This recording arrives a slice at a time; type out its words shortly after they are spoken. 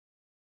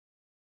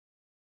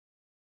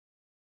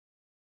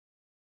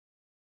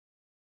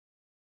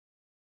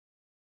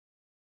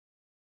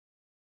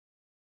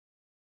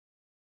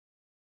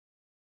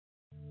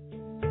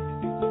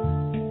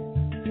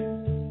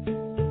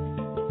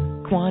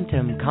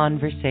Quantum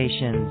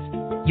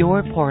Conversations,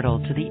 your portal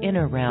to the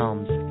inner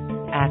realms.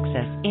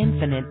 Access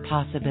infinite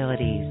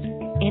possibilities,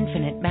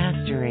 infinite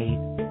mastery,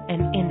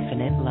 and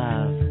infinite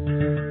love.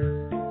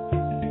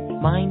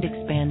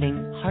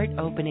 Mind-expanding,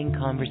 heart-opening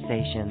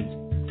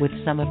conversations with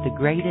some of the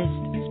greatest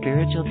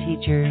spiritual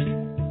teachers,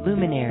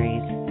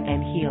 luminaries,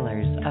 and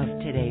healers of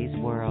today's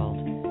world.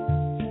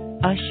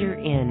 Usher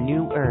in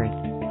new earth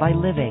by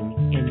living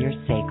in your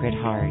sacred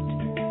heart.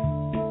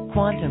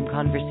 Quantum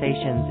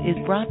Conversations is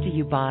brought to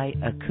you by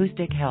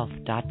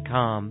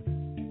AcousticHealth.com,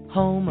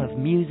 home of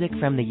music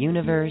from the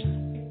universe,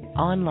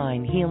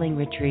 online healing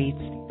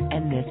retreats,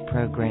 and this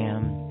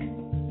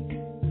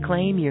program.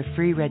 Claim your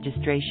free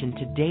registration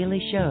to daily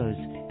shows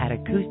at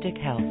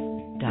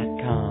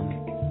AcousticHealth.com.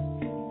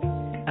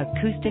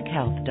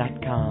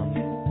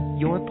 AcousticHealth.com,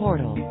 your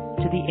portal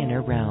to the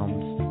inner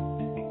realms.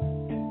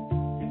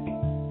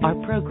 Our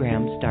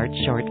program starts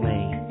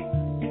shortly.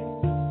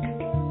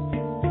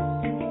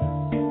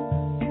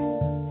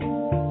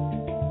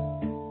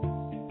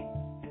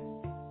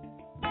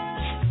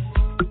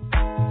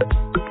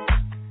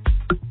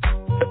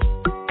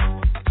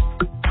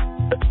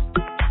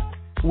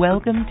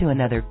 Welcome to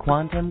another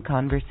Quantum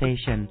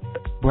Conversation,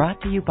 brought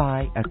to you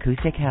by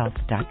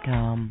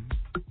AcousticHealth.com.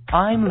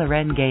 I'm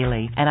Loren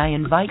Gailey, and I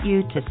invite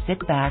you to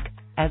sit back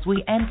as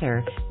we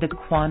enter the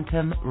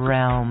quantum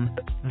realm,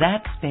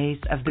 that space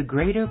of the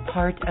greater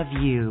part of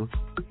you.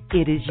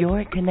 It is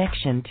your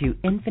connection to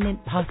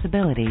infinite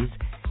possibilities,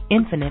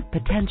 infinite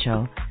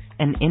potential,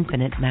 and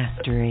infinite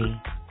mastery.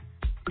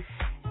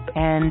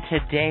 And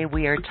today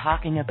we are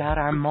talking about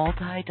our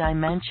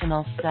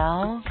multidimensional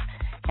selves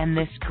and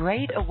this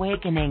great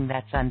awakening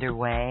that's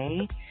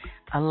underway,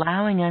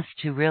 allowing us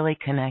to really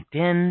connect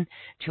in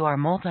to our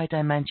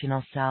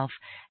multidimensional self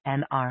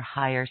and our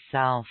higher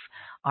self.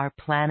 Our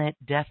planet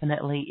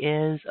definitely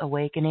is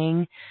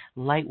awakening.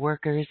 Light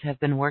workers have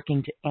been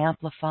working to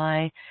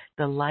amplify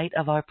the light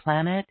of our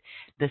planet.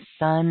 The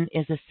sun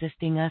is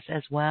assisting us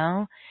as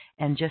well.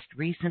 And just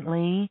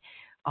recently,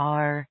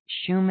 our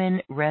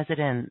Schumann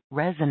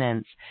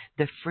resonance,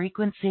 the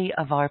frequency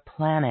of our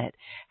planet,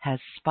 has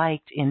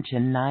spiked into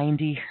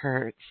 90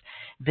 hertz.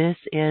 This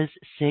is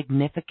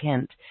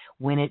significant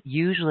when it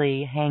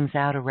usually hangs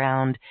out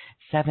around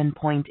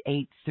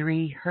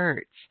 7.83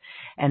 hertz.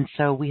 And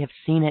so we have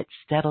seen it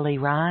steadily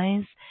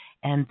rise,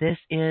 and this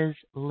is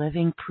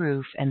living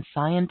proof and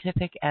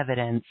scientific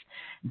evidence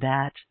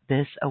that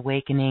this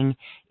awakening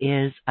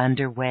is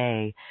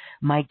underway.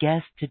 My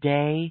guest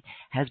today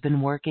has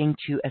been working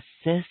to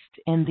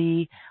assist in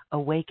the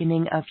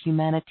awakening of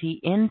humanity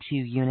into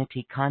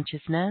unity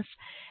consciousness,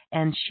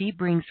 and she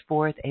brings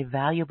forth a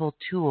valuable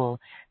tool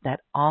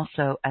that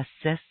also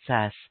assists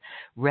us.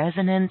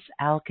 Resonance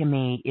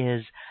alchemy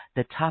is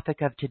the topic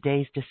of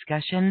today's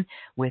discussion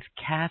with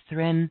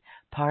Catherine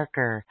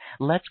Parker.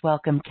 Let's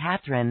welcome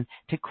Catherine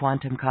to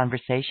Quantum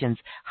Conversations.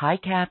 Hi,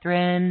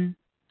 Catherine.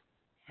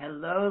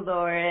 Hello,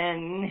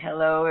 Lauren.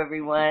 Hello,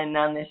 everyone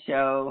on the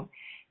show.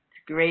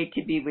 It's great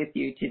to be with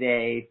you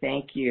today.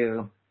 Thank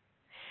you.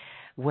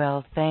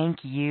 Well, thank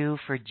you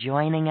for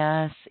joining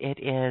us. It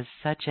is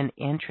such an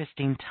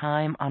interesting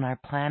time on our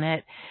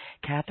planet.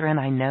 Catherine,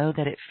 I know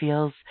that it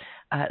feels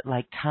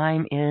like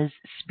time is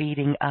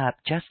speeding up.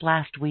 Just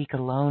last week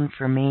alone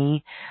for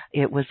me,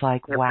 it was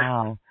like,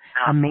 wow,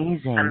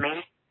 amazing.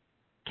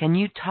 Can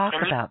you talk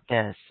about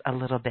this a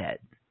little bit?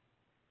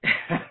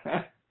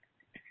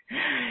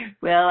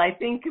 Well, I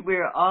think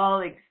we're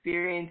all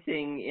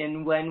experiencing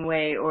in one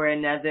way or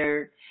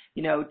another,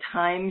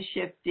 time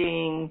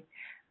shifting,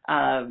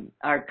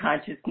 our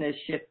consciousness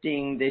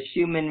shifting, the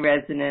Schumann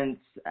resonance.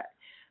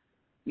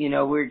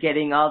 We're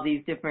getting all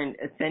these different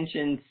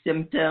ascension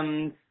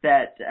symptoms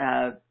that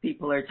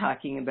people are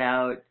talking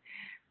about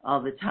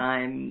all the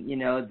time.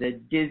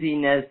 The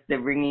dizziness, the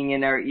ringing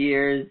in our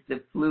ears,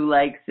 the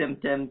flu-like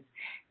symptoms.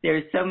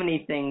 There's so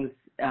many things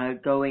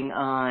going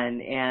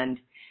on, and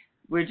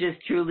we're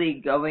just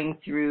truly going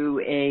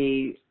through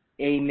a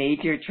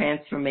major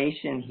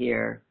transformation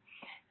here.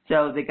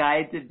 So the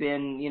guides have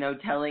been,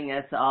 telling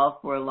us all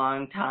for a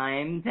long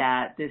time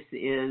that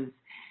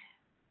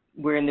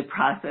we're in the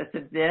process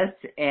of this,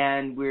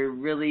 and we're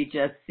really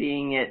just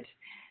seeing it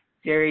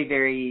very,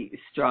 very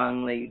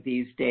strongly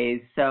these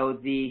days. So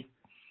the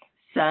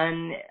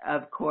sun,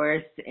 of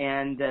course,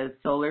 and the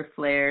solar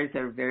flares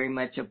are very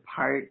much a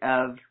part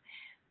of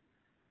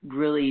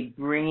really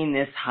bringing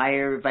this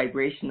higher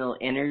vibrational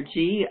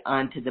energy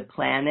onto the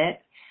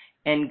planet.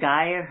 And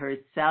Gaia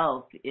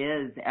herself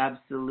is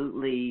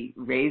absolutely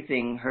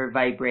raising her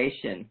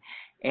vibration.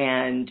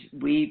 And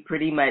we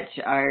pretty much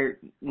are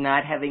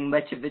not having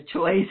much of a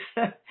choice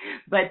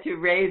but to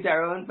raise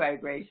our own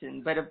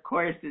vibration. But of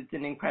course, it's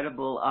an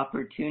incredible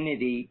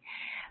opportunity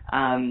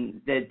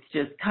that's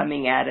just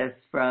coming at us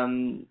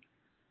from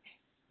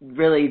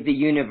really the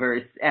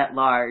universe at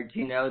large.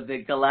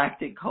 The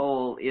galactic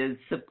whole is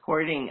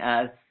supporting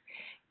us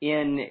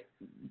in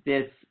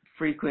this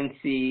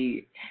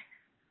frequency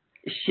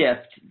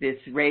shift, this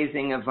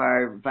raising of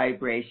our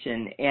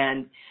vibration.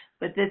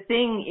 But the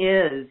thing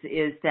is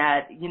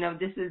that,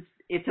 this is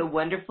it's a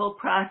wonderful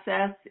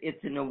process.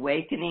 It's an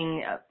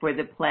awakening for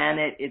the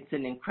planet. It's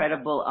an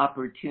incredible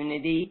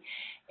opportunity,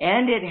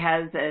 and it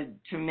has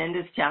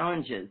tremendous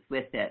challenges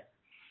with it.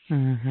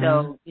 Mm-hmm.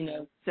 So,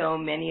 so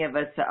many of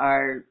us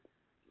are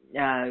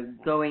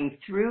going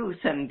through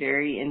some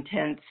very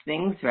intense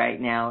things right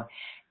now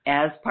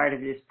as part of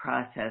this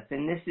process.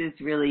 And this is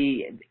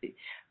really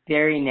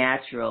very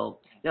natural.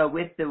 So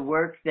with the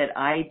work that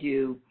I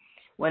do,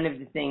 one of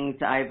the things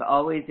I've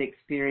always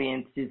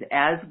experienced is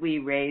as we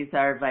raise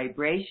our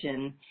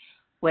vibration,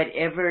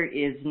 whatever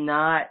is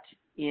not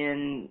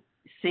in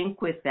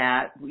sync with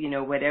that,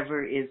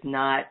 whatever is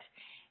not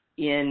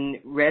in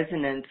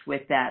resonance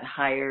with that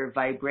higher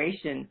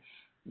vibration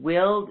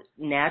will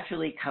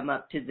naturally come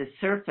up to the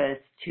surface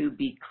to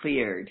be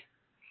cleared.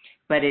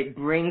 But it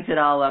brings it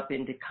all up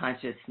into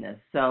consciousness.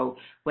 So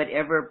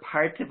whatever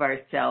parts of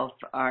ourself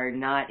are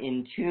not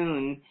in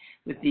tune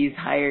with these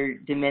higher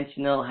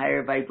dimensional,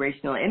 higher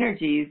vibrational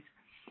energies,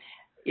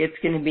 it's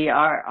going to be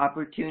our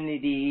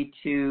opportunity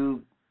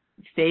to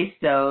face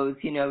those,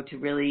 to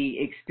really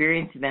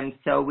experience them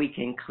so we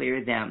can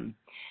clear them.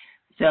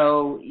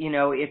 So,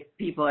 if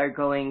people are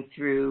going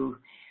through,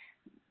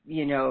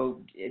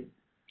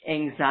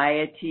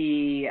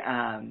 anxiety,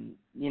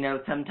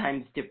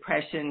 sometimes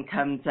depression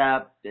comes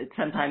up,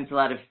 sometimes a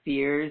lot of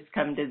fears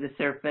come to the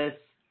surface.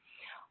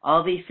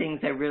 All these things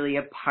are really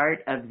a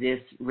part of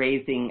this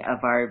raising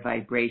of our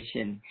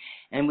vibration.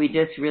 And we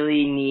just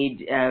really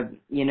need,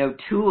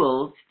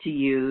 tools to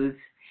use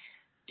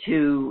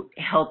to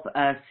help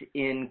us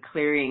in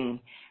clearing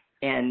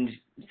and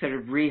sort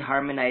of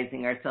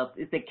reharmonizing ourselves.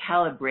 It's a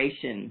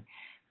calibration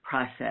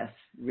process,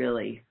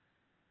 really.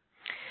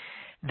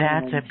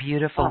 That's a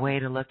beautiful way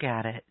to look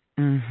at it.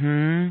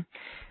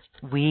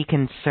 We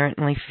can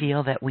certainly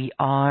feel that we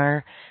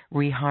are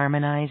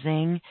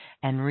reharmonizing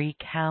and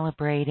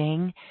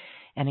recalibrating.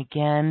 And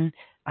again,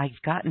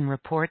 I've gotten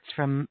reports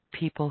from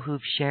people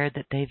who've shared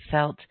that they've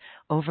felt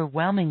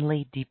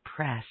overwhelmingly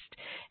depressed.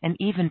 And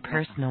even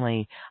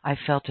personally, I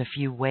felt a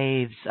few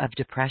waves of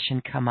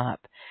depression come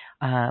up.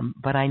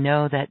 But I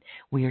know that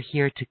we are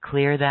here to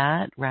clear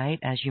that, right,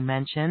 as you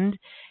mentioned,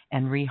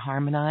 and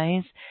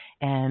reharmonize.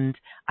 And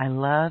I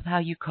love how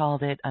you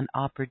called it an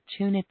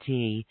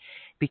opportunity,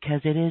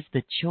 because it is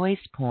the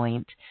choice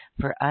point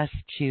for us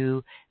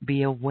to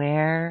be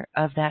aware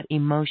of that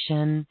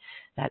emotion,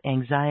 that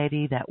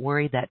anxiety, that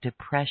worry, that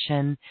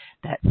depression,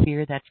 that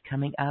fear that's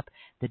coming up,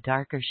 the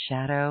darker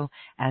shadow.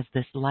 As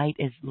this light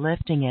is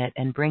lifting it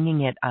and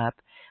bringing it up,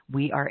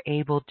 we are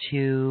able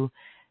to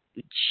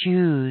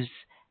choose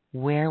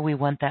where we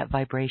want that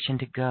vibration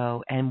to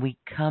go, and we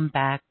come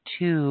back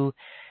to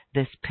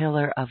this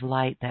pillar of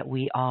light that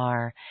we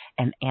are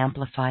and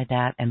amplify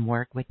that and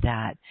work with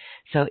that.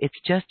 So it's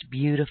just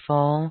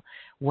beautiful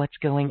what's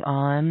going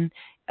on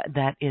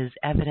that is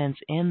evidence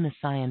in the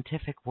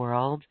scientific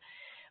world.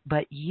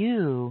 But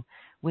you,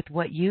 with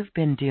what you've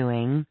been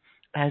doing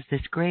as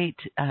this great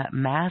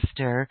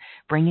master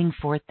bringing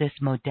forth this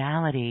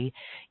modality,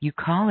 you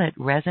call it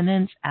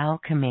resonance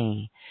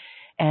alchemy.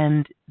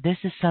 And this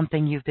is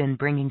something you've been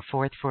bringing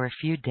forth for a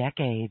few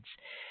decades.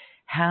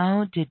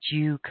 How did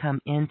you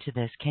come into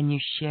this? Can you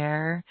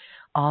share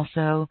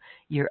also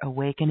your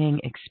awakening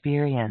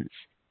experience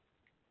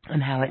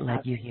and how it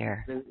led you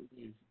here?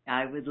 Absolutely.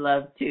 I would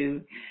love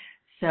to.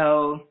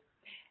 So,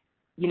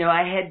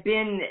 I had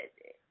been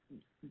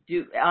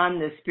on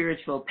the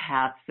spiritual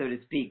path, so to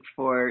speak,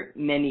 for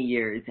many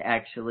years,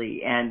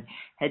 actually, and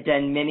had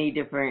done many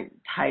different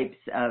types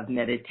of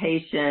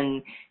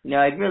meditation.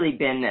 I'd really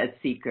been a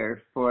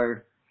seeker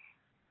for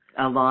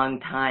a long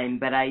time,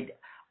 but I'd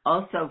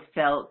also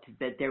felt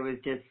that there was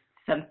just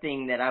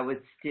something that I was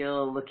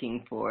still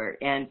looking for.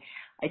 And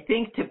I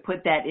think, to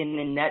put that in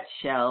a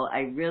nutshell,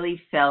 I really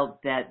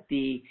felt that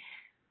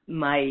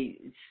my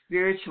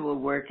spiritual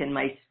work and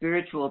my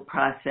spiritual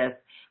process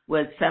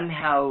was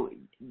somehow,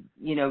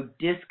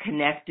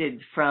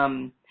 disconnected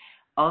from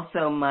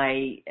also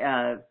my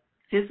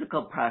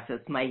physical process,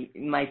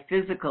 my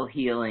physical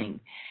healing,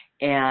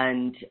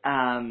 and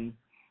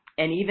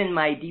even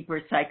my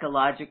deeper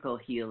psychological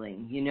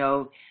healing,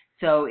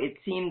 So it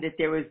seemed that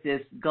there was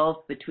this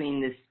gulf between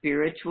the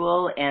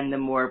spiritual and the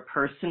more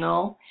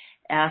personal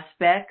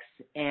aspects.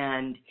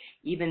 And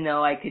even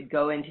though I could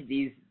go into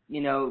these,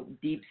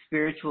 deep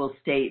spiritual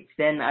states,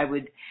 then I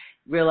would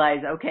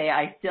realize, okay,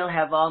 I still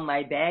have all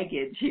my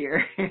baggage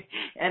here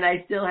and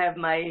I still have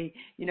my,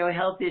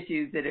 health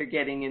issues that are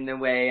getting in the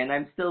way, and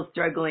I'm still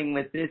struggling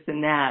with this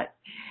and that.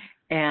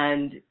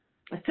 And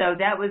so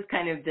that was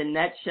kind of the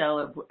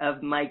nutshell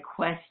of my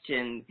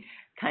question,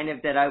 kind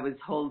of that I was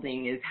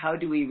holding, is how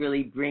do we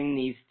really bring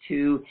these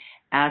two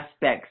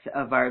aspects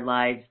of our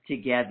lives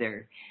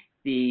together,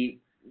 the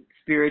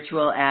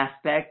spiritual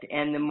aspect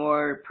and the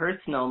more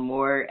personal,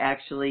 more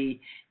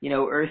actually,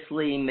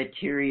 earthly,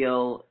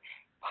 material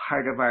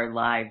part of our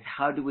lives?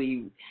 How do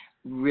we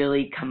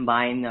really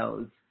combine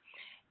those?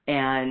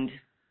 And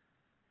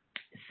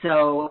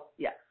so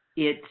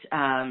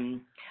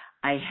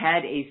I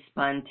had a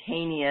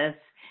spontaneous,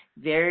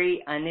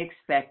 very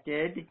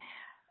unexpected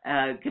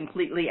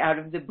completely out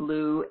of the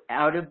blue,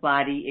 out of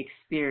body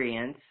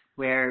experience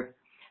where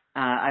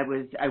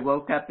I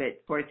woke up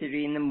at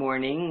 4:30 in the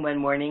morning. One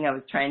morning I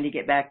was trying to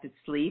get back to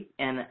sleep,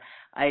 and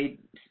I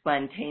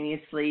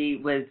spontaneously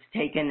was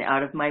taken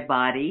out of my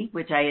body,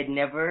 which I had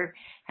never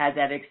had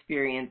that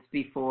experience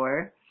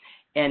before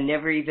and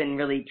never even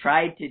really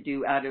tried to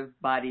do out of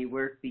body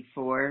work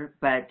before.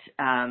 But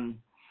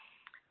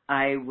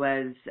I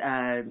was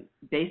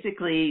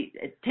basically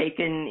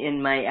taken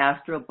in my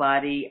astral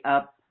body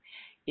up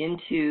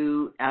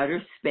into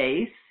outer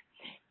space,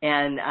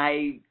 and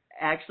I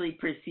actually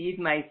perceived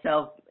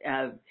myself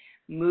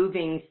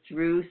moving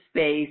through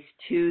space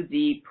to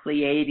the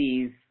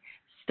Pleiades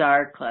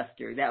star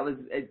cluster. That was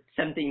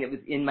something that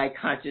was in my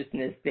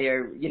consciousness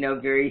there,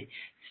 very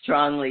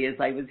strongly as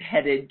I was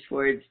headed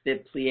towards the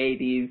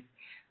Pleiades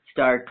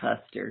star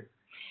cluster.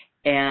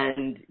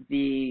 And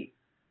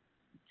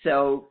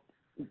so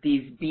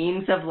these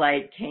beams of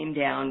light came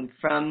down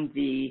from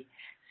the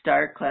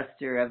star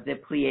cluster of the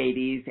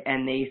Pleiades,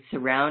 and they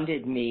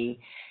surrounded me.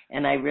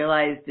 And I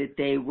realized that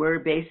they were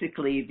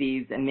basically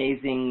these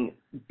amazing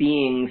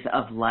beings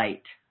of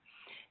light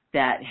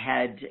that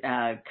had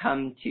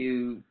come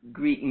to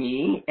greet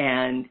me.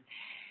 And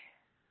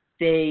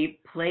they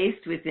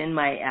placed within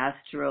my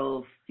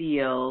astral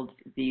field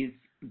these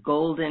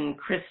golden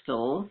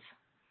crystals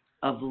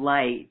of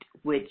light,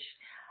 which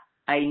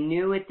I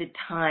knew at the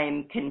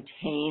time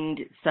contained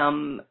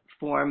some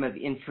form of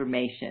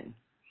information.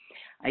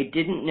 I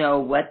didn't know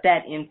what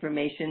that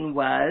information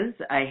was.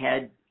 I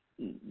had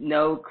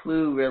no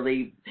clue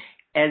really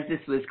as this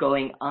was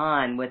going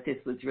on what this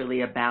was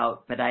really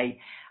about, but I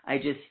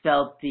just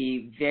felt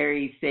the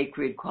very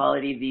sacred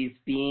quality of these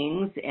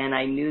beings, and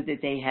I knew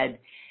that they had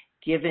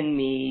given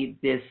me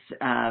this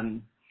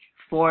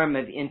form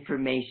of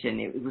information.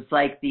 It was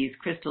like these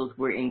crystals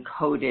were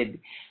encoded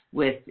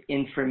with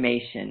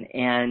information,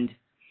 and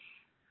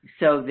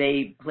so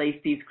they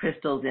placed these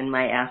crystals in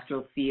my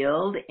astral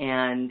field,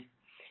 and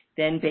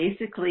then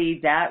basically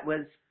that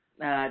was,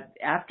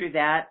 after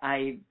that,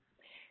 I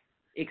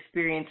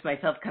experienced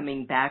myself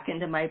coming back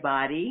into my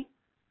body.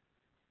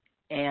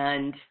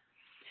 And,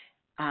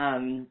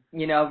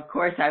 of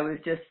course, I was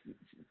just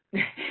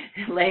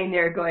laying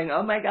there going,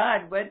 oh, my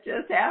God, what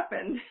just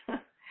happened?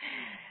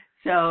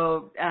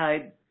 So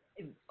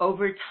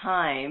over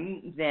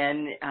time,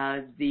 then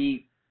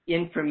the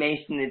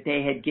information that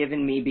they had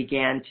given me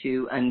began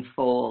to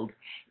unfold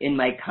in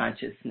my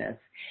consciousness.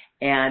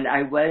 And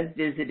I was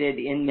visited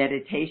in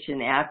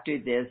meditation after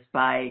this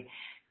by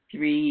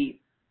 3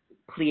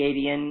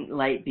 Pleiadian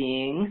light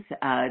beings.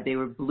 They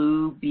were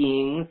blue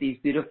beings, these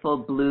beautiful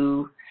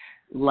blue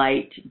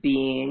light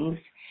beings,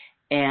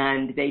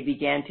 and they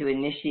began to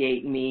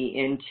initiate me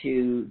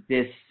into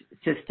this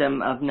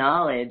system of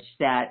knowledge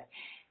that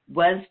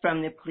was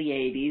from the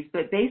Pleiades,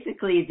 but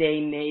basically they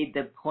made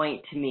the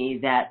point to me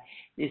that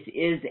this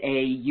is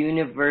a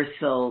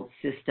universal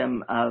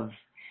system of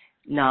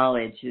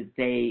knowledge that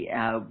they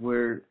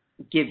were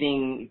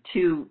giving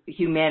to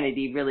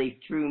humanity really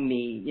through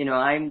me.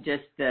 I'm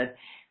just the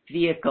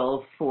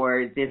vehicle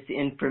for this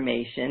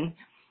information.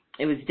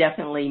 It was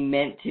definitely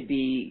meant to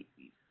be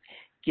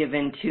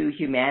given to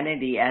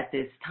humanity at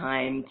this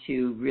time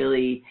to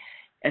really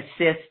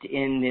assist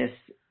in this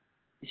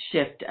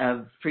shift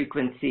of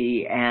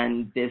frequency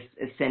and this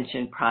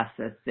ascension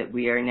process that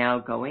we are now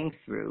going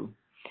through.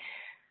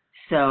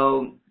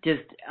 So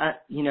just,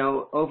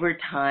 over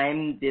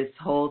time, this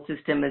whole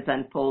system has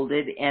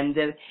unfolded, and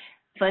the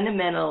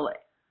fundamental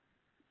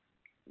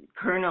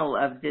kernel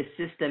of this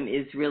system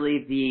is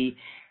really the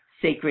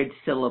sacred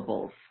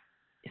syllables.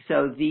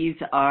 So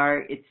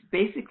it's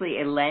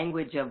basically a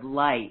language of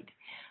light,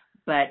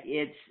 but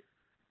it's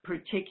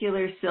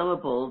particular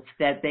syllables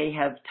that they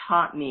have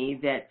taught me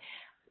that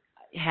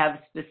have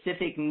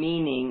specific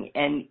meaning,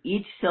 and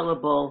each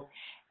syllable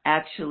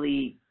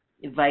actually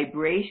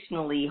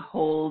vibrationally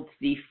holds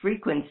the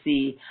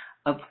frequency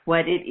of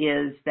what it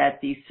is that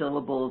these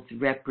syllables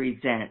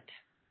represent.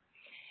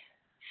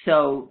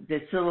 So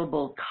the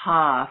syllable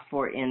ka,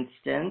 for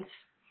instance,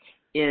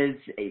 is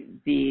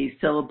the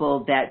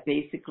syllable that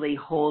basically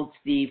holds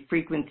the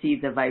frequency,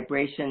 the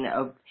vibration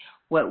of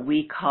what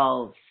we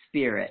call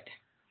spirit.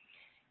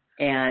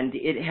 And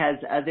it has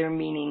other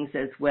meanings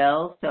as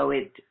well. So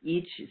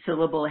each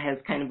syllable has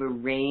kind of a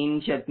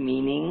range of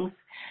meanings.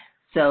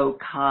 So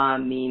ka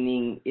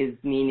meaning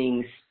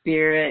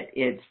spirit.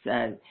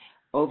 It's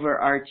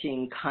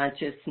overarching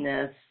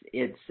consciousness.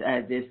 It's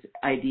this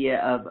idea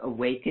of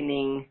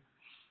awakening.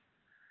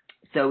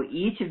 So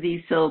each of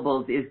these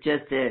syllables is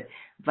just a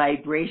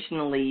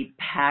vibrationally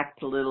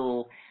packed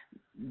little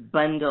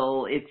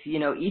bundle. It's,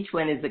 each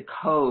one is a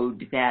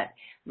code that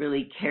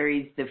really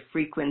carries the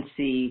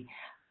frequency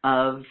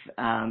of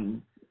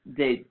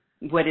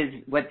what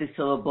the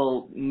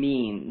syllable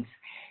means.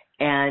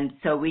 And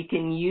so we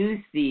can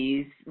use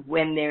these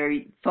when they're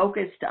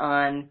focused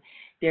on,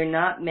 they're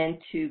not meant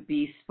to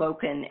be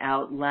spoken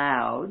out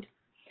loud,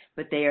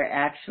 but they are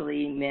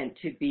actually meant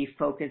to be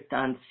focused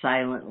on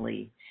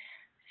silently.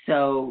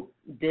 So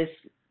this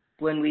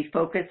when we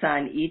focus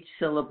on each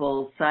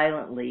syllable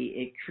silently,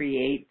 it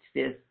creates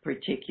this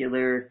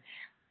particular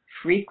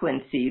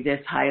frequency, this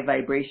high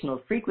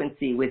vibrational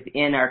frequency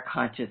within our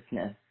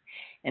consciousness.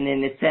 And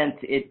in a sense,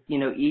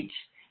 each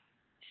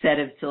set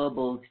of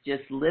syllables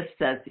just lifts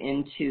us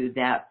into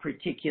that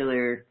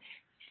particular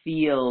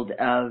field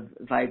of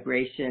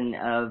vibration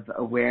of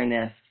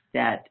awareness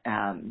that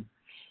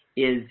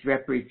is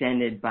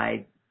represented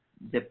by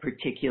the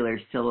particular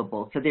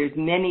syllable. So there's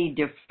many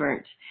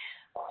different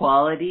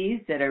qualities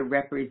that are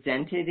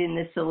represented in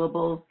the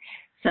syllables.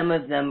 Some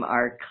of them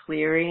are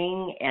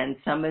clearing, and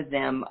some of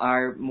them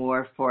are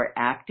more for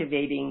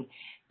activating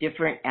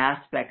different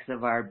aspects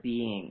of our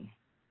being.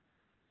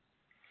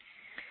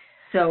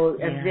 So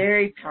a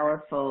very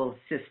powerful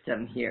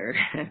system here.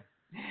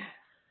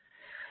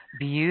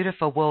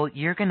 Beautiful. Well,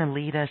 you're going to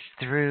lead us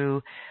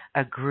through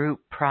a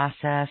group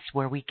process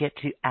where we get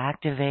to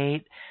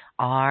activate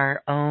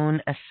our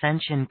own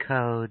ascension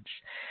codes.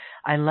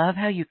 I love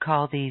how you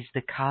call these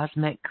the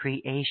cosmic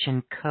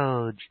creation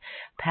codes,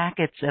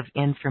 packets of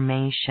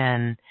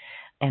information,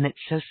 and it's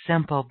so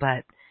simple,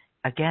 but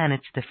again,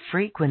 it's the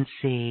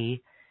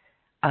frequency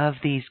of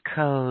these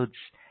codes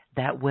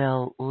that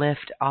will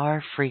lift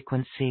our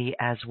frequency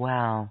as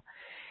well.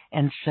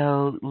 And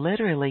so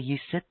literally you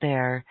sit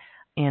there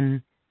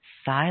in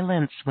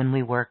silence when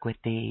we work with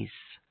these.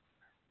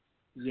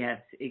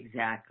 Yes,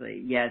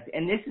 exactly. Yes.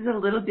 And this is a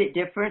little bit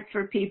different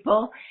for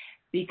people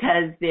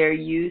because they're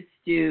used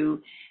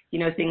to,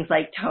 things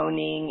like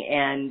toning,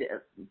 and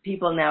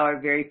people now are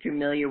very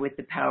familiar with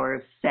the power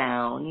of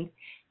sound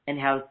and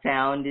how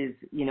sound is,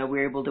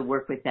 we're able to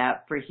work with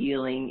that for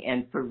healing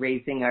and for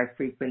raising our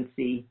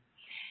frequency.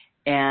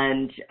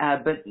 And,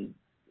 but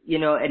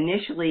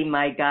initially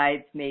my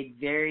guides made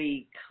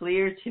very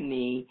clear to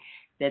me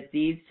that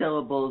these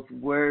syllables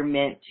were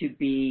meant to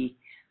be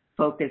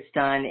focused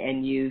on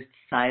and used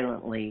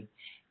silently.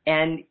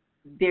 And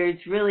there's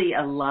really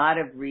a lot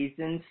of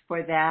reasons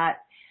for that.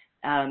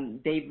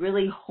 They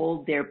really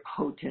hold their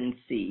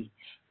potency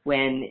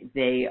when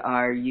they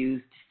are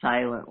used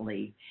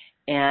silently.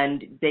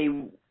 And they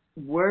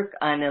work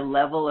on a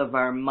level of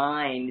our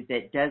mind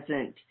that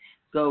doesn't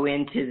go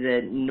into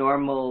the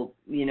normal,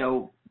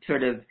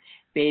 sort of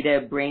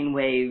beta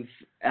brainwave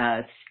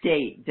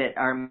state that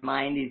our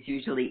mind is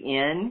usually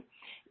in.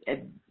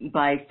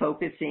 By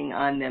focusing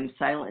on them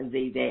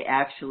silently, they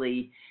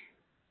actually,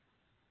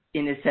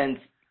 in a sense,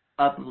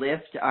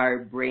 uplift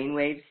our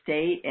brainwave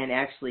state and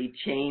actually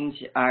change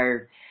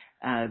our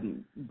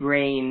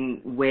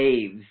brain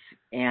waves.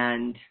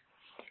 And,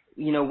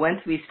 once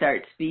we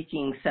start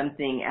speaking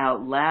something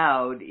out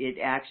loud, it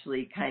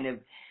actually kind of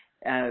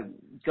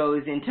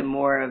goes into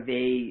more of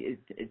a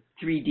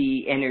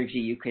 3D energy,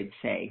 you could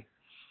say.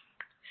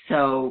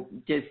 So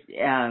just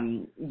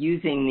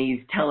using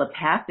these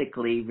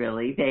telepathically,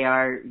 really, they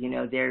are,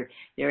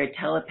 they're a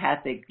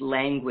telepathic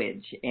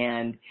language,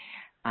 and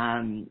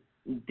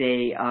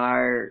they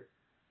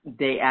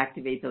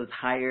activate those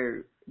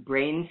higher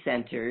brain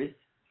centers,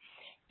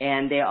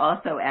 and they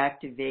also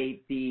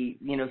activate the,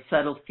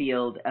 subtle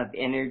field of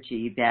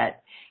energy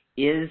that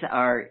is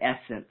our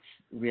essence,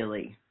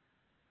 really.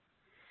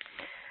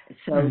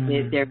 So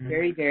they're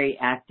very, very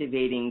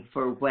activating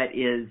for what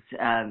is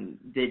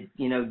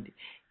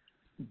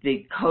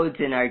the codes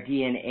in our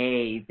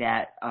DNA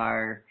that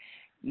are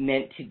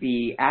meant to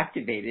be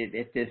activated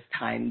at this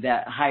time,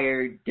 that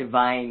higher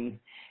divine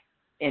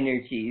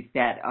energies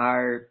that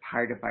are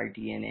part of our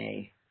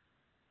DNA.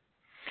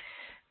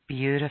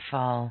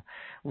 Beautiful.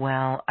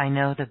 Well, I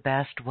know the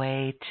best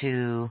way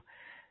to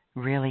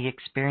really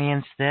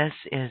experience this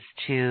is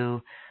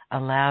to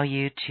allow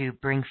you to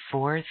bring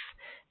forth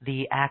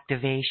the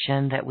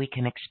activation that we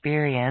can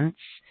experience.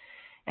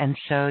 And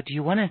so do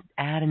you want to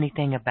add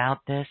anything about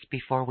this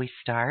before we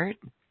start?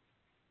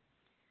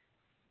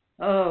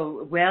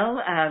 Oh,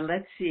 well,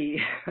 let's see.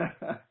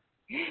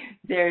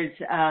 There's,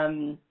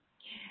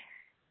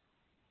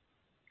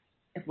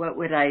 what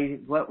would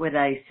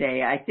I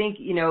say? I think,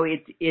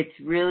 it's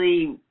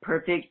really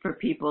perfect for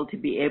people to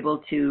be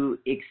able to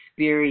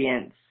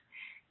experience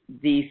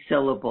these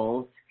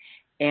syllables.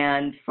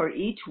 And for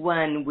each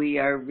one, we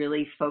are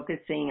really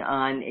focusing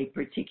on a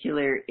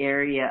particular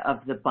area of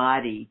the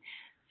body.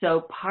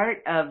 So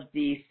part of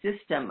the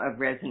system of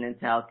resonance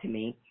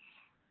alchemy,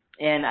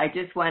 and I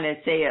just want to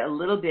say a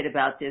little bit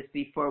about this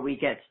before we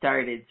get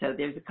started. So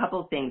there's a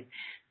couple things.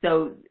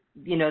 So,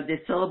 the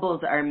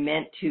syllables are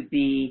meant to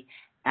be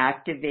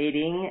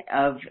activating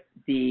of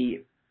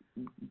the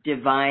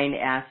divine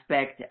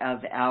aspect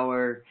of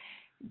our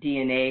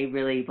DNA,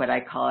 really what I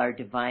call our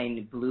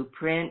divine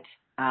blueprint.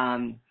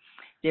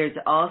 There's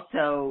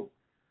also,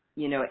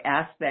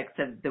 aspects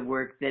of the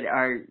work that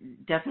are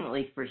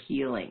definitely for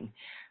healing.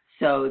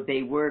 So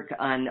they work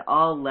on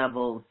all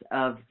levels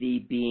of the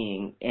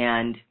being.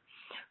 And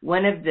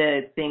one of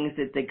the things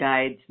that the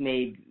guides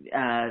made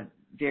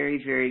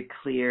very, very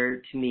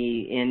clear to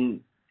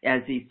me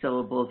as these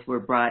syllables were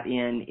brought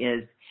in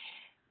is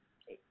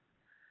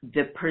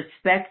the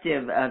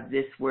perspective of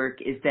this work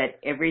is that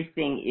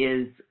everything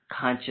is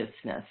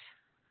consciousness.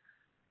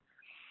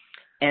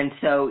 And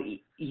so,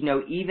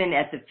 even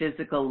at the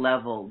physical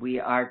level, we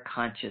are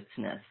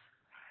consciousness.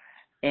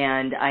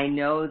 And I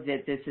know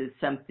that this is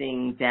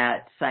something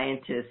that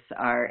scientists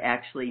are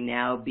actually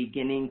now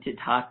beginning to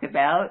talk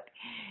about.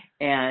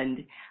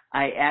 And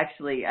I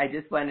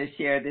just want to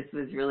share, this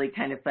was really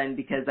kind of fun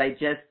because I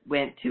just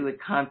went to a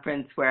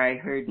conference where I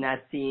heard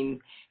Nassim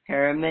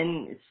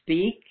Haramein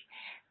speak,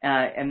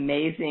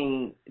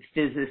 amazing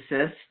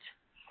physicist,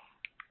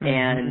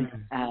 and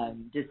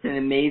just an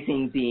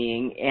amazing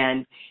being.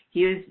 And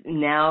he is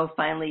now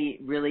finally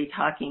really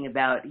talking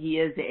about, he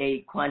is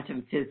a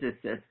quantum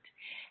physicist,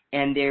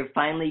 and they're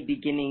finally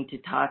beginning to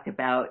talk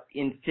about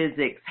in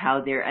physics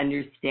how they're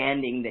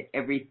understanding that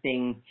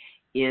everything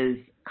is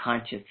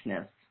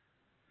consciousness.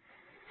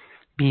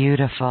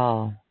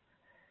 Beautiful.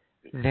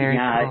 Very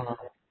cool.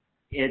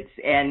 It's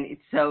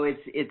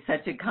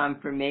such a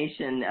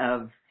confirmation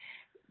of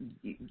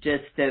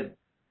just the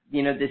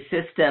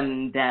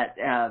system that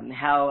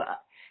how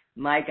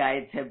my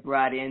guides have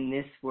brought in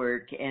this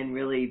work, and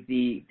really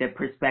the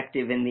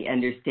perspective and the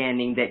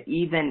understanding that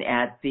even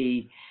at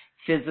the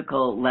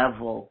physical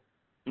level,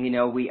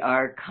 we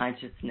are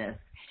consciousness.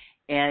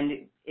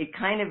 And it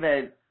kind of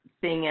a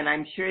thing, and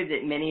I'm sure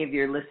that many of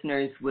your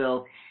listeners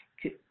will,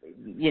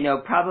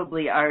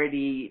 probably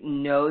already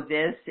know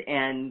this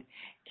and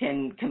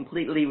can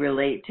completely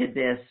relate to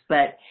this,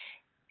 but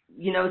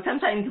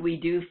sometimes we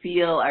do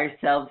feel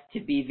ourselves to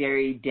be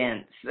very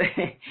dense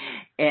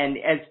and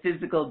as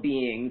physical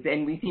beings,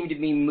 and we seem to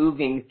be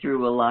moving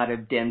through a lot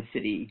of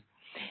density.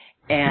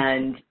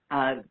 And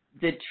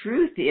the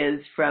truth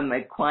is, from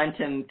a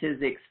quantum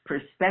physics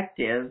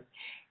perspective,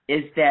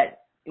 is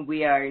that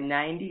we are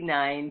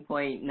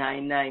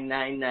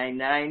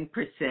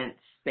 99.99999%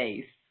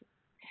 space.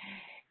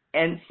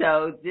 And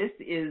so this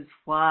is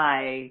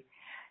why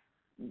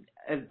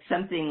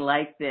something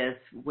like this,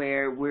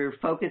 where we're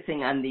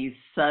focusing on these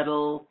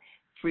subtle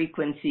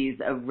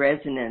frequencies of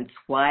resonance,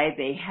 why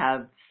they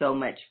have so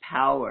much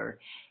power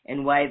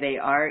and why they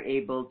are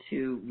able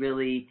to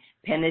really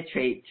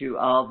penetrate through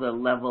all the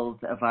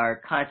levels of our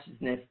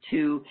consciousness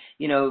to,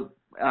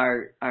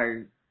 our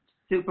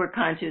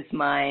superconscious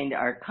mind,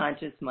 our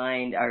conscious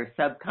mind, our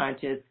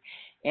subconscious,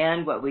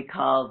 and what we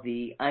call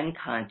the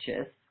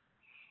unconscious,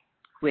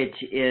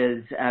 which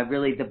is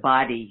really the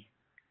body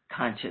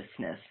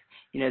consciousness,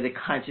 the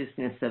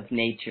consciousness of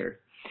nature.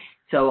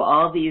 So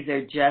all these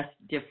are just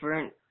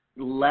different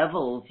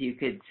levels, you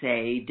could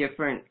say,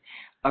 different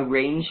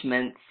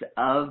arrangements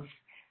of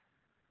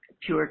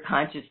pure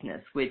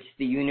consciousness, which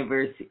the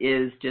universe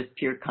is just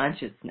pure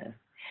consciousness.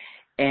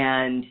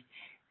 And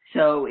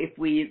so if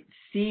we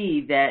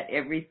see that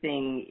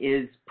everything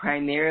is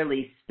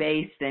primarily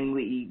space, then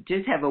we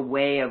just have a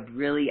way of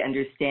really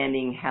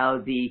understanding how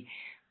the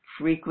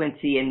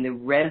frequency and the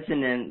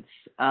resonance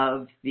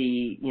of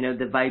the,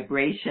 the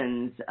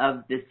vibrations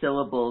of the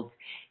syllables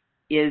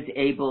is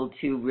able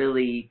to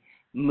really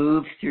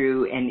move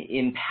through and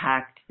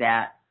impact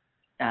that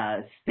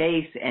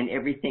space and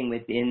everything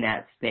within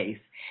that space.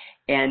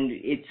 And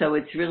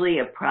it's really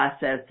a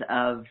process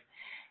of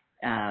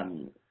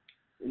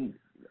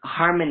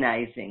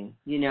harmonizing,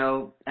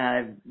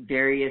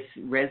 various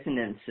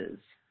resonances.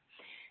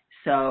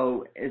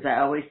 So as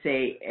I always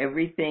say,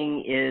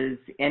 everything is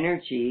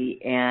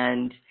energy,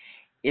 and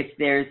if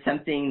there's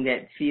something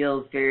that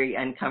feels very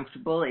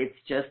uncomfortable, it's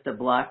just a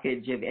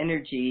blockage of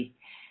energy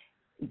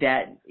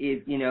that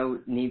is,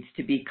 needs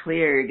to be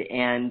cleared,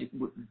 and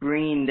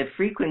bringing the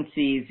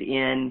frequencies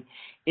in.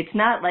 It's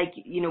not like,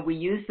 we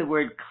use the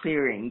word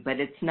clearing, but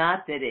it's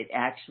not that it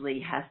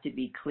actually has to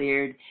be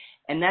cleared.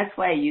 And that's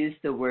why I use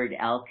the word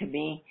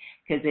alchemy,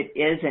 because it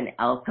is an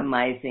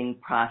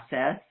alchemizing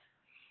process.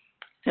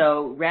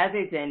 So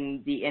rather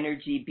than the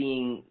energy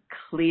being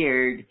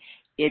cleared,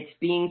 it's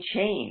being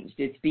changed,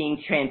 it's being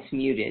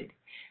transmuted.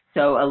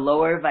 So a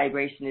lower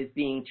vibration is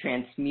being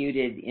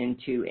transmuted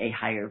into a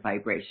higher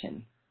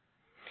vibration.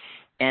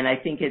 And I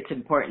think it's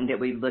important that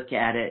we look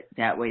at it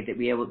that way, that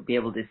we be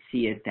able to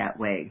see it that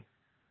way.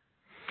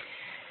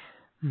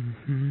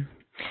 Mm-hmm.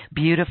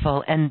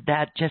 Beautiful. And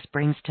that just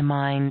brings to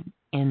mind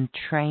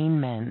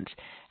entrainment,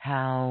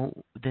 how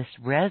this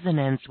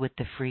resonance with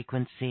the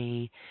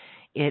frequency,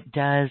 it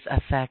does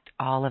affect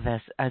all of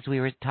us. As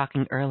we were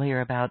talking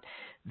earlier about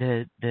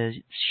the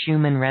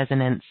Schumann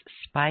resonance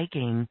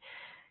spiking,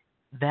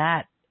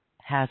 that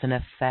has an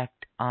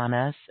effect on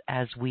us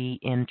as we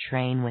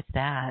entrain with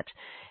that.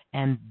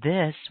 And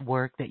this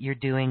work that you're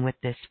doing with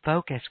this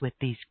focus, with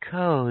these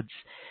codes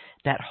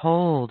that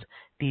hold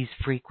these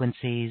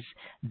frequencies,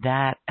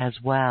 that as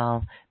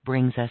well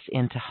brings us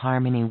into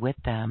harmony with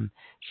them,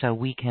 so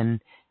we can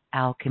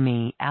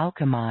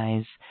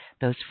alchemize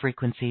those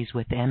frequencies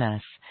within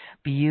us.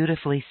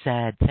 Beautifully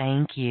said.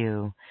 Thank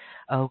you.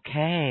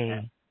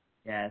 Okay.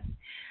 Yes.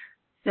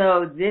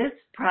 So this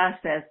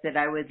process that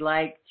I would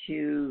like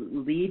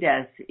to lead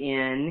us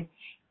in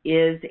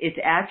it's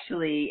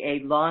actually a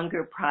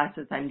longer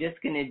process. I'm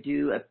just going to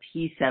do a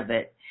piece of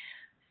it.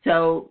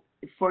 So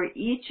for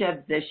each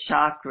of the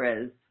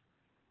chakras,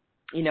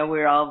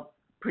 we're all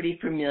pretty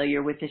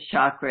familiar with the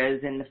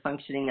chakras and the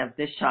functioning of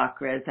the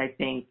chakras, I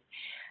think.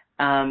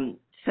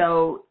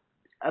 So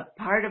a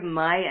part of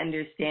my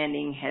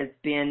understanding has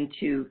been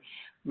to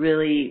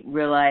really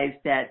realize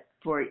that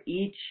for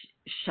each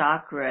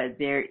chakra,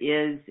 there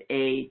is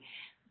a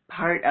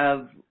part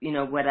of,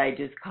 what I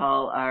just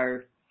call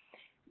our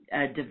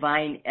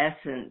divine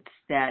essence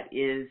that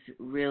is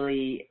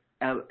really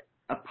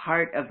a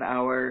part of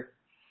our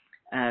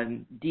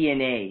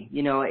DNA.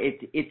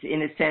 It's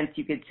in a sense,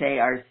 you could say,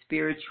 our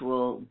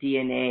spiritual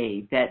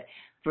DNA, that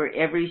for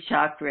every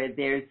chakra,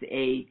 there's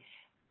a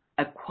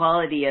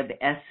quality of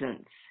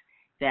essence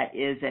that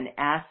is an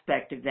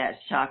aspect of that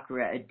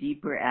chakra, a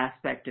deeper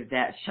aspect of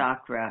that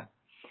chakra,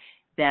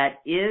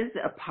 that is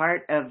a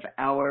part of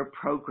our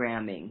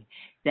programming,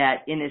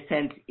 that in a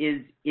sense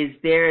is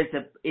there as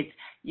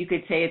you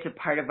could say it's a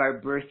part of our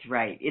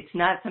birthright. It's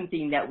not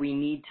something that we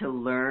need to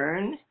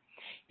learn.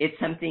 It's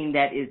something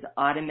that is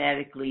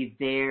automatically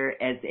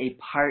there as a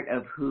part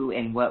of who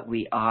and what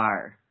we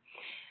are.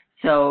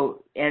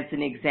 So as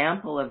an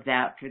example of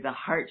that, for the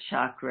heart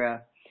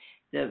chakra,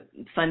 the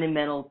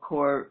fundamental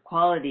core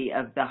quality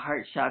of the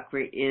heart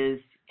chakra is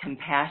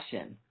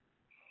compassion.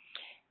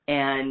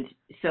 And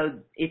so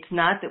it's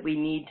not that we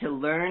need to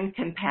learn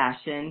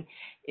compassion.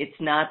 It's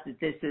not that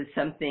this is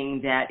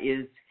something that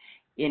is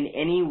in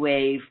any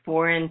way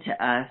foreign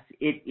to us.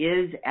 It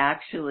is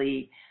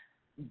actually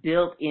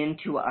built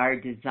into our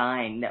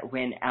design, that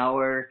when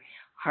our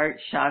heart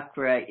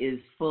chakra is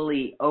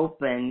fully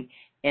open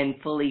and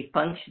fully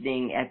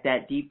functioning at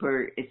that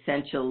deeper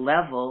essential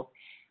level,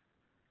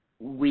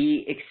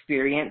 we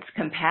experience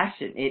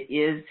compassion. It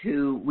is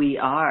who we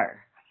are.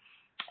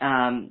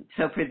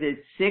 So for the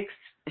sixth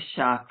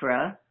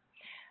chakra,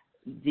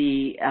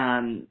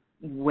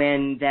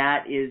 when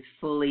that is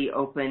fully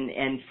open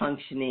and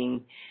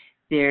functioning,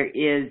 there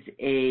is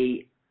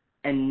a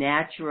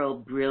natural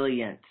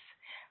brilliance,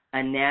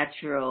 a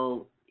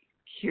natural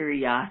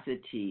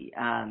curiosity,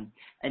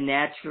 a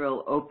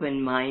natural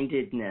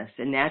open-mindedness,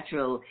 a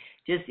natural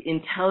just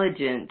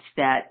intelligence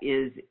that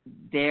is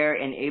there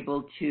and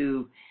able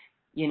to,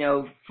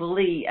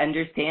 fully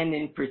understand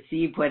and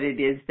perceive what it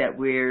is that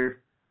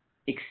we're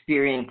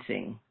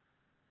experiencing.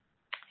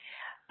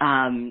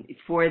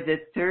 For the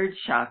third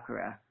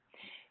chakra,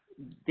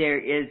 there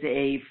is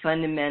a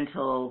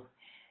fundamental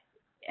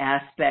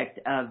aspect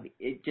of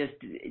just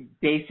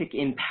basic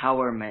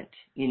empowerment,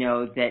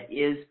 that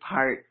is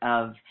part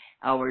of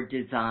our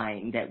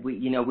design, that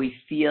we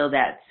feel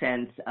that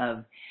sense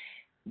of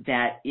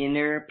that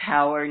inner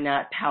power,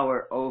 not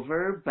power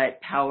over, but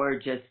power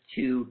just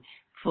to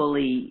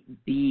fully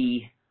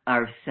be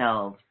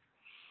ourselves.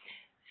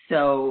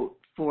 So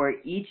for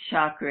each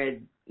chakra,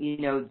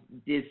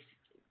 this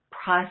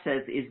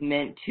process is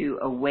meant to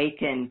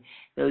awaken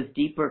those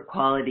deeper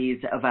qualities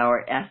of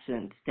our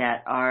essence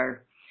that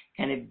are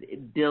kind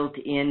of built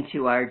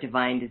into our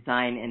divine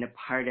design and a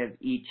part of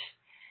each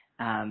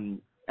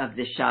of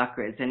the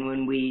chakras. And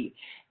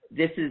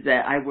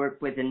I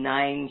work with a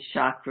 9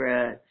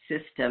 chakra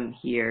system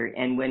here,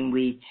 and when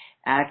we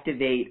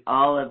activate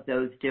all of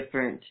those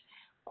different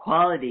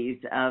qualities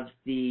of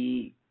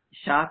the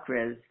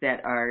chakras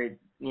that are,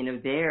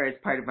 there as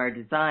part of our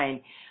design,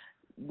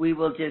 we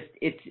will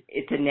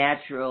it's a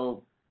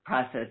natural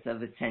process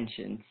of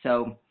ascension.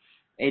 So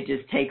it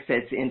just takes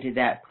us into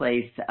that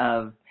place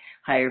of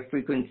higher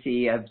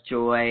frequency, of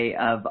joy,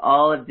 of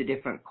all of the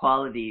different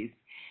qualities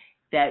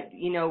that,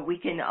 we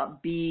can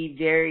be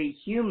very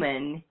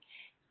human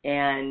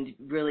and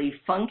really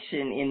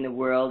function in the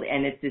world,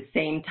 and at the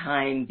same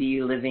time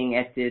be living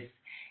at this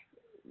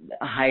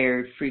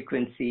higher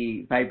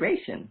frequency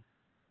vibration.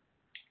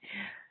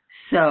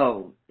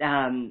 So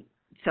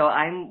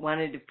I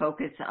wanted to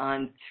focus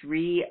on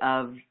 3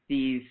 of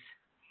these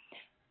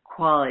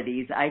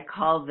qualities. I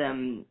call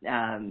them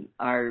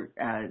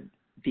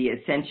the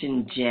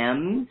ascension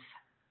gems.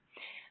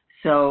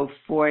 So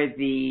for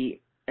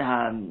the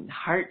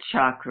heart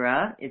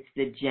chakra, it's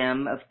the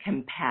gem of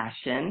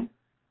compassion.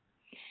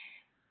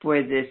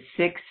 For the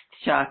 6th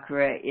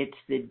chakra, it's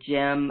the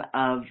gem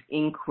of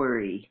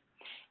inquiry.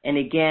 And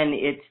again,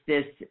 it's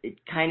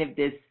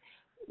this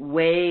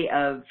way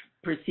of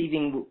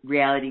perceiving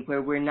reality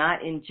where we're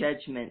not in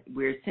judgment.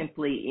 We're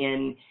simply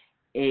in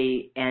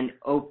an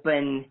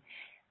open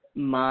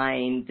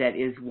mind that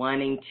is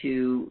wanting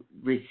to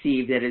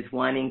receive, that is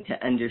wanting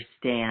to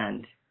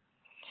understand.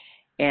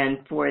 And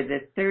for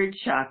the 3rd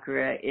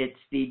chakra, it's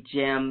the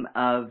gem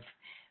of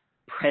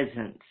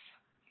presence,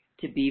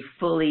 to be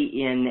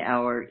fully in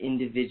our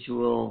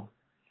individual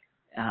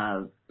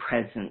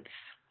presence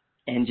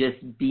and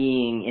just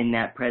being in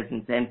that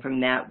presence. And from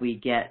that we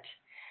get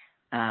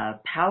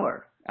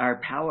power,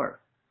 our power.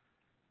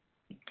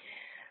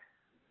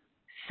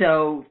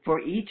 So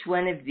for each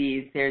one of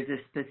these, there's a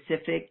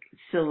specific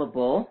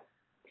syllable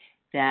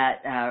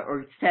that,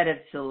 or set of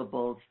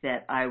syllables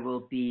that I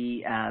will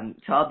be,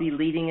 so I'll be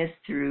leading us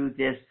through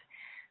this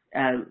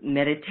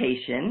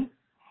meditation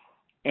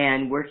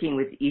and working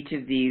with each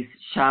of these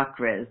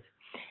chakras.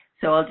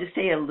 So I'll just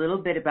say a little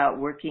bit about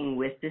working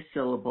with the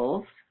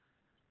syllables.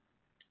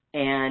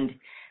 And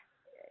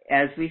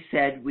as we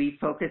said, we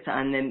focus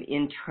on them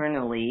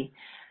internally.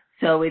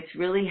 So it's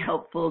really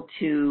helpful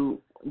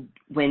to,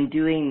 when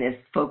doing this,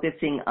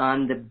 focusing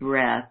on the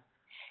breath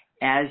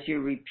as you're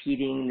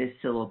repeating the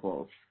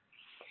syllables.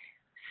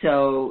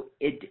 So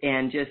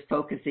and just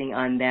focusing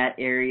on that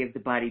area of the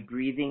body,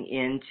 breathing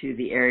into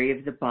the area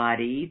of the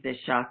body, the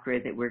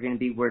chakra that we're going to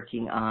be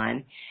working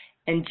on.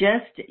 And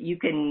just, you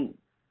can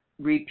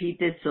repeat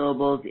the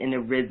syllables in a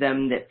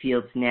rhythm that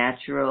feels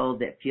natural,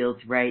 that feels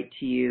right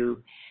to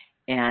you,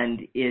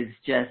 and is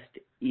just,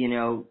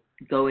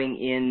 going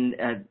in,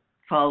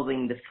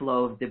 following the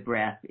flow of the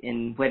breath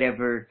in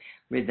whatever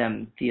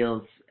rhythm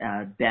feels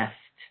best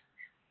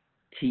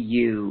to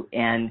you.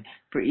 And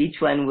for each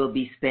one, we'll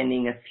be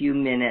spending a few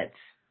minutes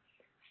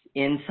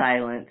in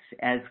silence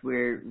as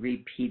we're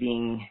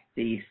repeating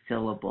these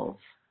syllables.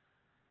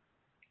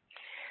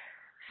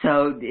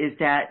 So does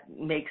that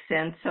make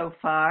sense so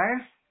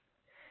far?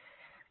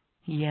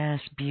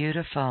 Yes,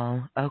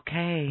 beautiful.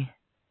 Okay.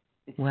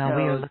 Well,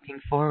 we are looking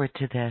forward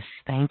to this.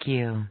 Thank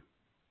you.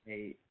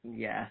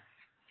 Yes.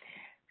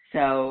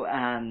 So,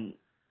 and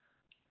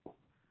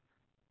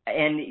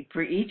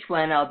for each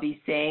one, I'll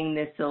be saying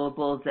the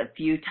syllables a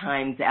few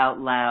times out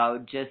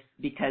loud, just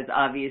because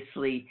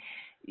obviously,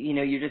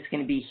 you're just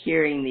going to be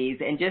hearing these,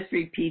 and just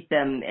repeat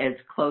them as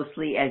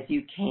closely as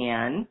you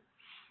can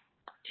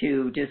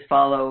to just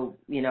follow.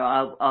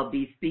 I'll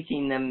be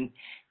speaking them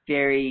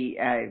very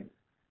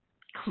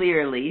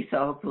clearly, so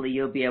hopefully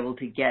you'll be able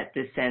to get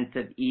the sense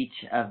of each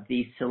of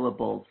these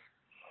syllables.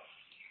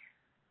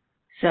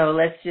 So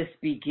let's just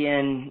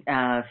begin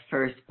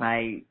first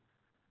by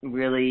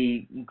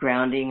really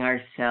grounding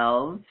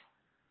ourselves,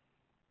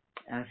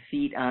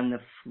 feet on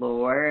the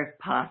floor if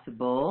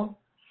possible,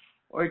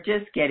 or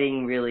just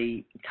getting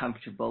really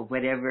comfortable,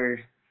 wherever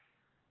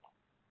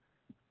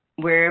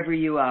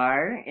you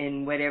are,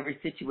 in whatever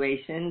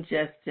situation.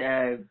 Just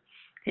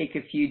take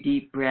a few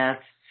deep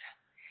breaths,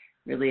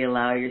 really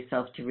allow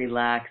yourself to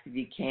relax. If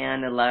you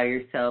can, allow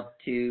yourself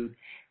to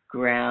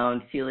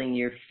ground, feeling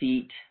your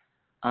feet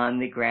on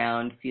the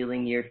ground,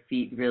 feeling your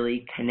feet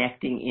really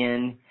connecting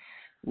in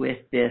with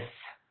this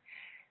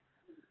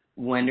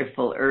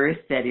wonderful earth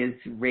that is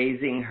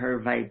raising her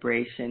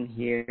vibration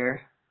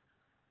here.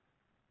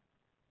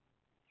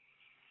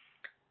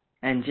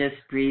 And just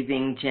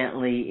breathing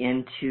gently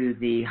into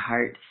the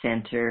heart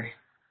center.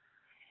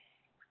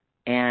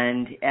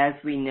 And as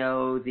we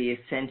know, the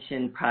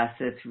ascension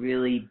process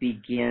really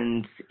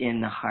begins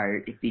in the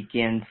heart. It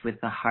begins with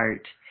the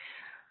heart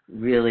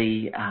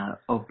really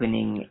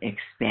opening,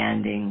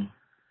 expanding.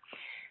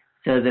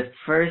 So the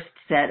first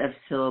set of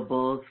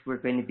syllables we're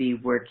going to be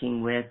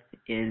working with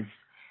is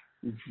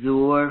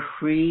Zur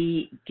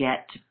Hri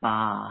Get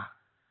Ba.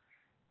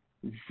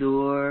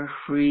 Zur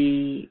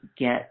Hri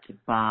Get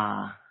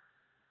Ba.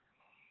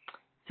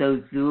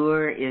 So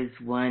Zur is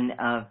one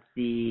of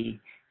the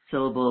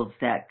syllables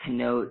that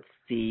connotes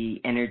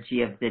the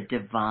energy of the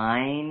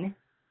divine.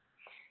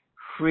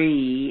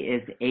 Hri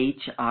is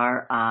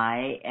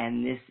H-R-I,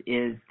 and this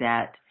is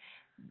that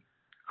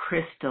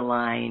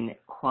crystalline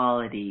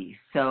quality.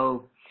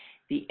 So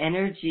the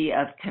energy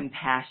of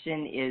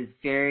compassion is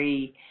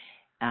very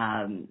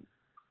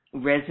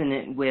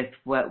resonant with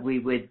what we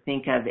would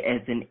think of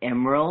as an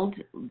emerald.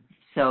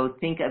 So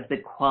think of the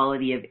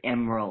quality of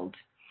emerald.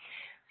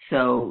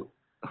 So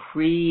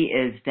Hri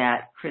is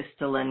that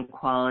crystalline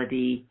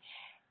quality.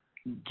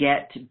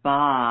 Get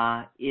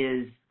Ba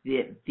is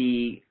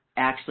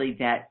actually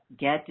that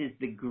Get is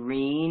the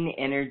green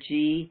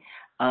energy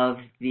of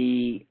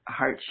the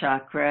heart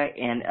chakra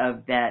and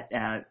of that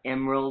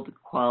emerald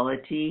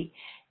quality,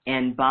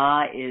 and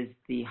Ba is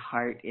the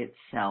heart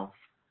itself.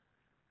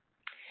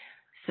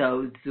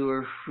 So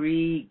Zur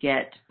Hri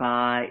Get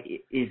Ba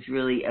is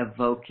really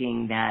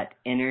evoking that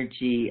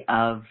energy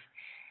of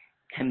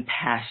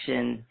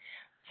compassion.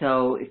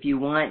 So if you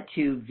want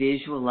to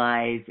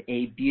visualize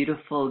a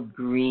beautiful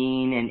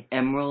green, an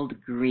emerald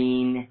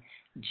green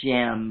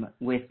gem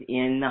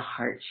within the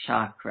heart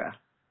chakra,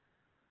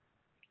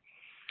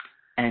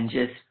 and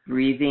just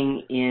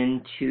breathing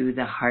into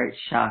the heart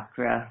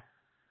chakra.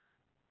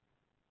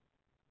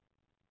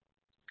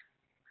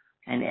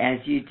 And as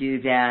you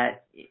do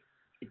that,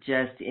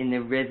 just in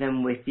the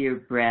rhythm with your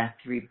breath,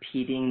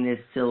 repeating the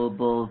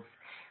syllables,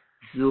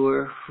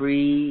 Zur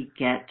Hri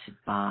Get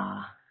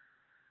Ba.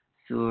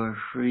 Zur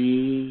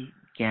Hri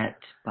Get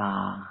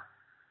Ba.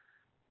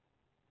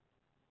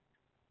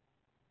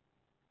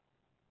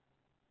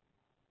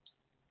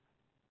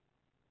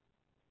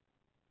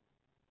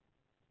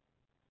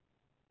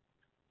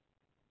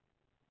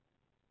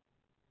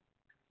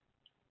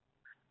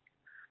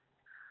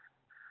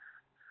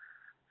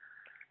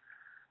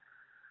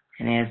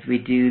 And as we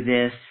do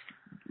this,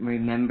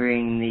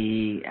 remembering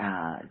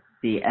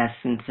the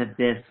essence of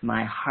this,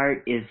 my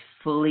heart is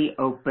fully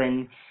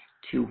open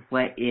to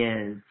what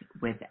is,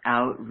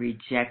 without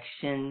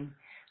rejection,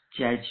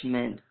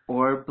 judgment,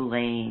 or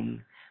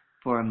blame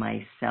for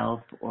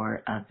myself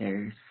or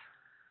others.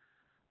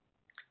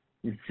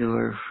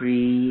 Zur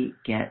Hri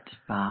Get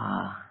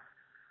Ba.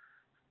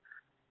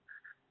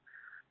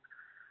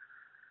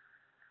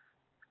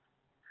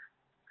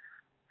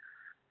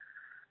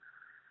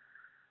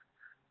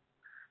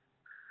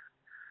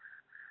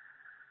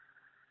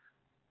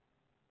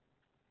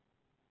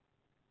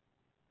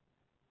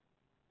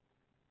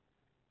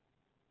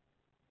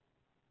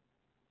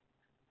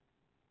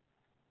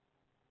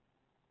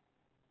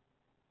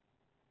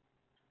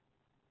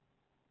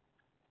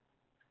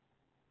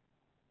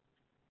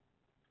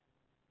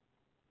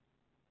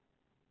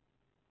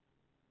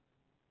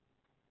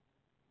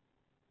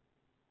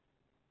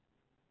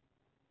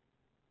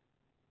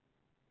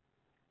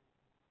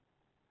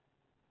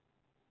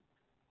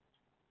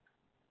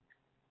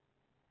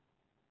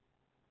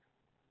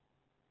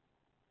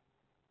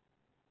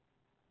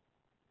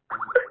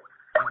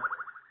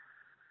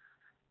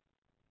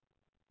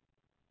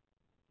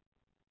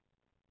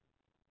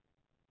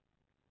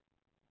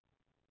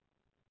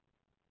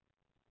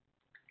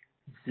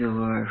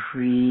 Zur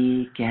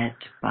Ri Get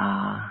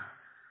Ba.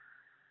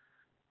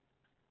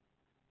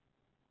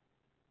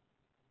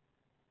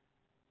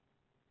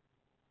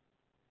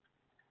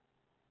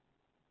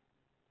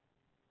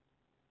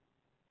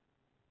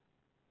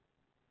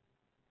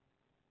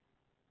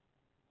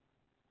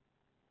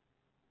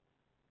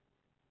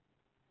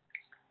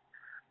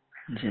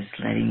 Just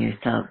letting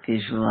yourself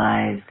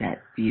visualize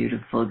that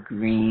beautiful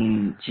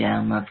green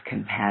gem of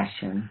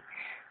compassion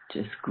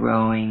just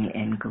growing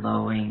and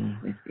glowing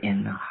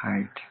within the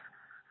heart.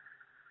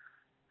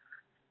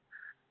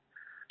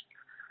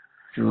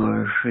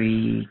 Zur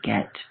Ri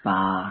Get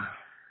Ba.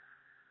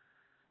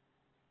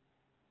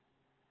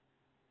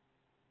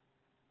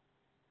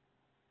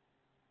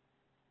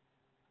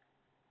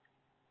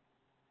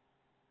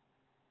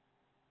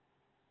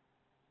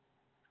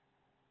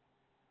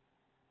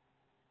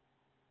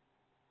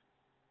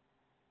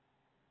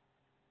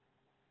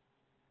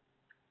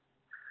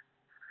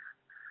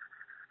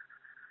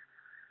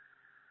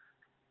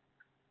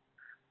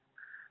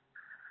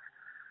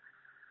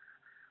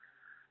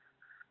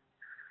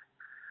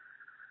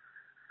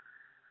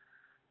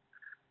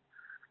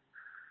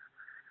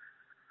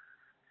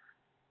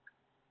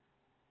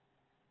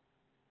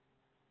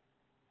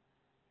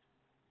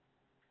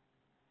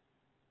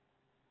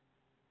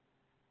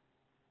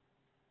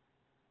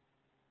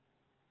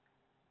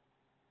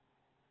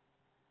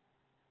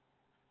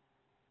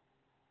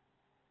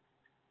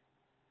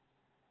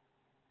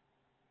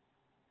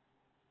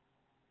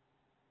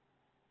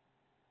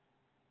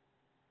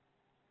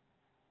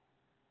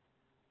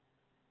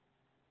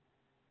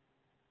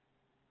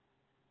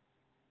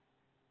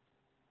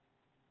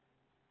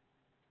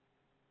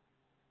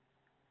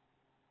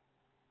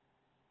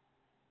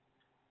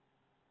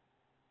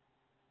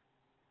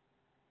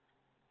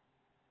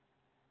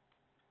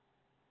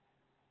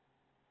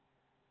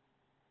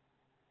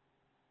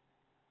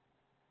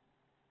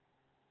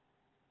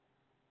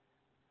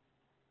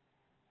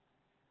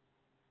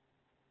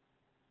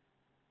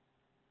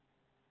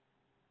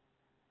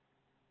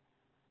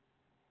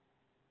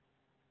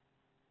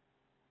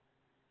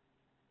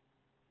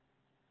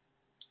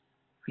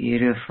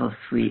 Beautiful,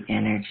 sweet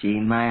energy.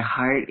 My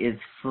heart is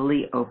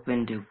fully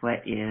open to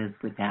what is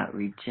without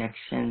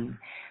rejection,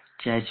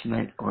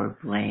 judgment, or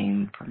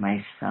blame for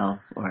myself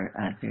or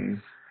others.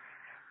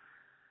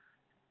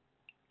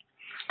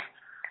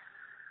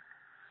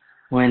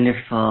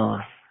 Wonderful.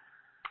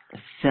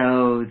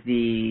 So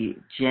the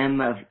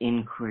gem of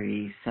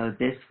inquiry. So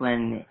this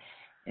one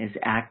is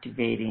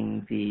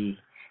activating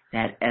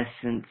that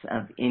essence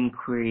of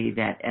inquiry,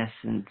 that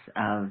essence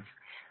of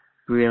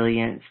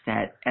brilliance,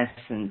 that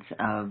essence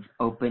of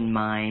open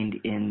mind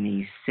in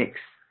the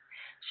sixth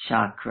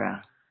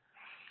chakra.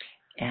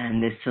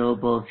 And the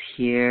syllables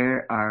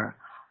here are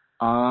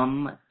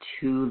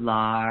Tu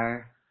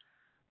Lar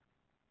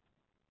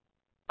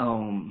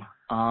Om.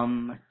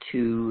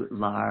 Tu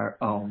Lar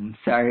Om.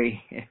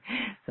 Sorry.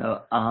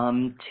 So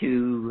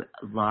Tu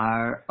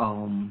Lar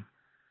Om.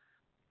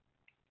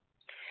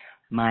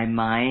 My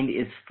mind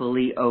is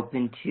fully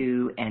open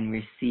to and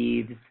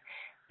receives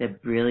the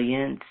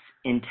brilliance,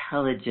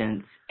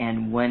 intelligence,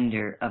 and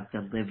wonder of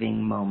the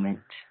living moment.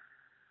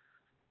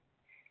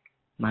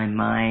 My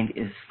mind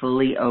is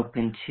fully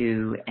open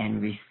to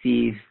and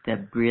receives the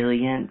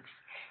brilliance,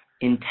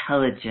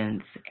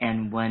 intelligence,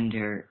 and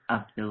wonder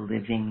of the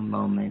living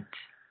moment.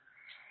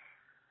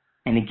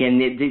 And again,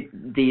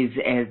 these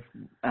as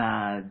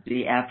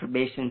the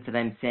affirmations that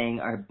I'm saying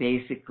are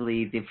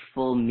basically the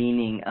full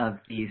meaning of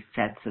these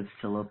sets of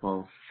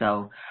syllables.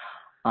 So,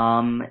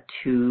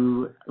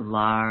 Tu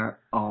Lar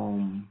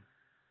Om.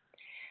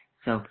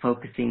 So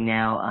focusing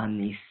now on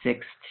the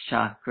sixth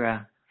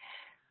chakra,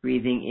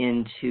 breathing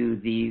into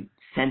the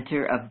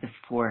center of the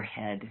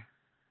forehead.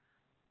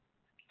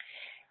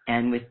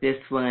 And with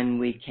this one,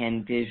 we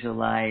can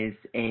visualize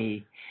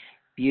a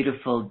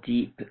beautiful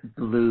deep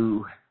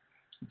blue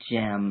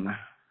gem,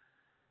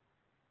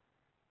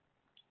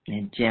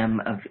 a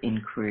gem of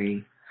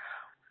inquiry.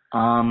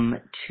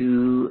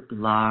 Tu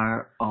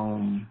Lar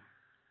Om.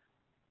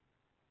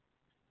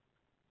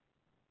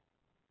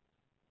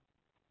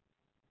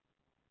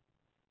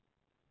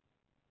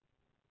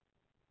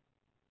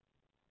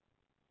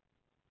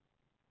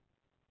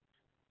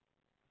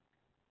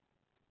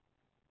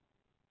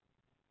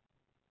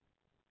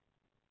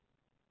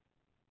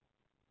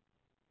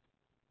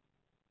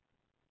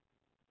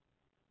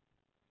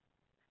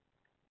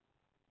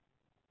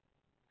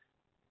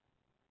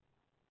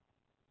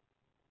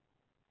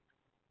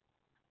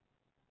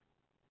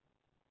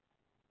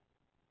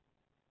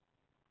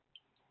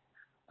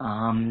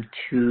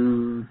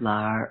 Tu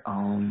Lar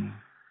Om.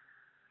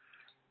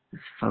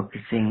 Just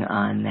focusing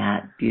on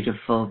that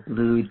beautiful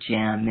blue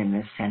gem in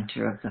the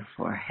center of the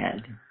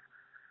forehead.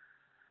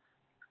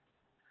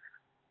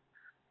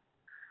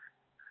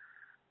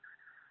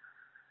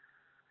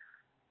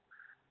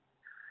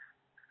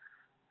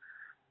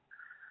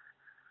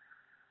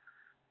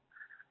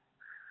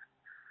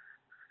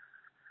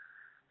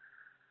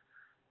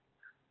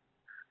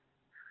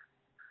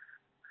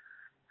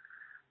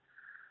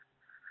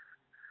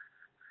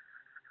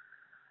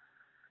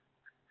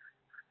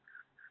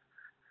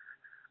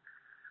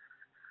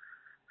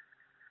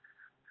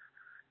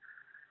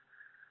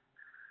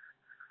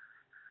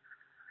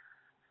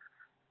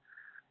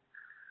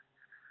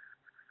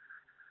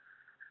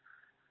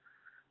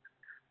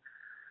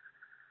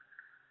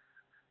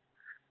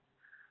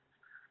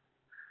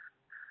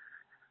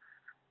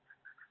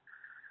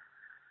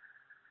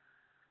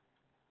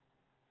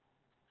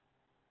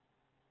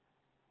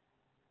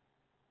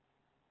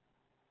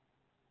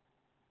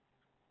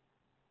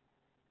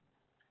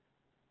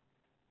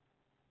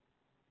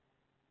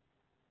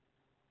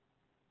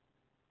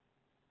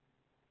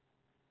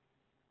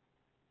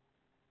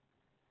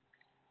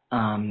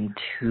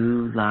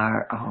 Tu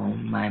Lar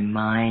Om. My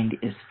mind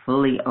is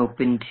fully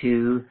open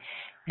to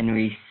and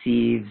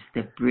receives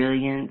the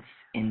brilliance,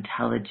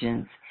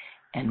 intelligence,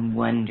 and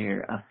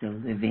wonder of the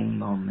living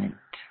moment.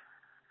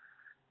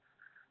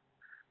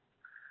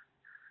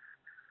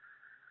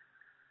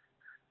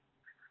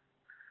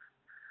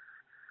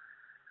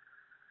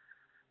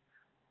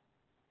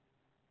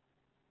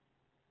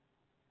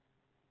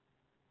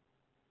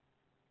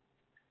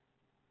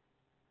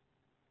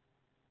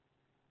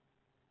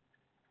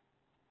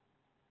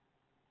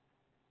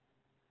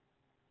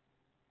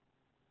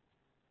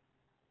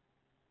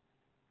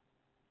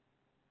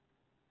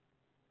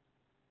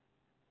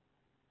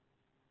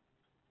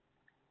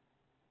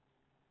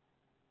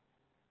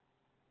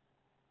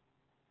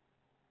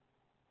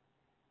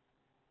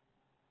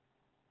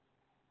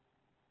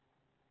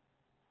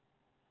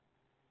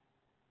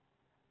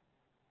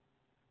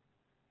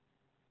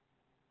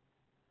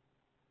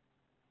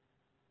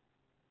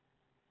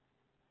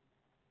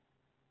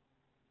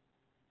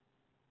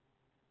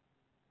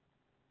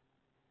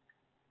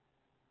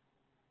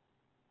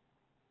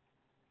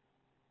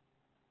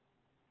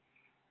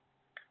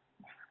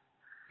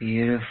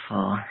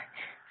 Beautiful.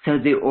 So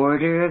the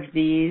order of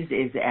these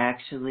is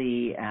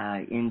actually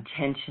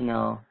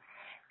intentional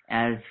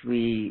as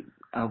we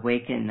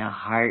awaken the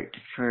heart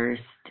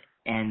first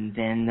and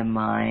then the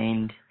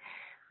mind,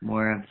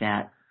 more of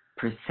that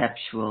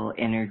perceptual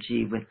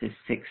energy with the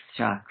sixth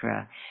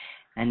chakra.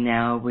 And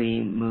now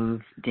we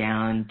move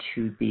down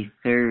to the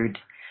third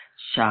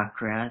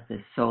chakra,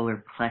 the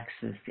solar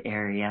plexus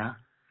area,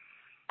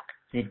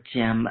 the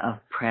gem of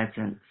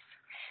presence.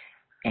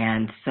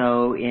 And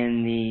so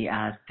in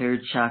the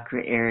third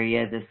chakra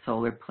area, the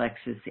solar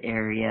plexus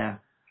area,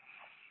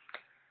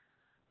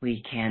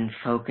 we can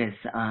focus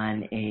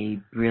on a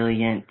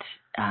brilliant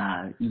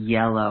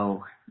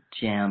yellow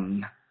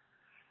gem,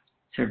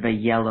 sort of a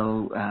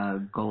yellow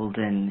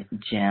golden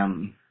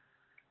gem.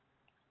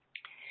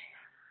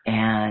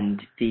 And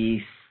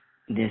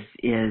this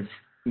is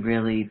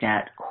really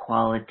that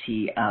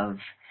quality of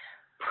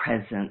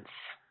presence.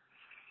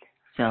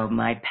 So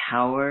my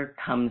power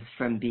comes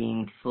from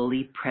being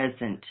fully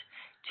present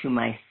to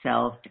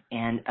myself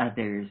and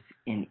others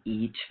in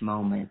each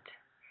moment.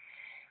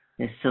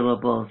 The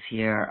syllables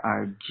here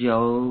are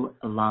Jo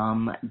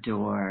Lam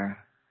Dor.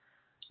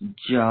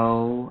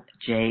 Jo,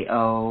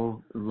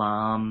 J-O,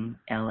 Lam,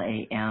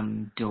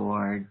 L-A-M,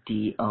 Dor,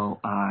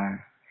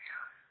 D-O-R.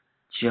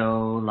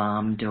 Jo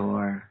Lam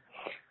Dor,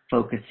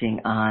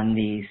 focusing on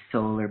the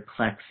solar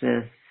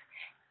plexus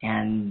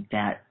and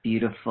that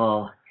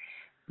beautiful,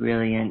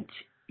 brilliant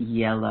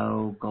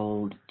yellow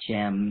gold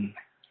gem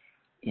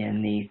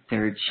in the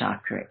third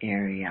chakra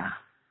area.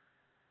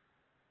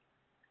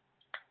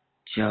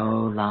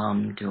 Jo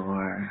Lam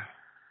Dor.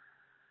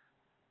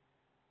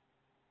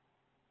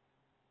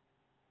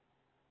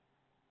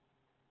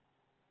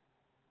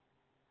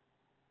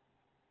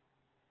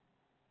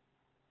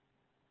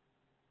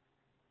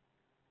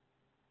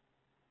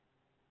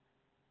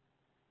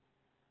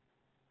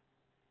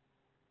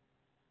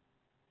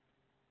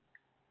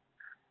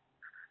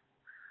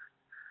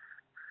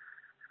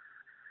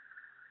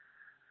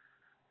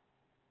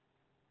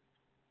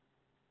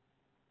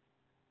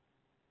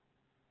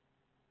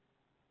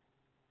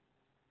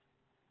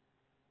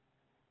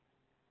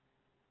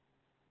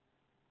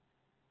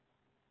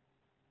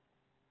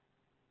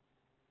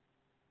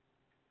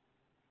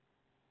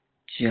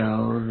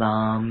 Jo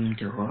Lam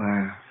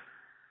Dor.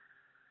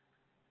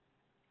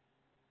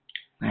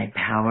 My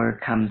power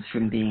comes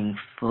from being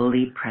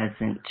fully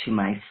present to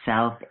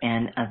myself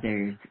and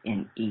others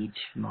in each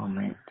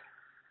moment.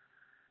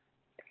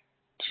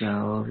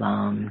 Jo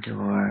Lam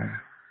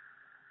Dor.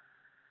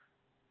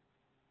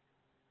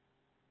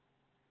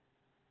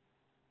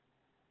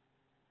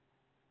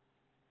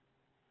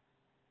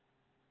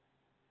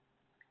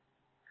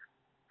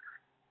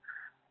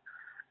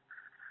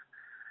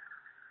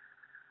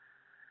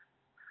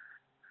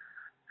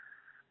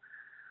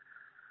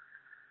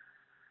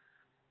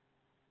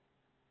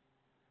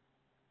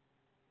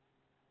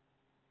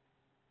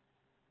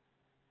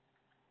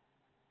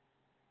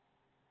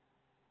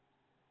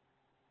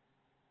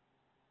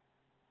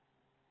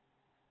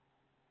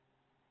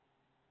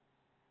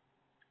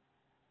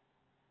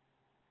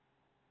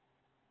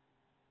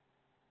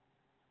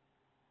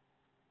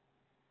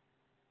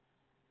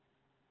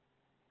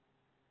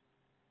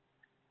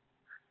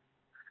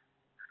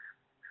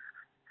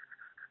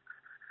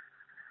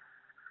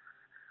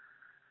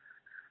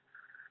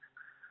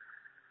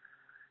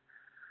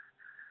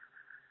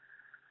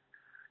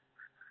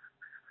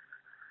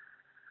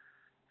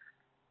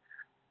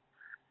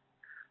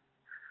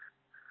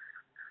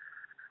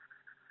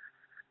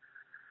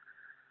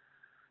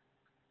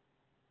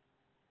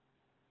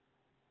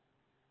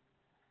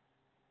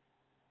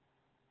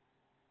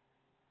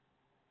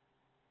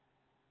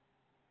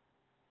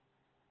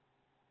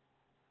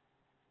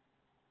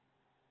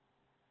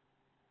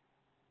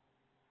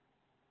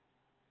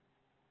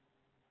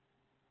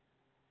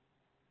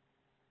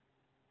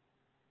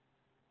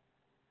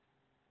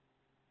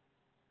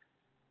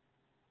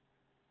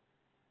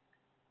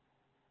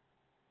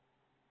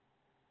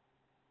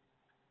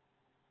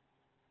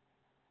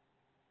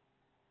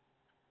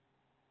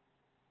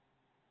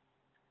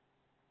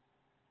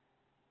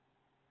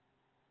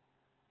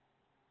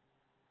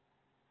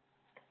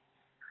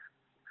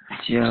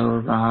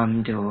 Jo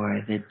Lam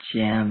Dor, the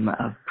gem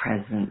of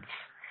presence.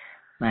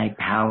 My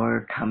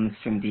power comes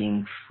from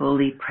being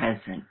fully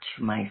present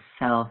to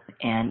myself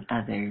and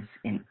others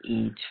in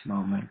each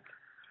moment.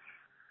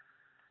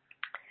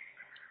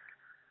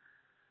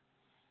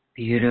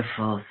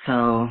 Beautiful.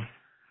 So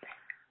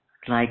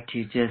I'd like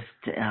to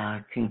just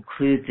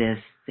conclude this,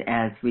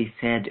 as we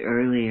said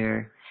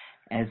earlier,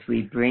 as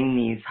we bring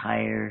these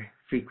higher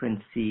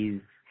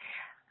frequencies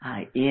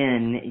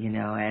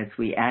as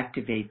we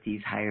activate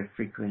these higher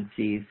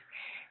frequencies,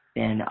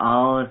 then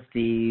all of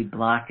the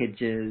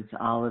blockages,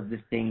 all of the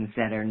things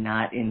that are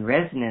not in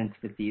resonance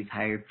with these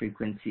higher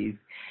frequencies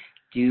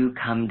do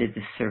come to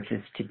the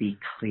surface to be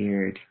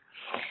cleared.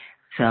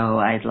 So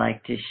I'd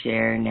like to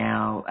share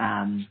now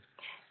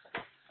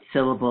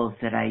syllables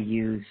that I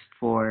use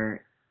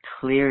for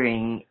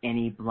clearing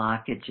any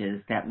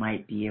blockages that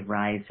might be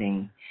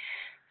arising.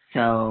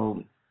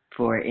 So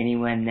for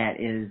anyone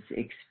that is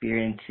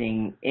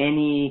experiencing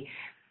any,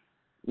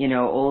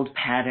 old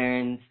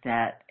patterns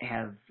that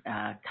have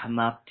come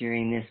up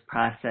during this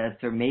process,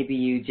 or maybe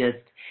you just,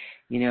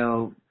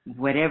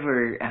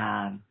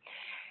 whatever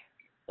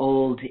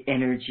old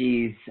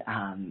energies,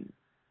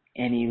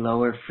 any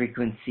lower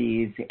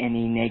frequencies,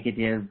 any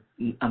negative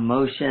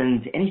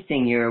emotions,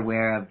 anything you're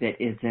aware of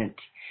that isn't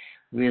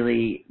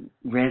really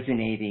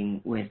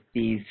resonating with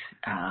these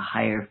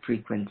higher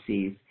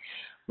frequencies,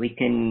 we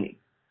can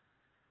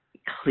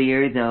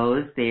clear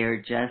those. They are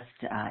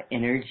just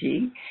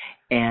energy,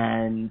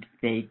 and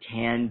they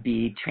can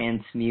be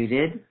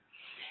transmuted.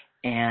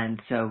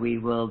 And so we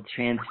will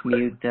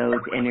transmute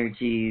those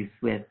energies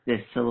with the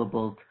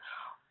syllables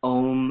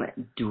Om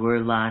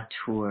Durla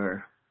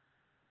Tur.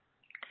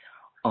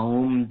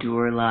 Om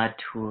Durla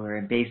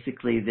Tur.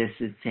 Basically, this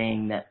is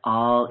saying that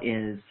all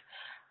is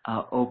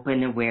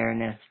open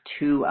awareness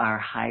to our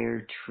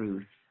higher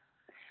truth.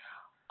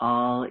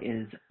 All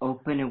is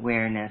open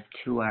awareness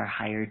to our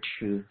higher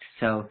truth.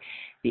 So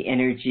the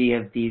energy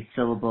of these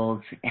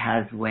syllables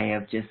has a way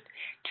of just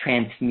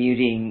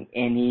transmuting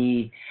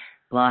any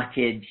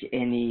blockage,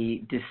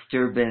 any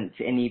disturbance,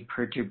 any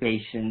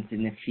perturbations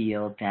in the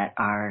field that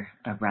are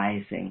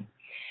arising.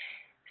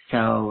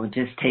 So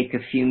just take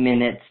a few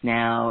minutes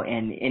now,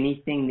 and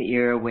anything that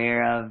you're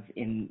aware of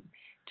in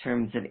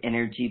terms of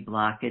energy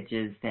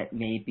blockages that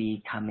may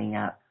be coming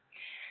up,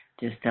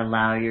 just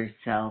allow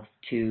yourself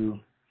to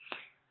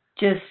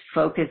just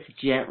focus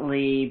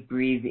gently,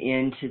 breathe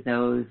into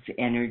those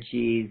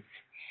energies,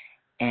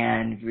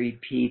 and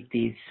repeat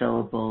these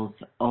syllables,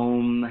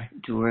 Om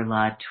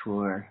Durla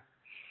Tur.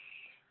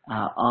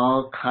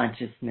 All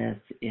consciousness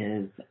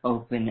is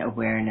open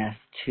awareness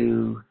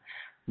to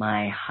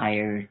my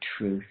higher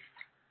truth.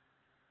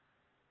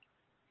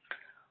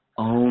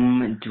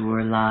 Om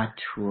Durla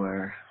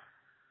Tur.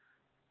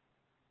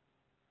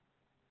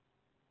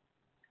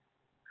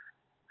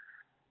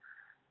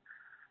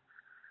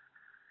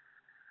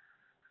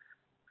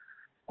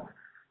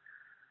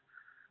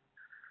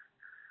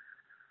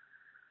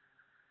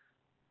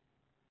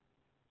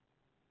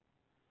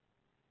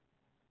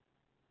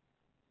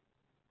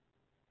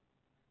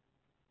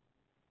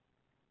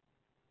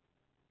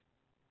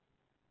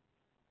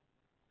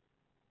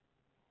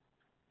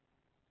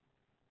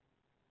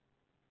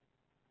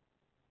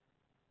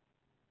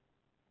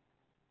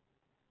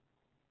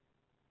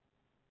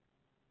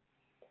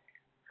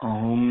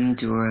 Om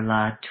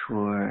Durla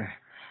Tur.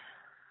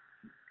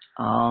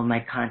 All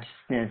my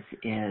consciousness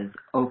is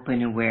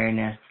open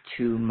awareness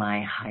to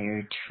my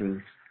higher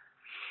truth.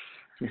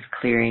 Just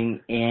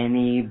clearing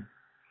any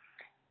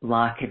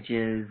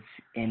blockages,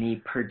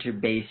 any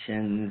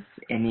perturbations,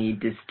 any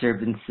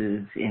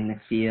disturbances in the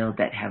field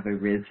that have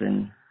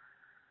arisen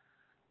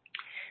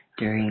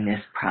during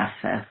this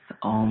process.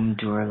 Om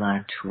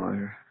Durla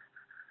Tur.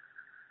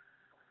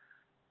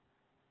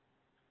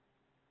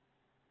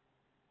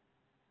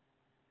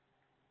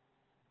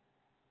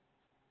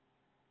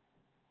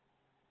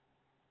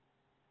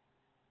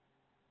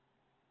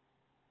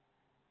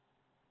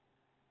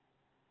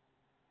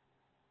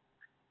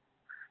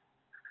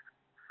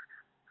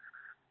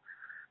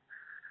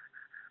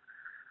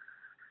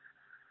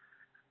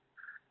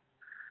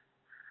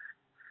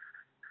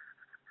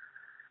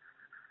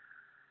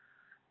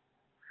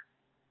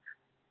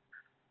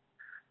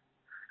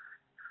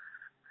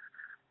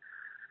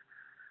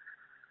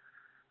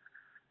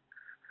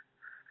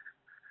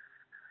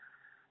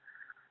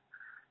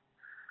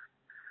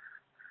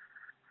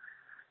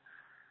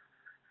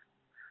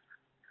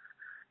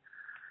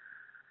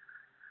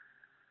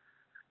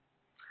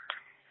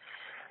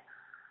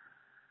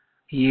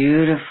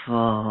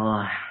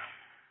 Beautiful.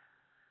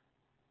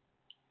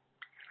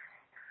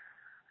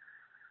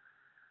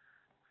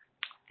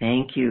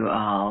 Thank you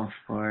all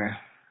for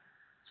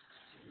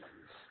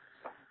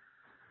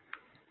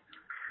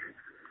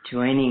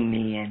joining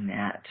me in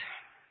that.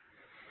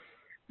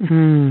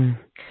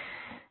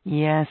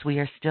 Yes, we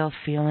are still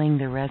feeling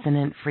the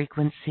resonant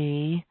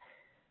frequency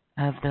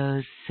of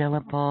those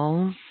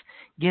syllables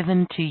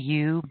given to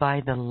you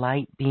by the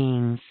light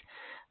beings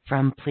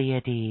from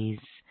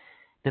Pleiades.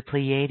 the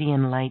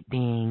Pleiadian light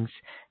beings.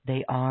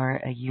 They are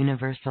a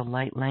universal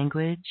light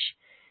language,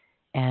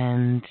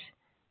 and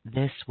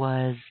this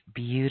was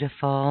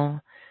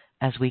beautiful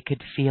as we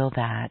could feel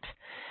that.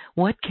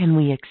 What can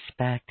we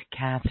expect,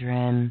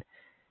 Catherine,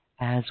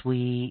 as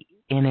we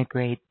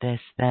integrate this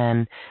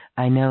then?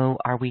 I know,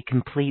 are we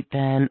complete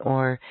then,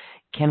 or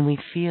can we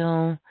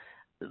feel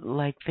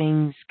like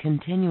things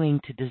continuing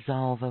to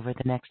dissolve over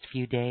the next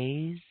few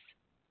days?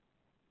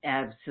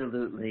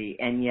 Absolutely.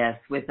 And yes,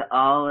 with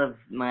all of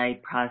my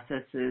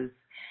processes,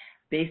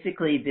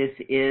 basically this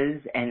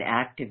is an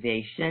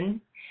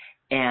activation,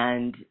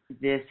 and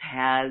this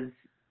has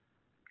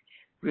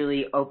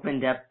really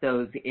opened up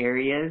those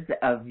areas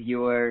of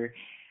your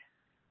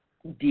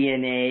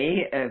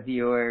DNA, of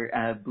your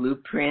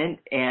blueprint,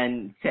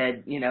 and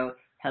said,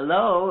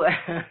 hello.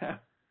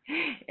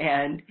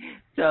 And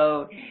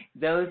so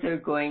those are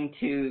going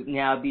to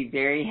now be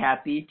very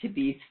happy to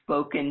be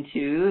spoken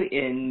to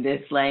in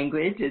this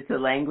language. It's a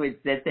language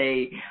that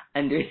they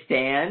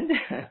understand.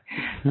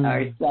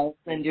 Our cells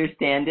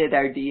understand it.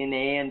 Our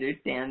DNA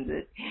understands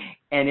it.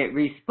 And it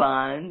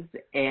responds.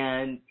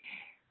 And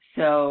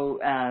so,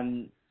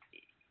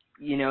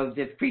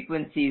 the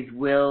frequencies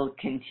will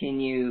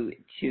continue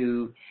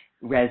to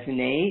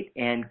resonate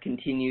and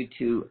continue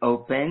to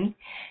open.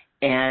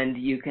 And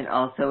you can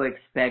also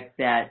expect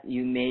that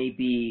you may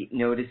be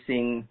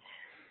noticing,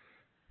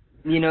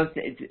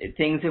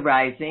 things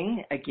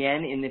arising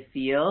again in the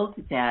field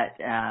that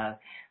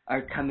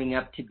are coming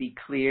up to be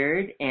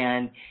cleared.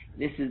 And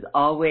this is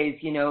always,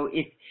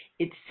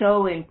 it's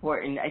so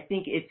important. I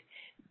think it's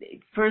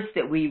first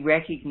that we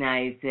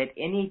recognize that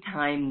any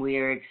time we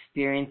are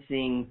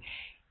experiencing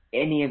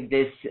any of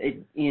this,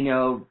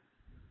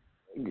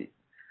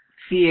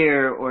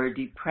 fear or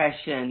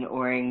depression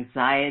or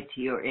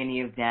anxiety or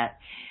any of that.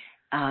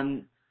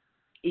 And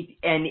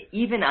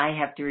even I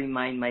have to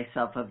remind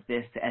myself of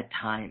this at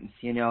times,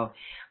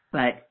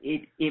 but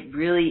it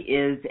really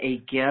is a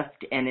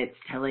gift, and it's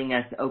telling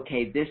us,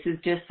 okay, this is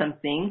just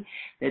something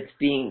that's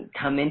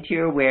come into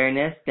your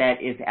awareness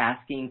that is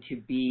asking to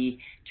be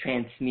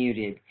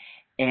transmuted.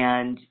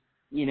 And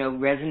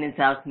resonance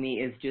alchemy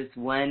is just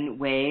one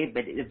way,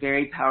 but it's a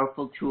very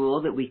powerful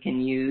tool that we can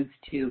use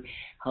to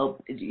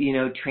help,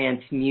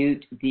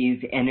 transmute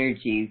these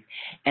energies.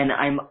 And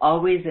I'm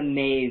always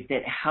amazed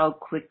at how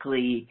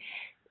quickly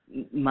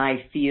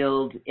my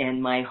field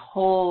and my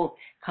whole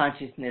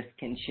consciousness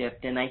can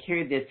shift. And I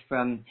hear this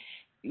from,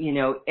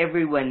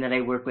 everyone that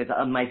I work with,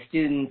 my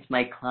students,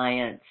 my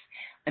clients.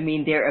 I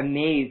mean, they're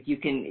amazed. You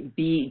can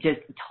be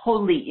just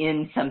totally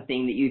in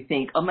something that you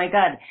think, oh my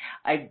God,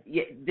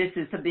 this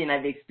is something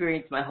I've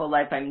experienced my whole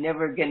life. I'm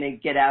never going to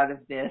get out of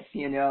this,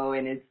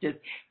 and it just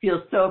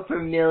feels so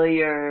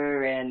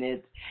familiar, and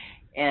it's,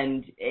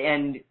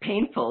 and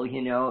painful,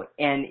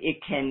 and it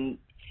can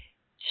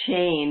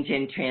change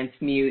and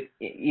transmute,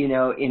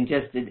 in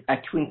just a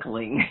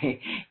twinkling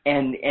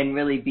and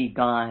really be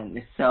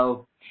gone.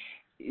 So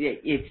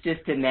it's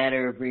just a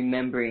matter of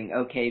remembering,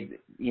 okay,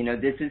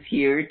 this is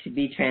here to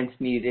be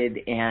transmuted.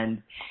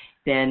 And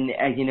then,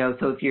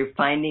 so if you're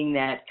finding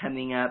that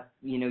coming up,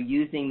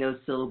 using those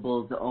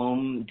syllables,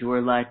 Om,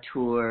 Durla,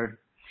 Tur,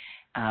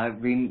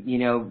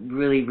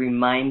 really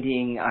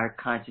reminding our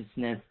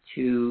consciousness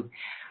to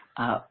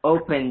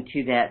open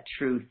to that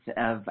truth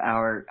of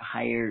our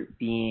higher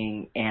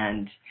being.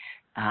 And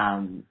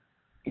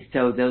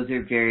so those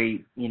are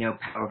very,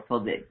 powerful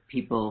that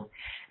people,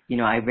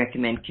 I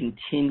recommend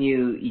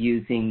continue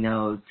using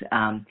those.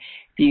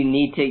 If you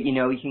need to,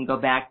 you can go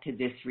back to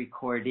this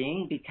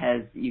recording,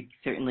 because you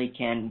certainly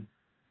can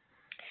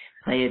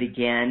play it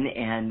again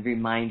and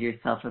remind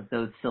yourself of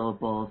those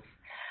syllables.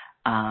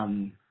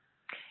 And,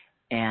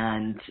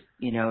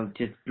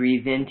 just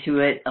breathe into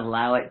it,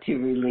 allow it to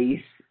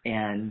release,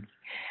 and,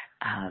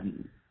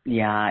 and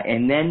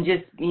then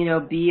just,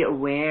 be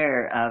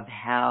aware of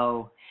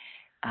how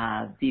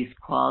these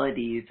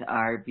qualities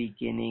are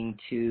beginning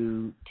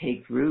to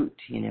take root,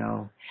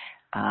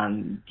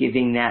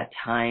 giving that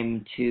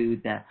time to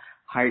the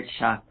heart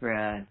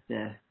chakra,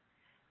 the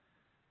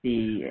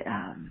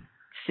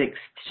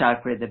sixth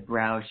chakra, the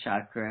brow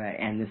chakra,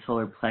 and the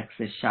solar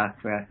plexus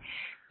chakra,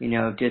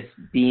 just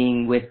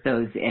being with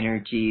those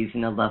energies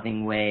in a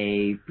loving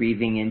way,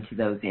 breathing into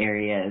those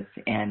areas,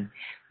 and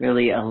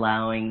really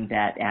allowing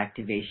that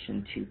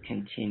activation to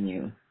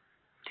continue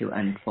to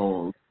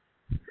unfold.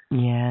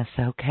 Yes,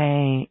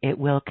 okay. It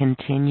will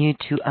continue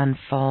to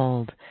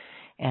unfold,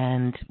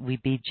 and we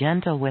be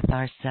gentle with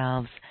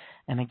ourselves.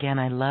 And again,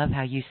 I love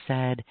how you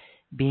said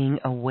being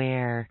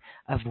aware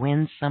of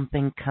when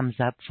something comes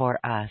up for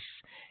us,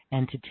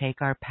 and to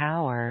take our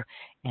power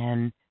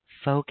and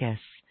focus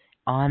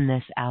on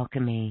this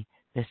alchemy,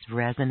 this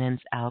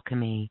resonance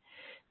alchemy.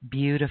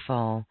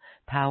 Beautiful,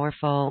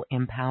 powerful,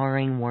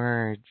 empowering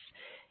words.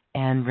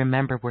 And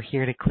remember, we're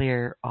here to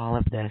clear all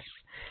of this.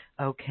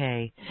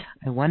 Okay,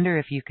 I wonder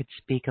if you could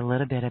speak a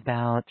little bit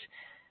about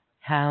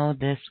how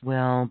this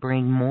will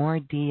bring more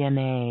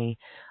DNA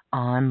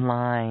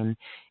online,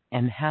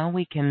 and how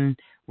we can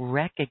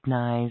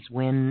recognize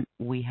when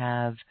we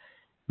have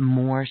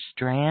more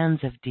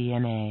strands of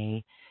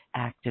DNA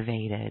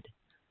activated?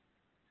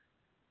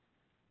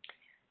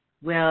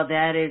 Well,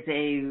 that is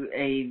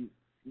a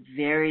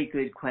very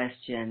good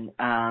question.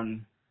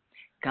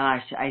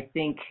 Gosh, I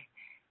think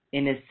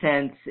in a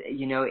sense,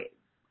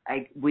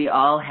 we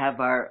all have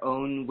our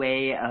own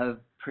way of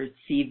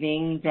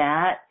perceiving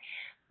that,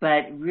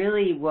 but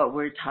really what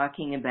we're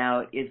talking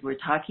about is we're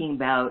talking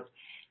about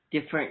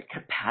different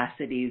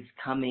capacities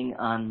coming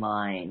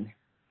online.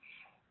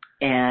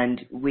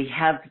 And we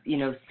have,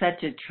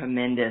 such a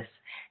tremendous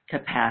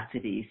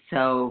capacity.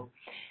 So,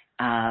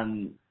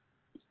 and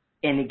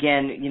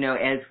again,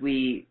 as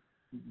we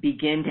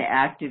begin to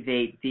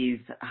activate these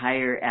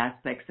higher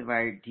aspects of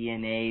our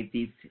DNA,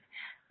 these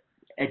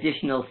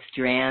additional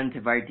strands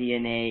of our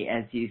DNA,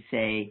 as you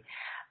say,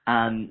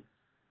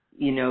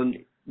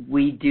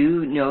 we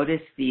do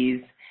notice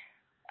these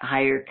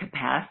higher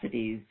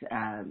capacities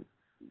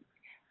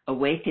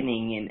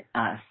awakening in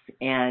us.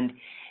 And,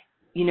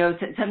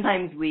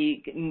 sometimes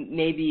we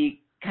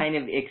maybe kind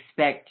of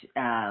expect,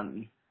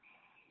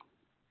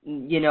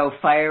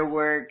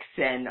 fireworks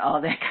and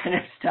all that kind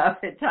of stuff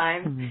at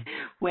times, mm-hmm.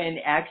 when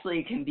actually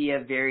it can be a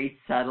very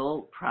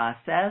subtle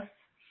process.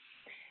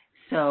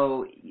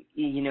 So,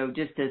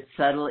 just a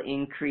subtle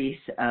increase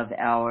of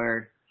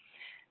our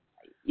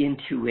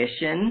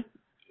intuition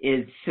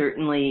is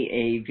certainly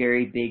a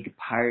very big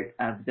part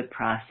of the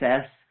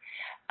process.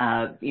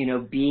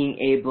 Being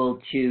able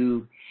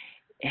to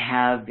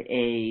have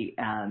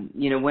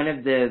one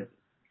of the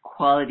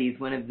qualities,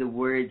 one of the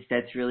words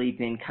that's really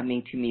been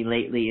coming to me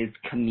lately is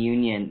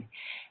communion,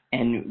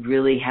 and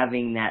really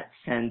having that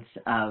sense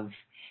of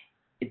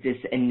this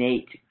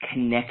innate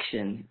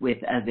connection with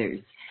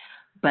others.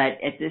 But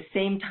at the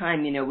same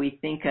time, we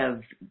think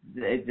of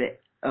the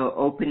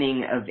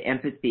opening of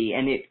empathy,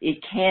 and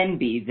it can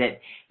be that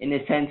in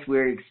a sense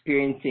we're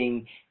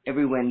experiencing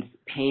everyone's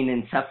pain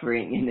and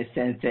suffering in a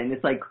sense, and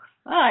it's like,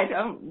 I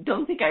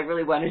don't think I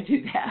really want to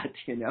do that,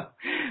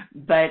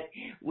 but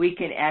we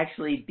can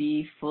actually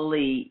be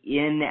fully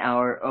in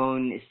our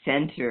own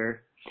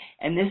center.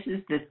 And this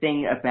is the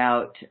thing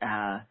about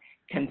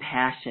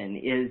compassion,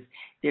 is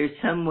there's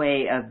some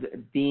way of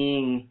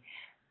being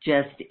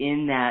just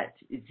in that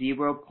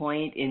 0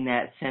 point, in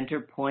that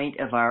center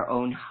point of our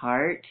own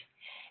heart,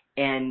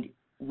 and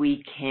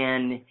we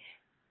can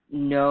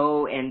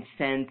know and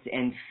sense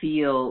and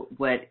feel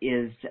what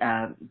is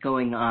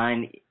going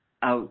on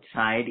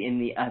outside in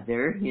the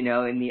other,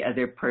 in the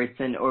other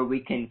person, or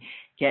we can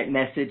get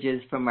messages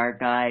from our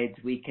guides.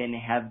 We can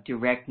have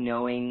direct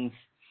knowings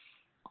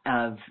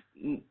of,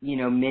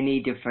 many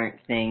different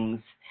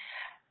things.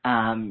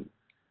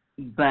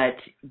 But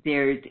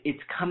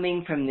it's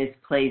coming from this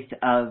place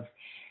of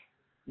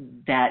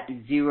that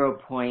 0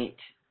 point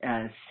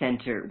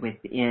center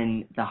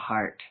within the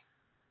heart.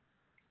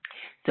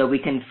 So we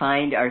can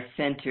find our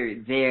center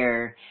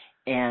there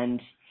and,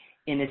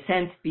 in a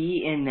sense,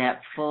 be in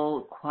that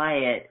full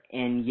quiet,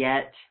 and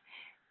yet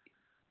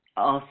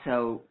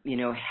also,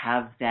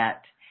 have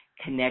that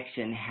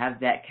connection, have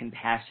that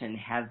compassion,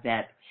 have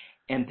that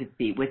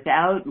empathy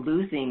without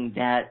losing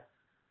that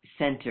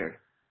center.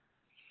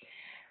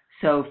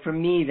 So for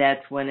me,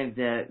 that's one of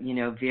the,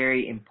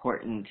 very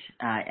important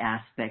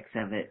aspects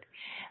of it.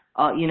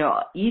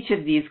 Each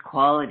of these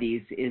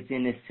qualities is,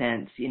 in a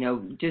sense,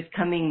 just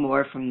coming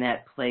more from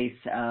that place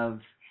of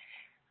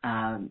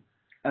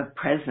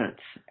presence,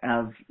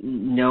 of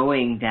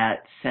knowing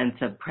that sense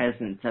of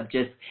presence, of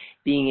just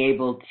being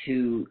able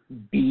to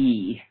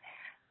be.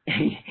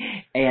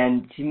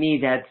 And to me,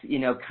 that's,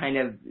 kind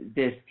of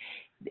this,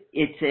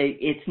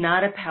 it's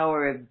not a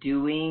power of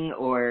doing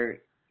or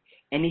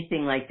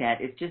anything like that.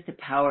 It's just a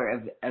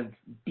power of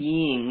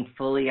being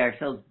fully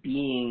ourselves,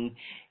 being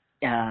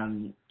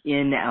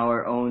in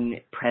our own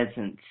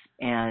presence.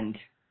 And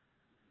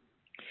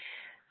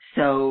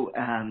so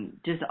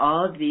just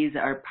all of these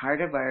are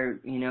part of our,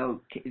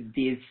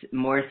 these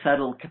more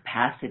subtle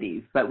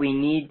capacities, but we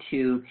need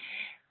to,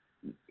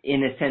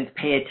 in a sense,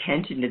 pay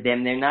attention to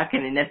them. They're not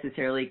going to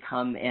necessarily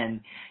come and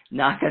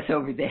knock us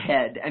over the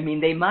head. I mean,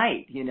 they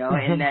might,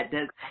 and that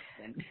does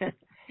happen.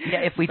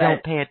 Yeah, if we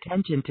don't pay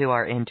attention to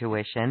our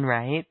intuition,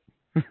 right?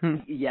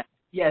 Yes,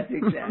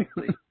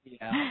 exactly.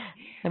 Yeah.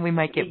 And we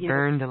might get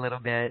burned a little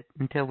bit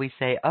until we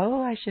say,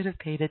 oh, I should have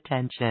paid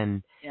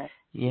attention. Yes.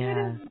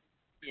 Yeah.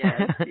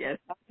 Yes.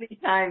 How many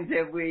times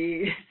have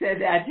we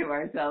said that to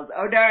ourselves?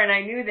 Oh, darn,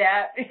 I knew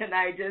that, and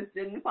I just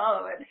didn't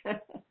follow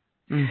it.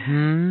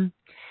 Mm-hmm.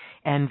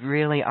 And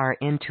really, our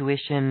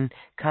intuition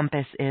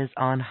compass is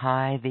on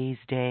high these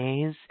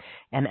days.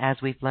 And as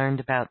we've learned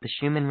about the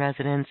Schumann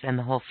resonance and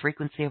the whole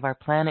frequency of our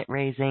planet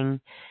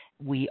raising,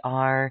 we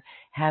are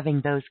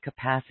having those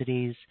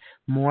capacities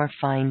more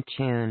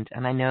fine-tuned.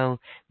 And I know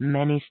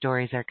many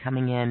stories are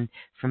coming in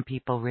from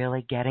people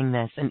really getting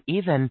this, and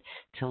even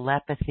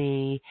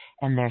telepathy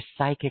and their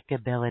psychic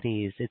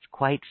abilities. It's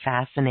quite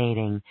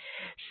fascinating.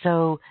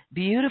 So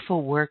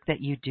beautiful work that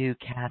you do,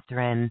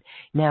 Catherine.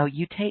 Now,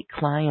 you take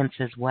clients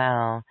as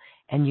well,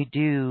 and you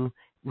do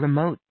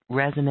remote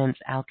resonance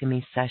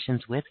alchemy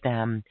sessions with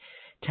them.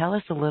 Tell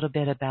us a little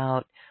bit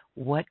about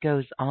what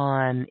goes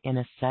on in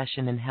a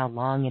session and how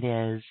long it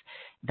is,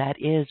 that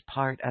is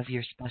part of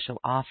your special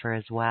offer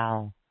as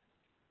well.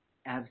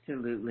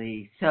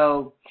 Absolutely.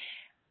 So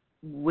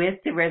with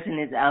the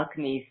Resonance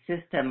Alchemy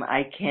system,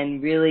 I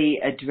can really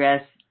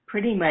address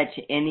pretty much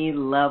any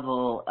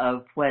level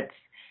of what's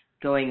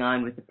going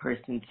on with the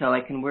person. So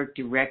I can work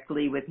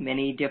directly with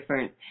many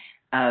different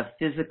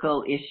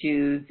physical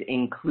issues,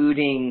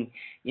 including,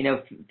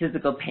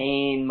 physical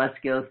pain.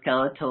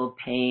 Musculoskeletal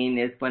pain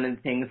is one of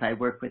the things I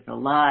work with a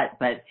lot,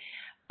 but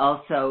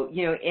also,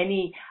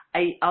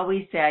 I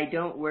always say I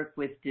don't work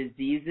with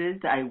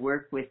diseases. I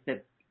work with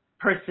the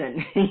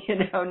person,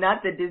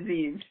 not the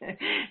disease.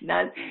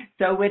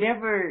 So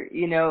whatever,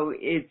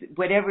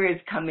 whatever is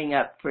coming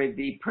up for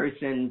the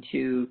person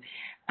to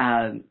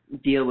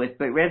deal with.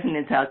 But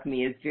Resonance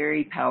Alchemy is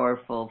very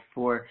powerful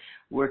for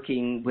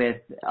working with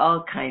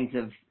all kinds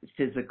of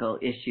physical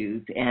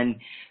issues. And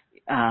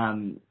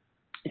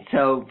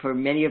so for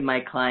many of my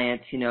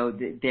clients,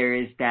 there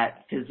is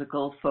that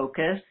physical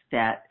focus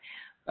that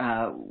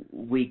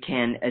we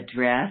can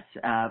address.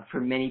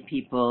 For many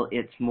people,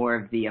 it's more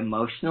of the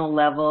emotional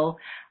level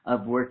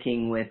of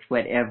working with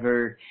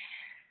whatever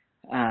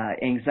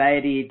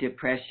anxiety,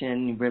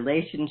 depression,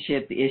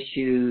 relationship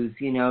issues,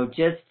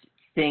 just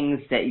things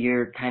that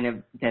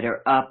that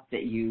are up,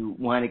 that you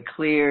want to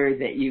clear,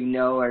 that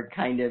are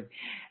kind of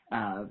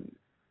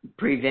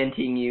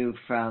preventing you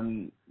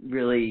from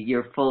really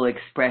your full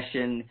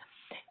expression,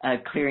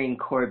 clearing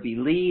core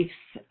beliefs,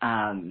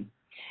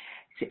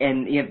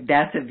 and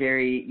that's a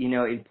very,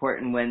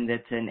 important one.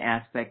 That's an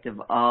aspect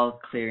of all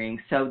clearing.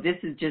 So this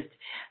is just,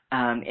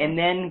 and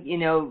then,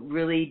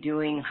 really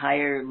doing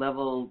higher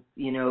level,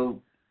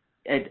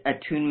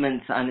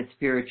 attunements on a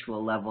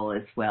spiritual level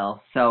as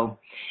well. So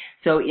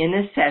in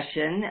a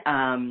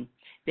session,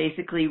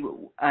 basically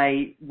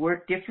I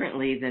work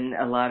differently than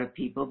a lot of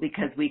people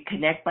because we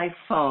connect by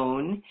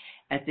phone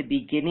at the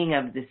beginning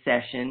of the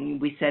session.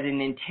 We set an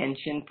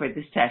intention for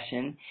the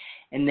session,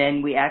 and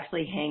then we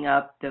actually hang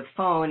up the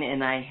phone,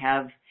 and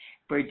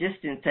for a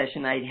distance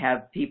session, I'd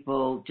have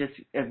people just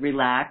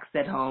relax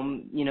at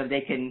home.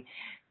 They can,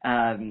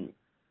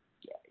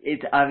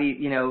 it's obvious,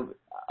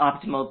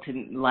 optimal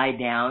to lie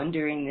down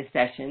during the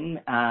session,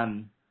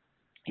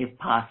 if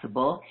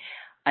possible.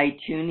 I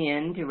tune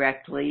in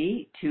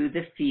directly to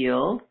the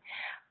field.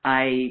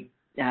 I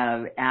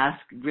ask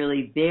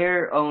really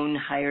their own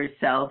higher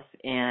self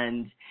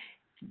and,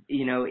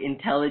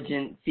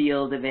 intelligent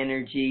field of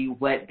energy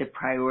what the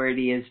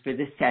priority is for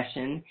the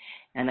session.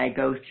 And I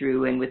go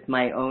through, and with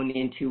my own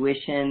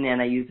intuition,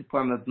 and I use a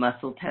form of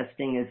muscle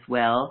testing as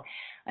well,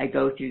 I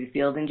go through the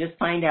field and just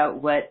find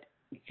out what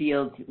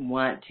fields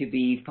want to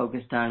be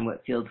focused on,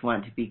 what fields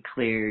want to be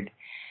cleared.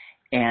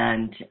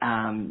 And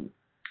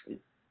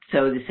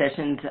so the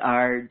sessions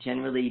are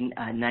generally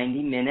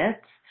 90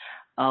 minutes,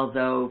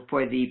 although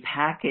for the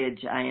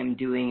package I am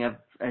doing a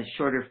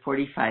shorter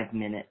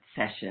 45-minute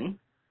session.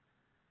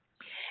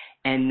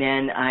 And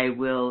then I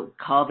will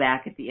call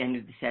back at the end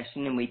of the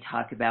session, and we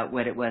talk about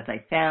what it was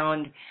I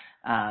found,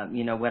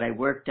 what I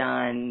worked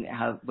on,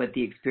 what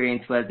the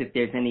experience was, if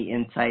there's any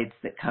insights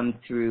that come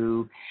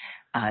through,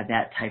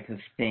 that type of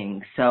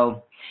thing.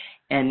 So,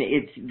 and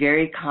it's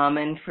very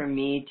common for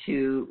me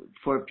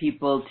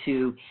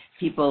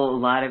people a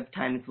lot of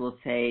times will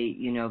say,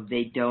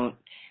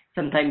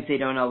 sometimes they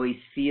don't always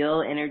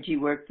feel energy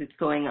work that's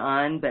going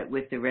on, but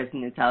with the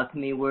Resonance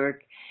Alchemy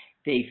work,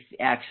 they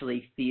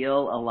actually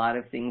feel a lot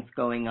of things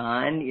going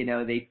on.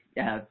 They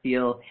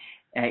feel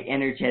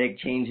energetic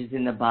changes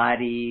in the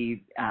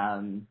body,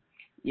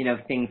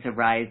 things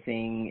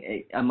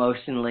arising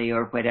emotionally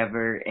or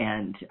whatever,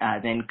 and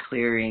then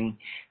clearing.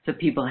 So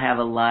people have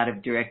a lot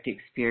of direct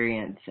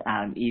experience,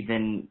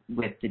 even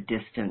with the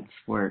distance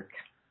work.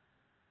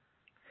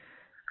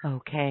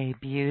 Okay,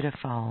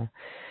 beautiful.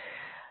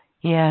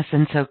 Yes,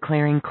 and so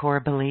clearing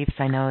core beliefs,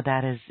 I know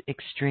that is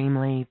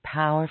extremely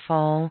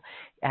powerful,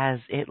 as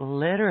it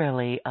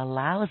literally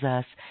allows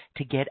us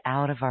to get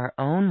out of our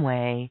own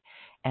way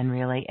and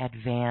really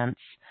advance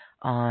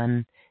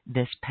on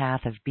this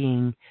path of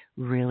being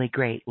really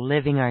great,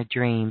 living our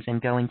dreams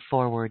and going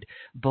forward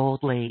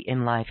boldly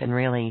in life and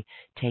really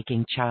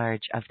taking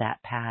charge of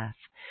that path.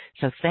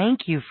 So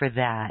thank you for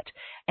that.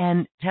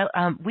 And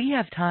we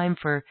have time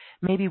for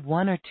maybe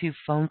one or two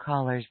phone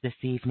callers this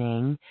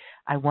evening.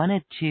 I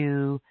wanted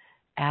to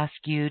ask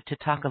you to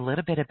talk a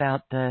little bit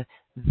about the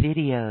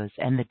videos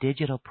and the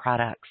digital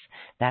products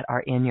that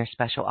are in your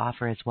special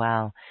offer as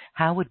well.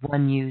 How would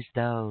one use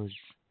those?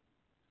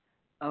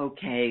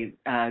 Okay,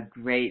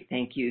 great,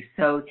 thank you.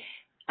 So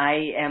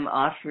I am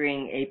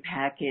offering a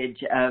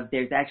package of,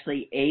 there's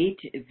actually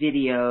 8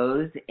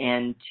 videos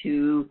and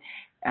 2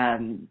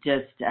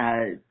 just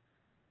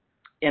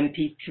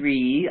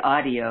MP3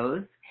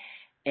 audios,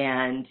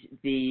 and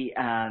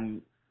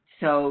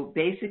so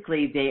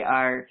basically they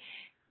are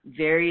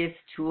various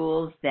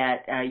tools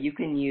that you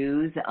can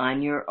use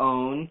on your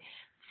own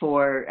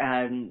for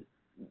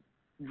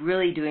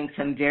really doing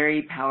some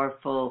very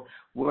powerful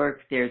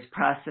work. There's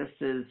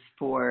processes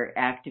for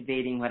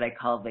activating what I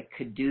call the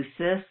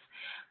caduceus,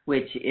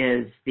 which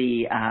is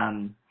the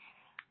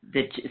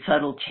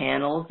subtle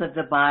channels of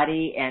the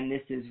body, and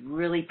this is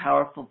really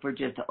powerful for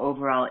just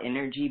overall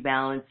energy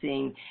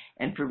balancing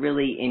and for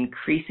really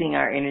increasing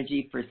our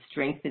energy, for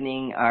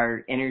strengthening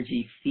our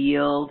energy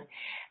field.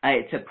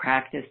 It's a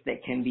practice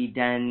that can be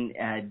done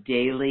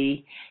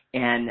daily,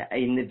 and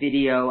in the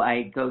video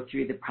I go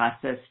through the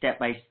process step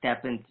by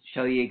step and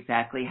show you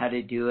exactly how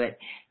to do it.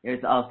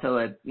 There's also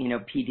a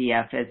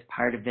PDF as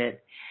part of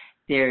it.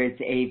 There's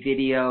a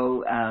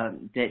video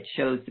that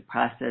shows the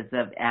process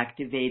of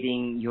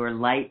activating your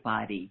light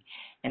body.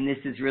 And this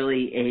is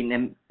really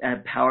a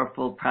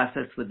powerful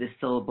process with the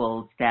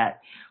syllables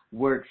that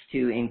works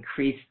to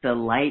increase the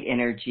light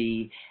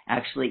energy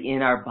actually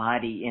in our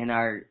body, in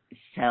our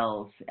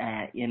cells,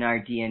 in our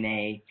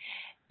DNA.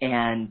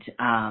 And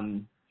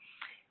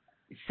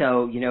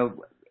so,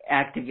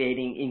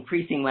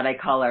 increasing what I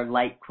call our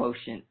light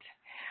quotient.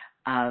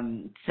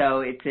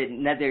 So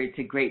it's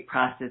a great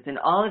process, and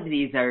all of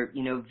these are,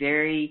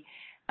 very,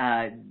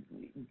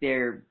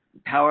 they're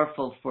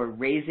powerful for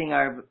raising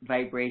our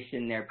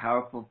vibration. They're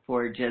powerful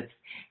for just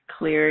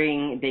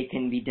clearing. They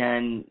can be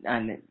done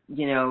on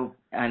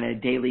a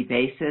daily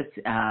basis,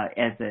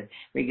 as a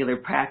regular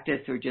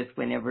practice, or just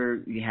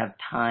whenever you have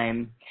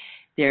time.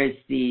 There's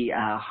the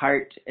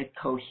heart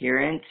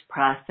coherence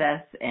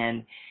process,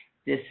 and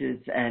this is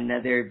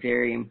another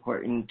very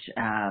important,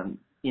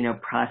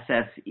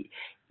 process.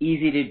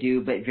 Easy to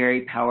do, but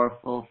very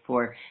powerful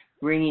for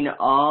bringing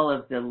all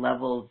of the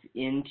levels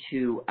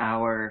into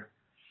our,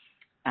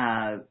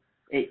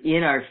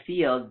 in our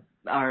field,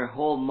 our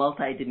whole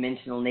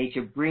multidimensional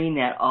nature, bring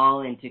that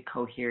all into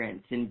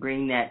coherence and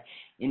bring that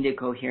into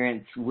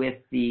coherence with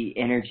the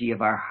energy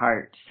of our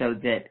heart, so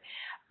that,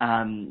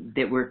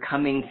 that we're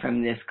coming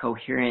from this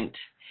coherent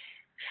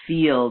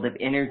field of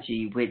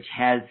energy, which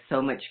has so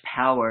much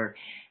power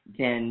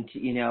then,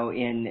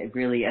 in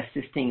really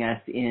assisting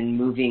us in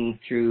moving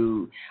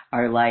through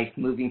our life,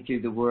 moving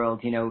through the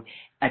world,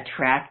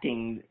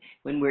 attracting,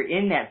 when we're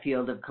in that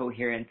field of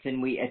coherence, and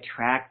we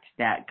attract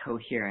that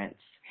coherence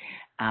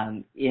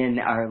in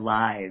our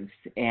lives.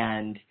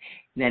 And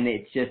then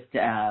it's just,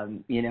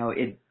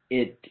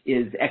 it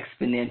is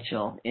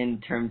exponential in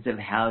terms of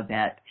how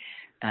that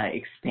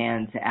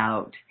expands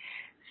out.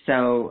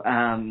 So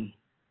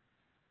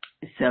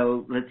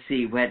let's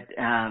see what,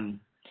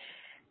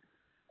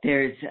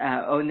 there's,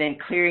 and then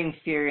clearing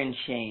fear and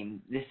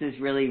shame. This is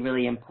really,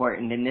 really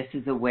important. And this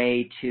is a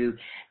way to,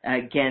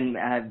 again,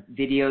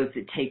 videos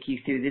that take you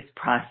through this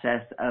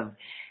process of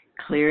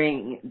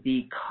clearing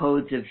the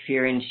codes of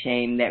fear and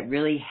shame that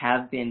really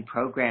have been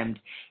programmed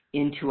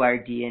into our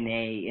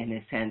DNA, in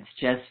a sense,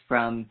 just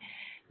from,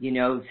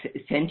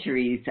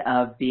 centuries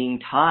of being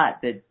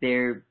taught that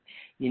that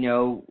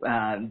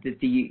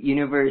the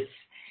universe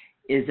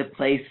is a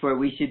place where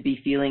we should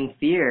be feeling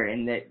fear,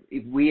 and that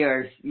we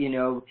are,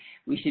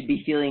 we should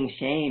be feeling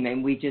shame.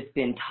 And we've just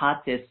been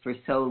taught this for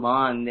so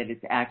long that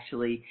it's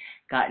actually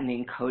gotten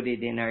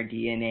encoded in our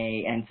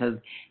DNA. And so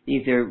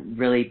these are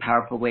really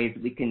powerful ways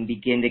that we can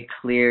begin to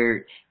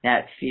clear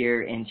that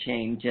fear and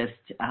shame, just,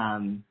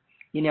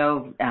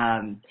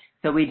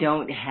 so we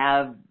don't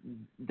have,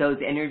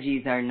 those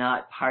energies are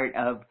not part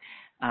of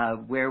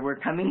where we're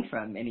coming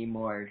from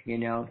anymore,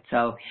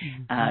 So,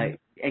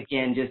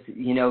 again, just,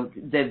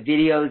 the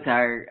videos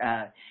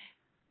are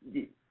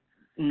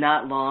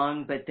not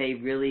long, but they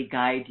really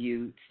guide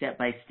you step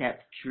by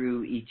step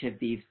through each of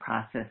these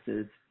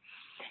processes.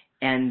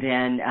 And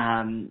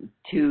then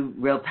two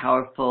real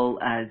powerful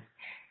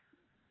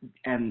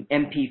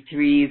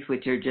MP3s,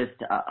 which are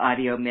just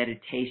audio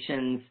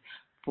meditations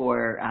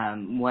for,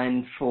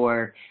 one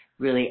for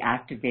really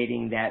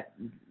activating that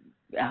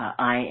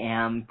I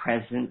am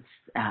presence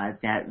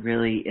that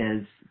really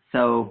is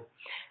so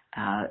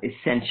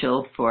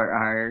essential for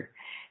our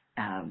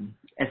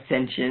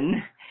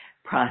ascension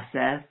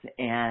process,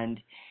 and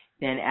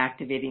then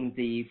activating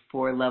the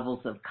 4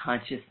 levels of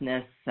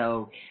consciousness.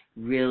 So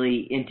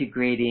really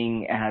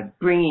integrating,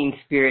 bringing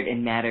spirit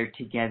and matter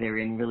together,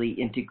 and really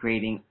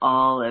integrating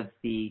all of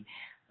the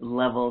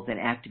levels and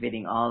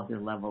activating all of the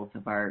levels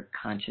of our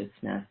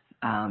consciousness.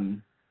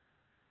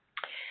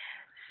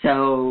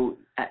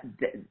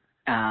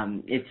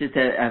 It's just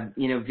a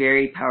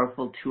very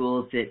powerful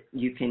tools that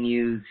you can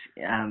use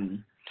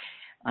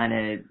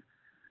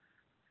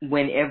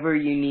whenever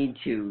you need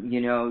to,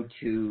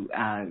 to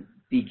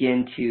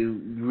begin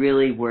to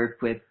really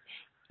work with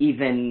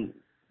even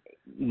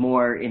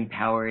more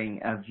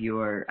empowering of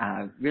your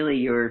really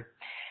your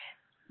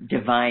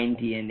divine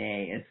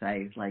DNA, as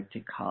I like to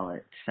call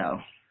it. So.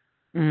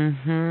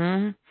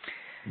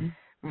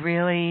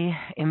 Really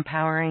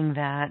empowering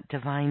that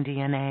divine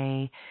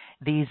DNA.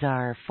 These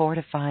are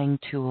fortifying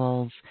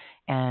tools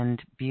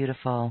and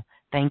beautiful.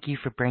 Thank you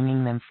for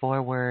bringing them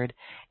forward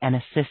and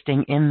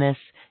assisting in this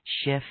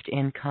shift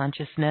in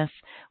consciousness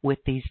with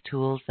these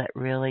tools that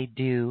really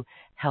do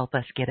help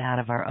us get out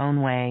of our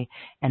own way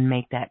and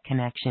make that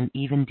connection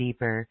even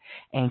deeper,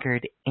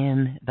 anchored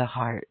in the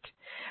heart.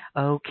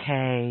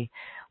 Okay,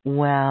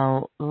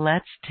 well,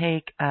 let's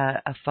take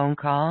a phone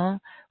call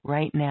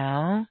right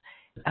now.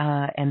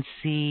 and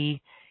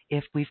see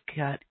if we've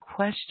got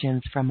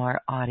questions from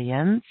our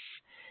audience.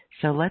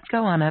 So let's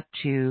go on up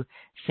to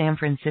San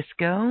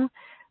Francisco.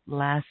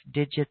 Last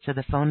digits of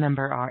the phone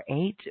number are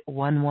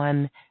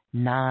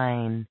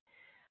 8119.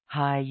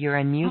 Hi, you're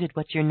unmuted.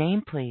 What's your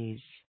name, please?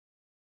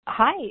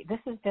 Hi, this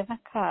is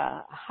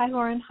Vivica. Hi,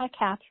 Lauren. Hi,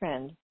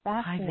 Catherine.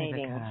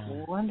 Fascinating. Hi,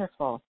 Vivica.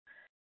 Wonderful.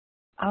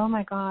 Oh,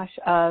 my gosh.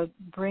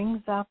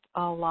 Brings up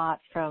a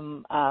lot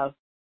from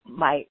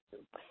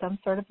some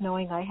sort of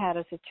knowing I had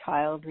as a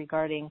child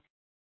regarding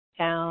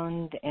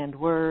sound and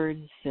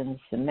words and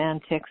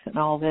semantics and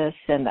all this.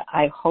 And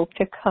I hope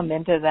to come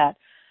into that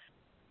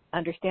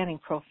understanding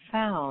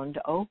profound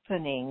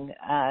opening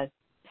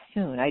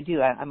soon. I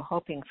do. I'm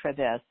hoping for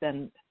this.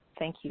 And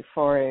thank you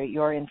for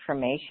your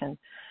information.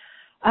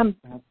 I'm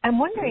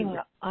wondering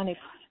on a,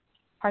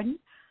 pardon?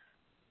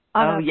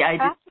 I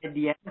just said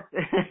yes.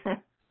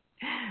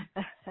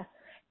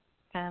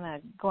 Kind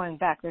of going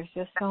back, there's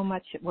just so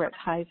much where it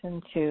ties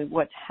into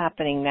what's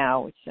happening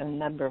now, which is a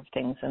number of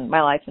things in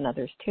my life and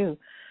others too.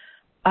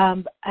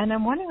 And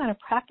I'm wondering on a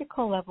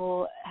practical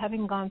level,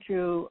 having gone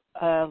through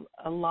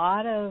a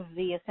lot of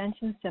the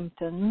ascension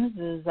symptoms,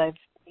 as I've,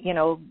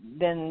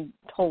 been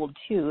told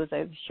too, as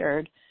I've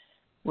shared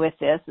with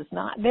this, it's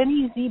not been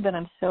easy, but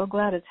I'm so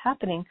glad it's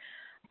happening.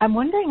 I'm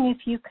wondering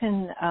if you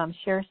can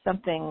share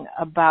something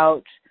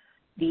about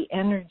the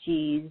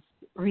energies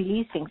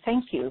releasing.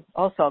 Thank you.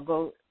 Also, I'll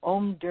go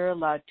Om Dur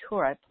La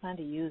Tour. I plan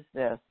to use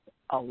this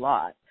a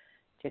lot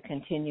to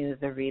continue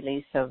the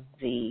release of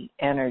the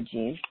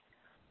energies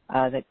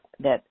that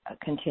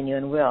continue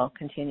and will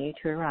continue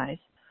to arise,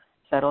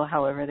 subtle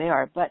however they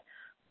are. But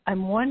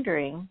I'm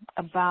wondering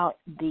about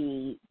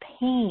the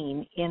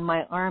pain in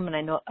my arm, and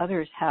I know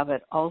others have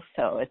it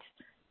also.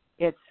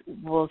 It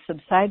will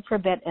subside for a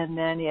bit and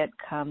then it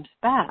comes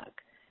back.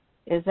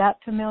 Is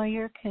that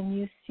familiar? Can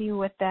you see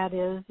what that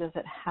is? Does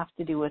it have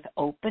to do with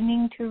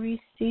opening to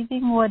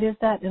receiving? What is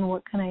that, and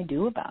what can I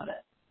do about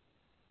it?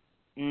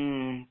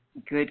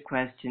 Good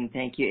question.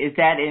 Thank you. Is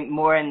that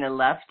more in the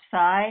left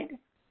side?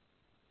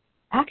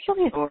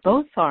 Actually, it's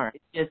both arms.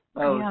 It's just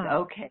both.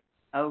 Yeah.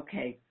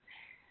 Okay.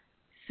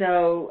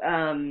 So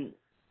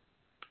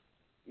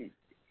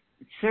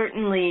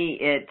certainly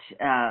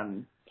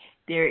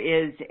there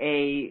is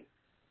a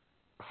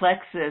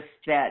plexus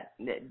that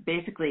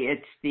basically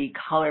it's the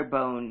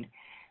collarbone.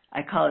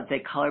 I call it the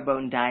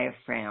collarbone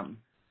diaphragm.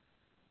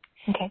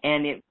 Okay.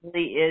 And it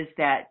really is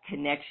that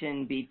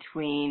connection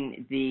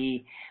between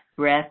the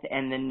breath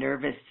and the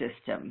nervous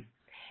system.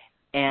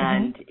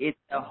 And it's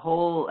a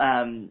whole,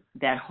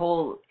 that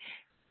whole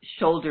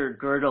shoulder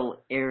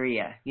girdle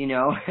area,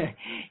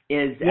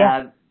 is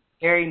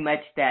very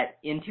much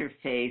that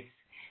interface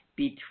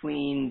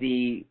between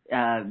the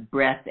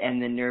breath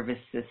and the nervous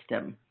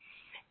system.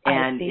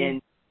 And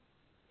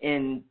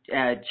in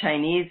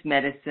Chinese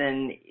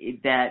medicine,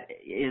 that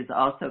is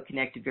also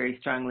connected very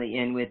strongly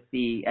in with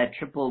the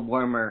triple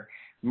warmer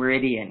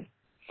meridian.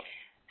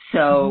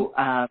 So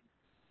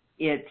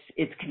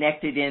it's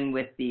connected in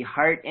with the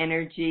heart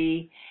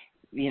energy,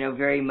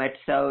 very much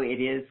so. It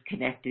is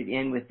connected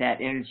in with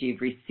that energy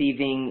of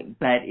receiving,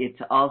 but it's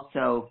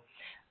also,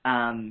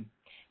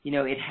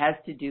 it has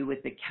to do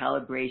with the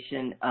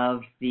calibration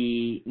of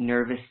the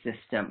nervous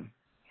system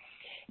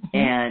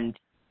and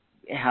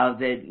how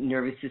the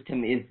nervous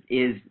system is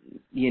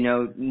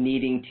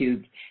needing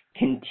to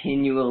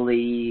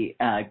continually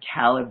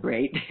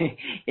calibrate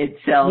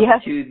itself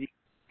to the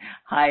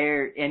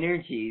higher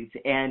energies.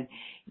 And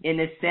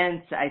in a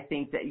sense, I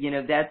think that,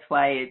 that's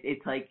why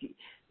it's like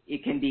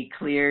it can be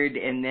cleared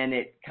and then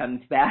it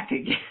comes back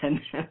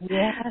again.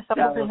 Yes,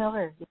 over and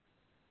over.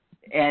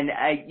 And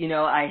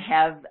I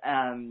have,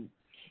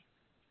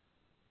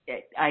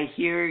 I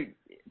hear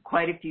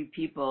quite a few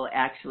people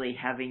actually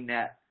having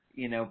that,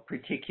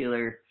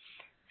 particular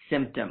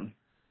symptom.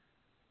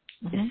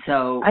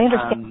 So I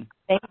understand.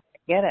 I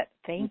get it.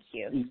 Thank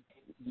you.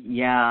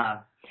 Yeah.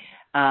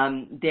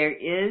 There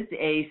is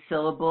a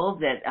syllable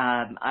that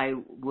I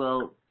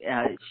will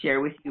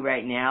share with you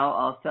right now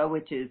also,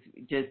 which is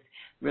just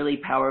really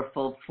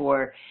powerful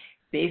for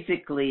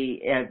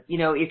basically,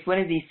 it's one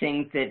of these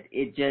things that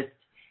it's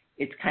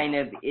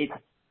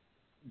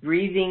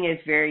breathing is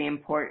very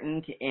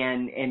important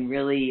and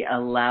really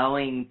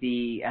allowing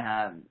the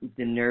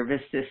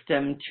nervous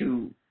system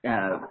to,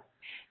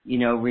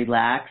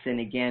 relax and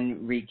again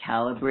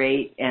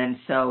recalibrate. And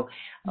so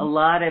a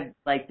lot of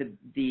like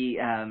the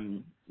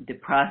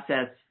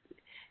process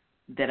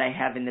that I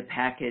have in the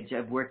package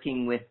of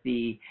working with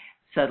the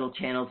subtle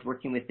channels,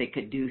 working with the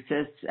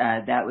caduceus,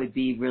 that would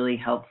be really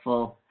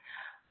helpful.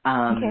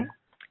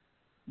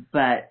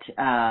 But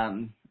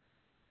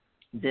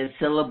the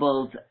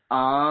syllables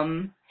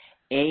A-M,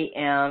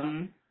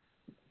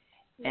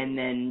 and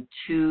then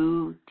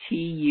tu,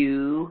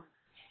 T-U,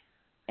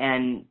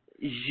 and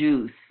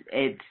jus.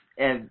 It's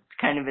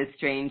kind of a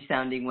strange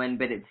sounding one,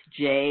 but it's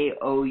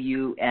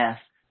J-O-U-S.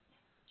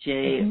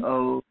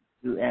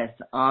 J-O-U-S.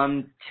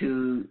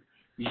 Tu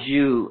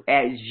Ju.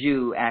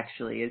 Ju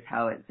actually is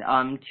how it's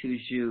tu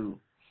Ju.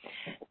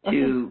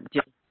 To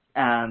just,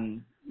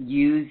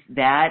 use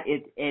that,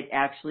 it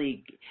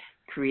actually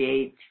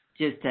creates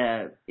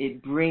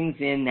it brings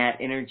in that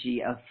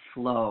energy of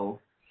flow,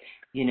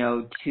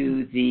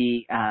 to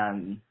the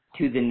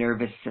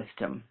nervous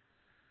system.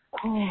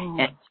 Oh.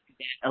 And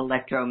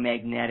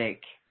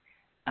electromagnetic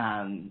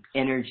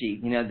energy,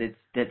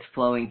 that's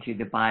flowing through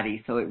the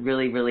body. So it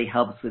really, really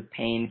helps with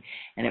pain,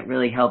 and it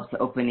really helps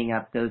opening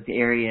up those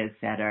areas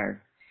that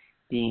are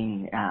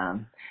being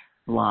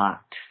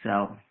blocked.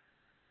 So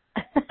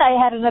I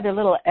had another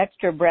little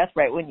extra breath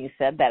right when you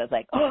said that. It's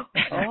like, oh.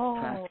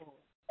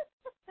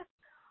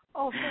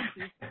 Oh, thank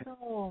you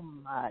so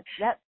much.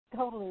 That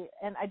totally,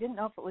 and I didn't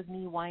know if it was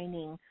me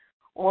whining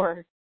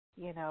or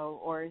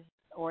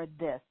or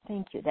this.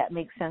 Thank you. That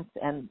makes sense,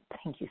 and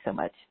thank you so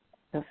much.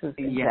 This is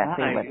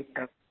exactly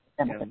what.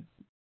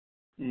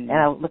 And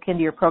I'll look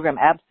into your program.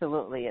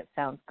 Absolutely, it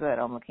sounds good.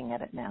 I'm looking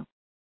at it now.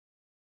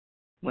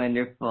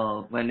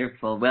 Wonderful,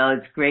 wonderful. Well,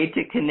 it's great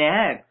to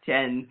connect,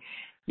 and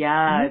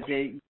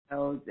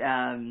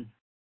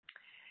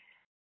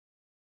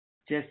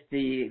just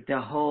the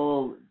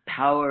whole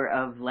power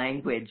of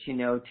language,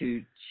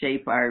 to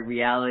shape our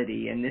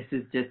reality, and this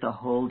is just a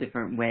whole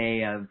different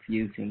way of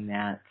using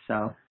that.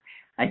 So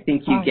I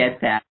think you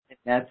get that.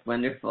 That's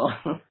wonderful.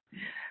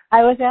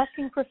 I was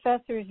asking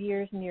professors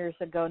years and years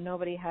ago.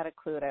 Nobody had a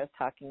clue what I was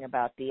talking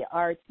about. The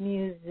arts,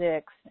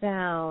 music,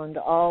 sound,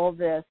 all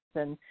this,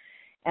 and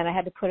I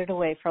had to put it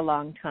away for a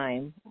long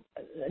time,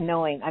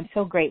 knowing I'm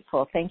so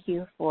grateful. Thank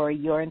you for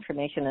your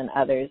information and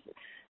others.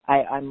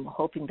 I'm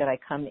hoping that I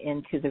come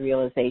into the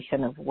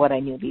realization of what I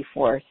knew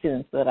before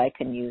soon so that I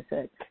can use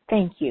it.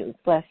 Thank you.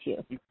 Bless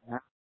you.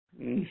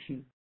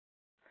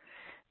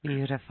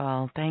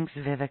 Beautiful. Thanks,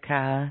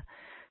 Viveka.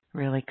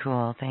 Really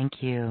cool.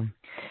 Thank you.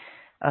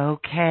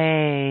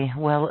 Okay.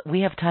 Well,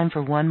 we have time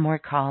for one more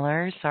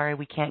caller. Sorry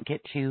we can't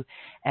get to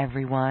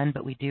everyone,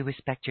 but we do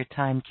respect your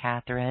time,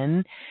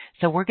 Catherine.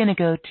 So we're going to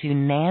go to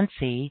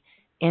Nancy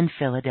in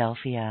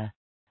Philadelphia.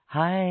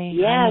 Hi.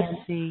 Yes. Hi,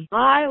 Nancy.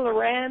 Hi,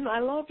 Loren. I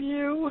love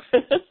you.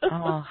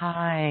 Oh,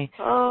 hi.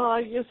 Oh,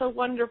 you're so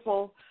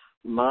wonderful.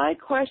 My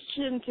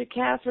question to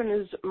Catherine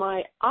is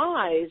my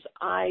eyes.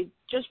 I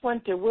just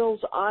went to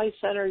Will's Eye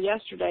Center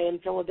yesterday in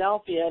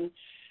Philadelphia and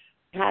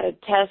had a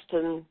test,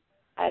 and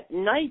at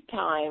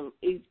nighttime,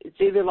 it's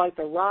either like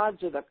the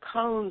rods or the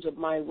cones of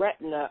my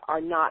retina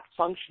are not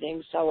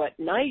functioning. So at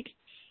night,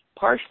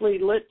 partially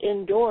lit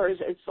indoors,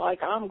 it's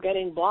like I'm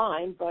getting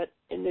blind, but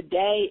in the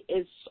day,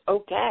 it's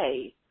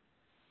okay.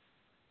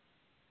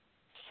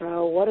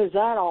 So what is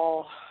that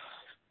all?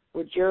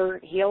 Would your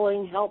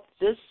healing help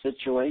this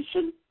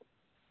situation?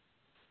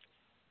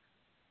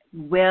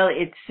 Well,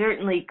 it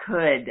certainly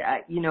could.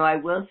 I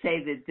will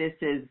say that this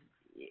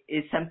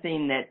is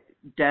something that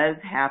does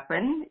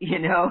happen,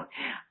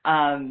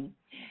 and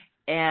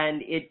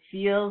it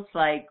feels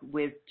like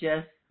with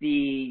just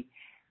the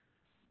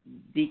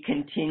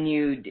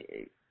continued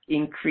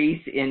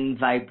increase in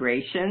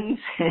vibrations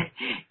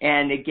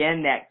and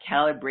again that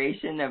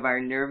calibration of our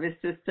nervous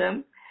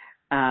system,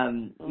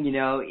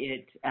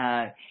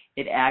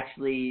 it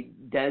actually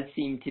does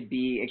seem to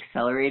be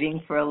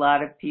accelerating for a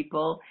lot of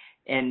people.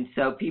 And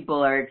so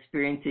people are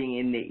experiencing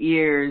in the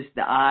ears,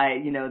 the eye,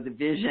 the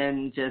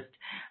vision, just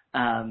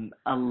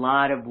a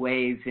lot of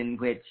ways in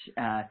which,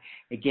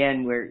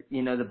 again, where,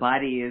 the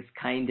body is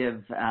kind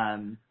of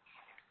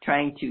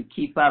trying to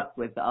keep up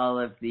with all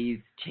of these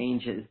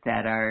changes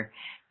that are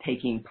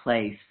taking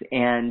place.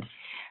 And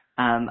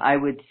I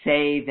would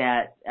say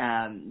that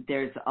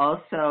there's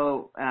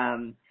also,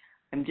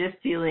 I'm just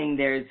feeling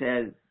there's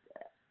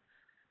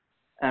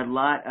a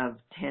lot of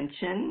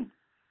tension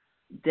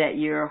that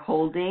you're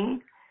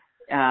holding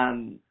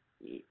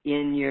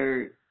in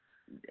your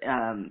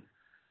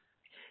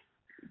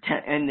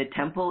in the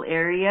temple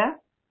area,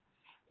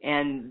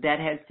 and that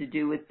has to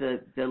do with the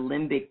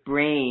limbic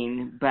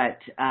brain. But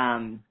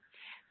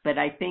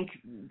I think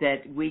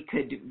that we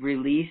could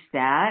release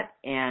that,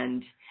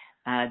 and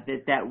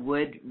that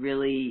would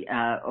really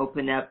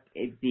open up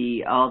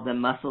all the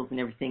muscles and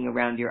everything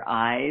around your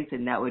eyes,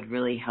 and that would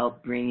really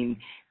help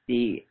bring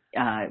the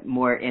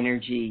more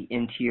energy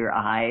into your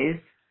eyes.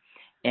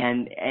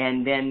 And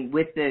then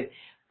with the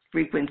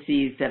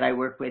frequencies that I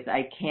work with,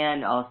 I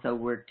can also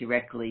work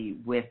directly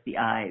with the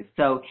eyes.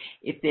 So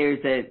if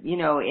there's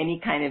any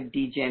kind of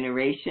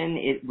degeneration,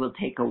 it will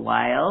take a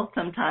while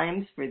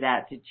sometimes for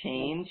that to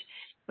change.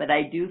 But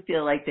I do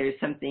feel like there's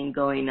something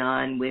going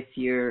on with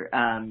your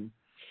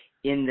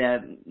in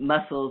the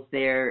muscles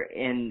there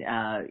in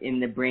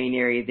the brain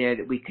area there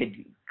that we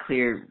could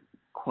clear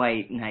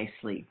quite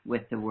nicely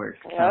with the work.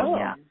 So,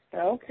 yeah.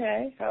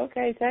 Okay,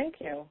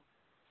 thank you.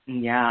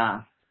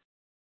 Yeah.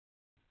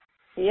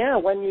 Yeah,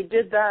 when you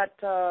did that,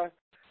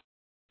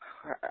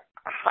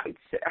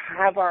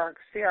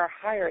 see our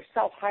higher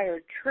self, higher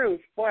truth,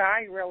 boy,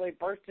 I really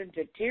burst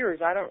into tears.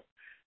 I don't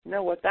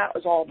know what that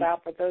was all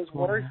about, but those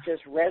words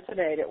just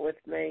resonated with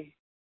me.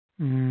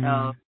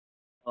 Oh,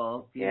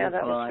 beautiful. Yeah,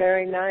 that was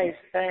very nice.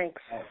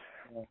 Thanks.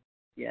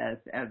 Yes,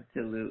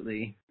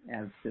 absolutely.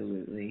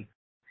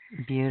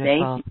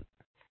 Beautiful. Thank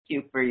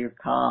you for your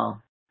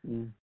call.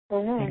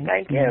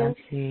 Thank you.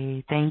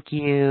 Nancy. Thank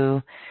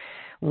you.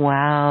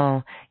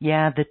 Wow.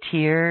 Yeah, the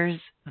tears,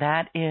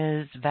 that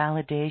is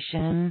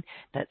validation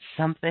that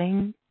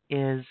something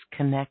is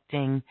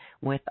connecting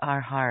with our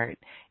heart,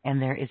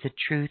 and there is a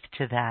truth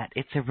to that.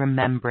 It's a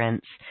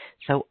remembrance.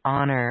 So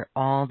honor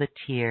all the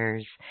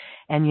tears.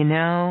 And you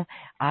know,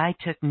 I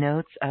took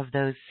notes of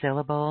those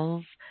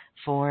syllables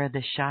for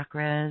the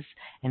chakras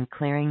and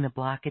clearing the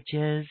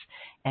blockages,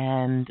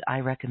 and I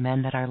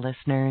recommend that our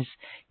listeners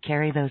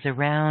carry those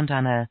around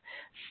on a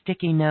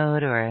sticky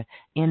note or an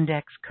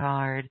index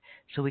card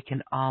so we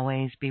can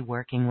always be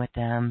working with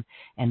them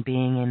and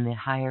being in the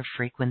higher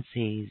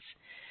frequencies.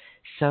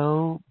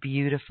 So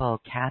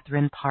beautiful.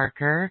 Catherine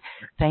Parker,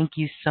 thank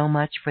you so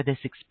much for this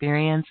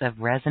experience of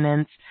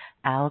resonance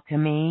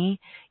alchemy.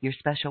 Your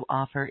special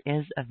offer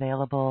is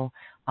available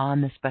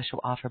on the special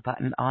offer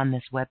button on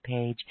this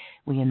webpage.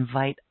 We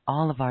invite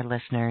all of our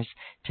listeners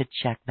to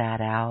check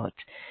that out.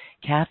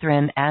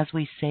 Catherine, as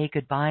we say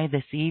goodbye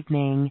this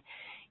evening,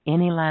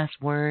 any last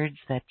words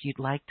that you'd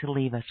like to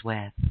leave us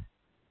with?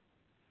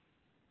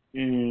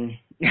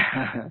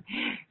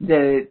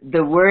 The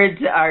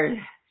words are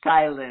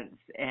silence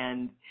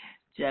and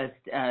just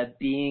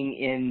being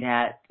in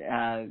that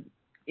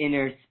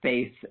inner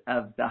space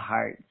of the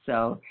heart.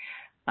 So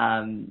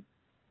I'm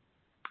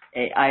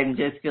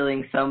just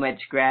feeling so much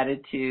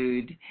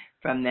gratitude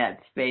from that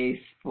space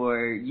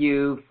for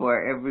you,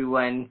 for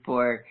everyone,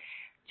 for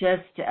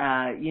just,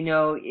 and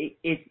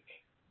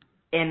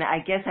I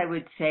guess I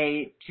would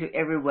say to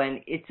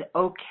everyone, it's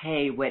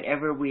okay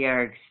whatever we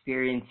are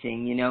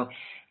experiencing,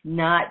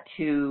 not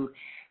to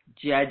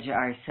judge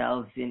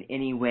ourselves in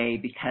any way,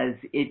 because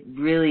it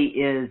really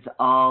is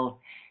all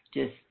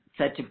just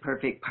such a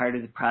perfect part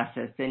of the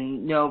process.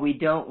 And no, we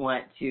don't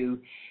want to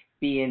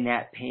be in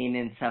that pain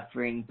and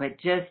suffering, but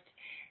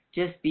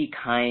just be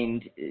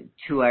kind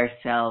to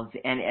ourselves.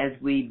 And as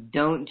we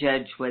don't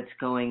judge what's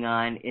going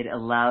on, it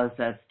allows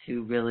us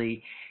to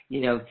really,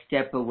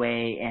 step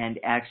away and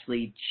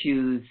actually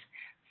choose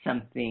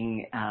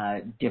something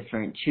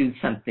different, choose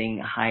something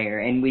higher.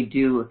 And we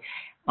do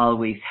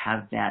always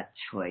have that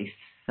choice.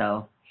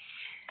 So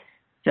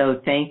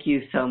thank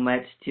you so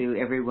much to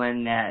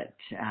everyone that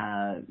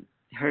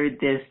heard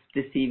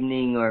this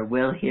evening or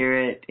will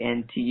hear it,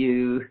 and to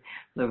you,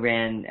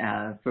 Loren,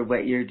 for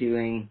what you're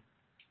doing.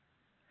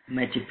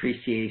 Much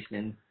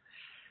appreciation.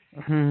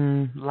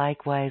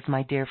 Likewise,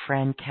 my dear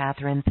friend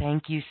Catherine,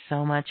 thank you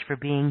so much for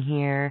being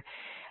here.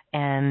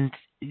 And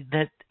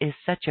that is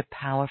such a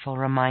powerful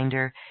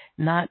reminder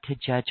not to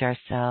judge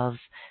ourselves,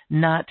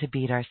 not to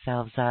beat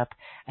ourselves up,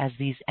 as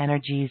these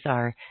energies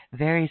are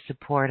very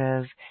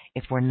supportive.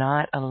 If we're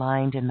not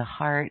aligned in the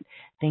heart,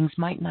 things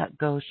might not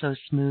go so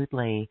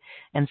smoothly.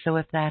 And so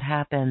if that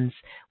happens,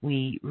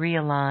 we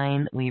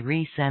realign, we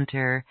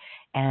recenter,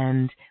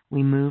 and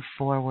we move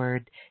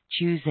forward,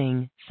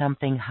 choosing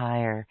something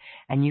higher.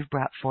 And you've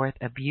brought forth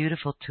a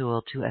beautiful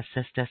tool to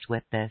assist us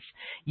with this.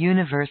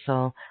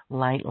 Universal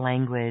light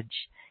language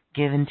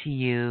given to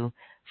you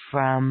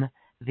from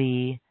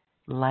the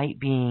light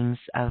beings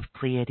of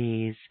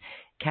Pleiades.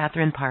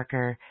 Catherine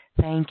Parker,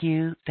 thank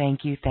you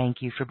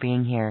for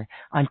being here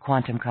on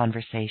Quantum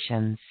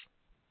Conversations.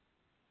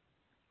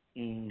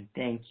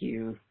 Thank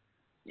you.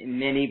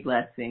 Many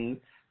blessings.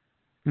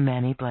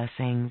 Many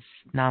blessings.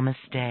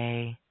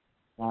 Namaste.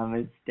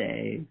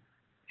 Namaste.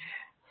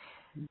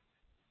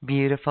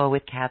 Beautiful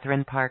with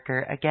Catherine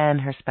Parker. Again,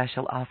 her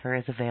special offer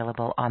is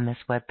available on this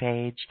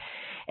webpage.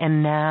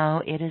 And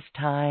now it is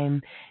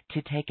time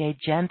to take a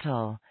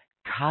gentle,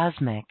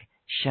 cosmic,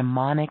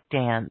 shamanic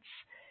dance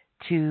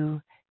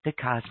to the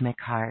cosmic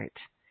heart.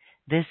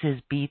 This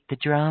is Beat the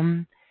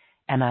Drum,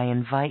 and I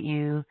invite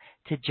you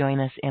to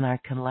join us in our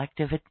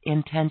collective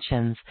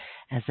intentions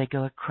as they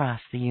go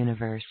across the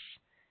universe.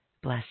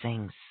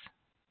 Blessings.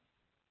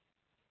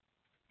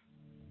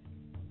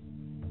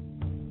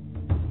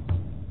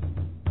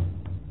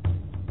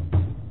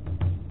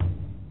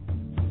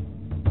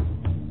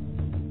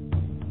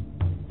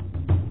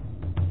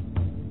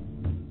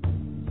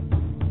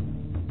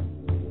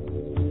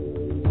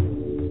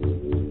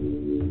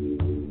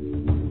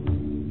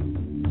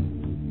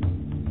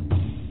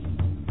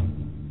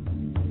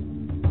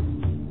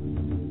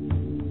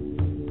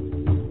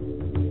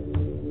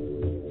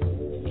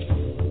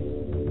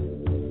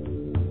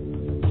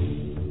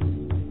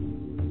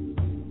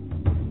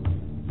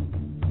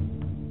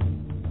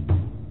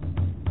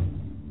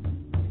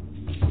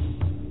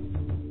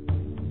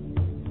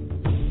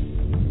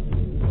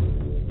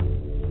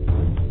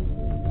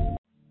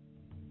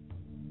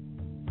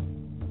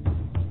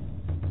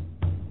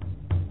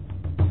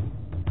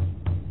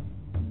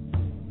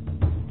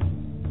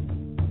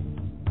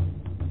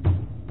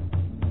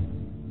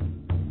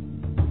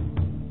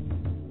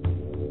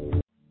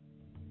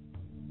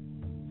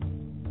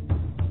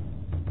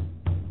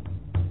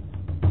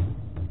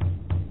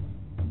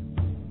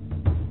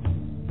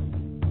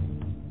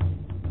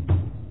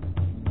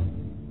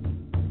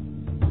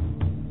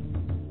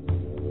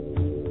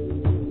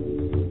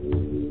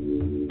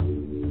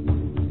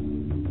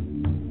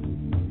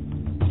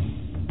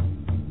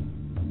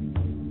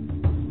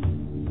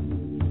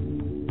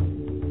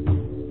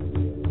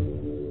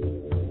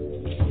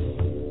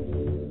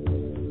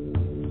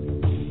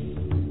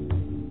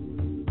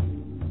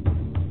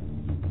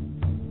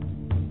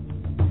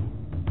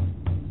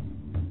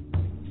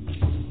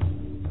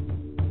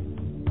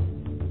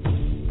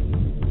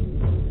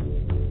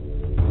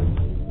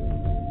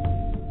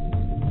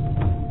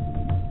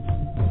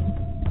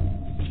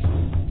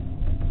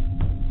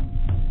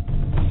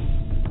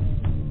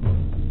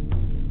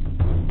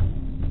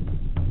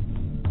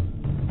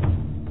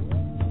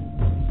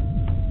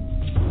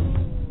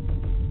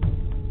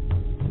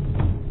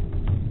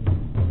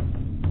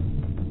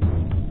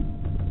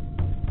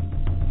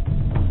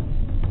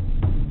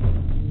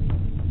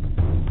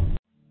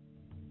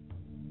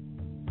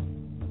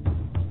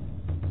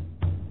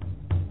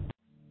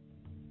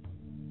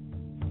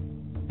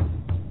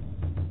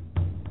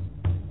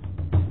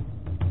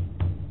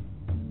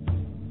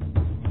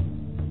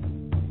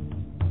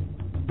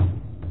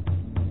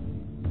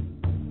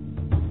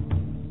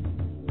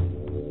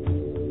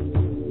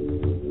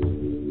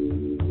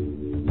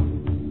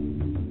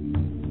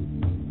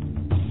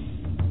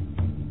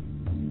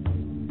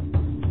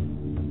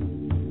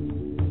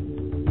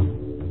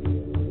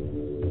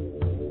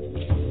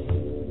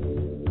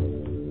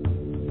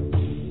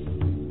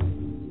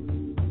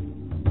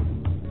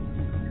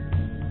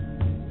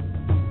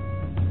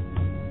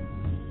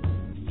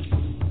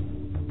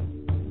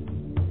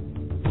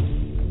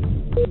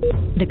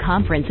 The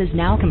conference is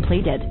now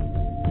completed.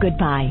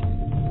 Goodbye.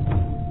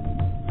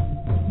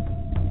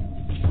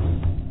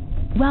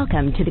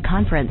 Welcome to the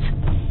conference.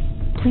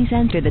 Please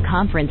enter the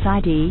conference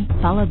ID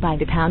followed by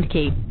the pound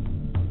key.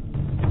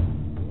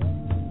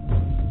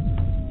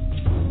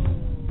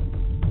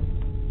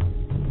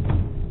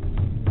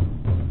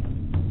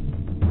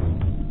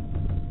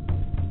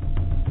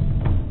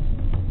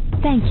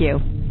 Thank you.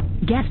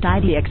 Guest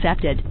ID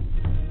accepted.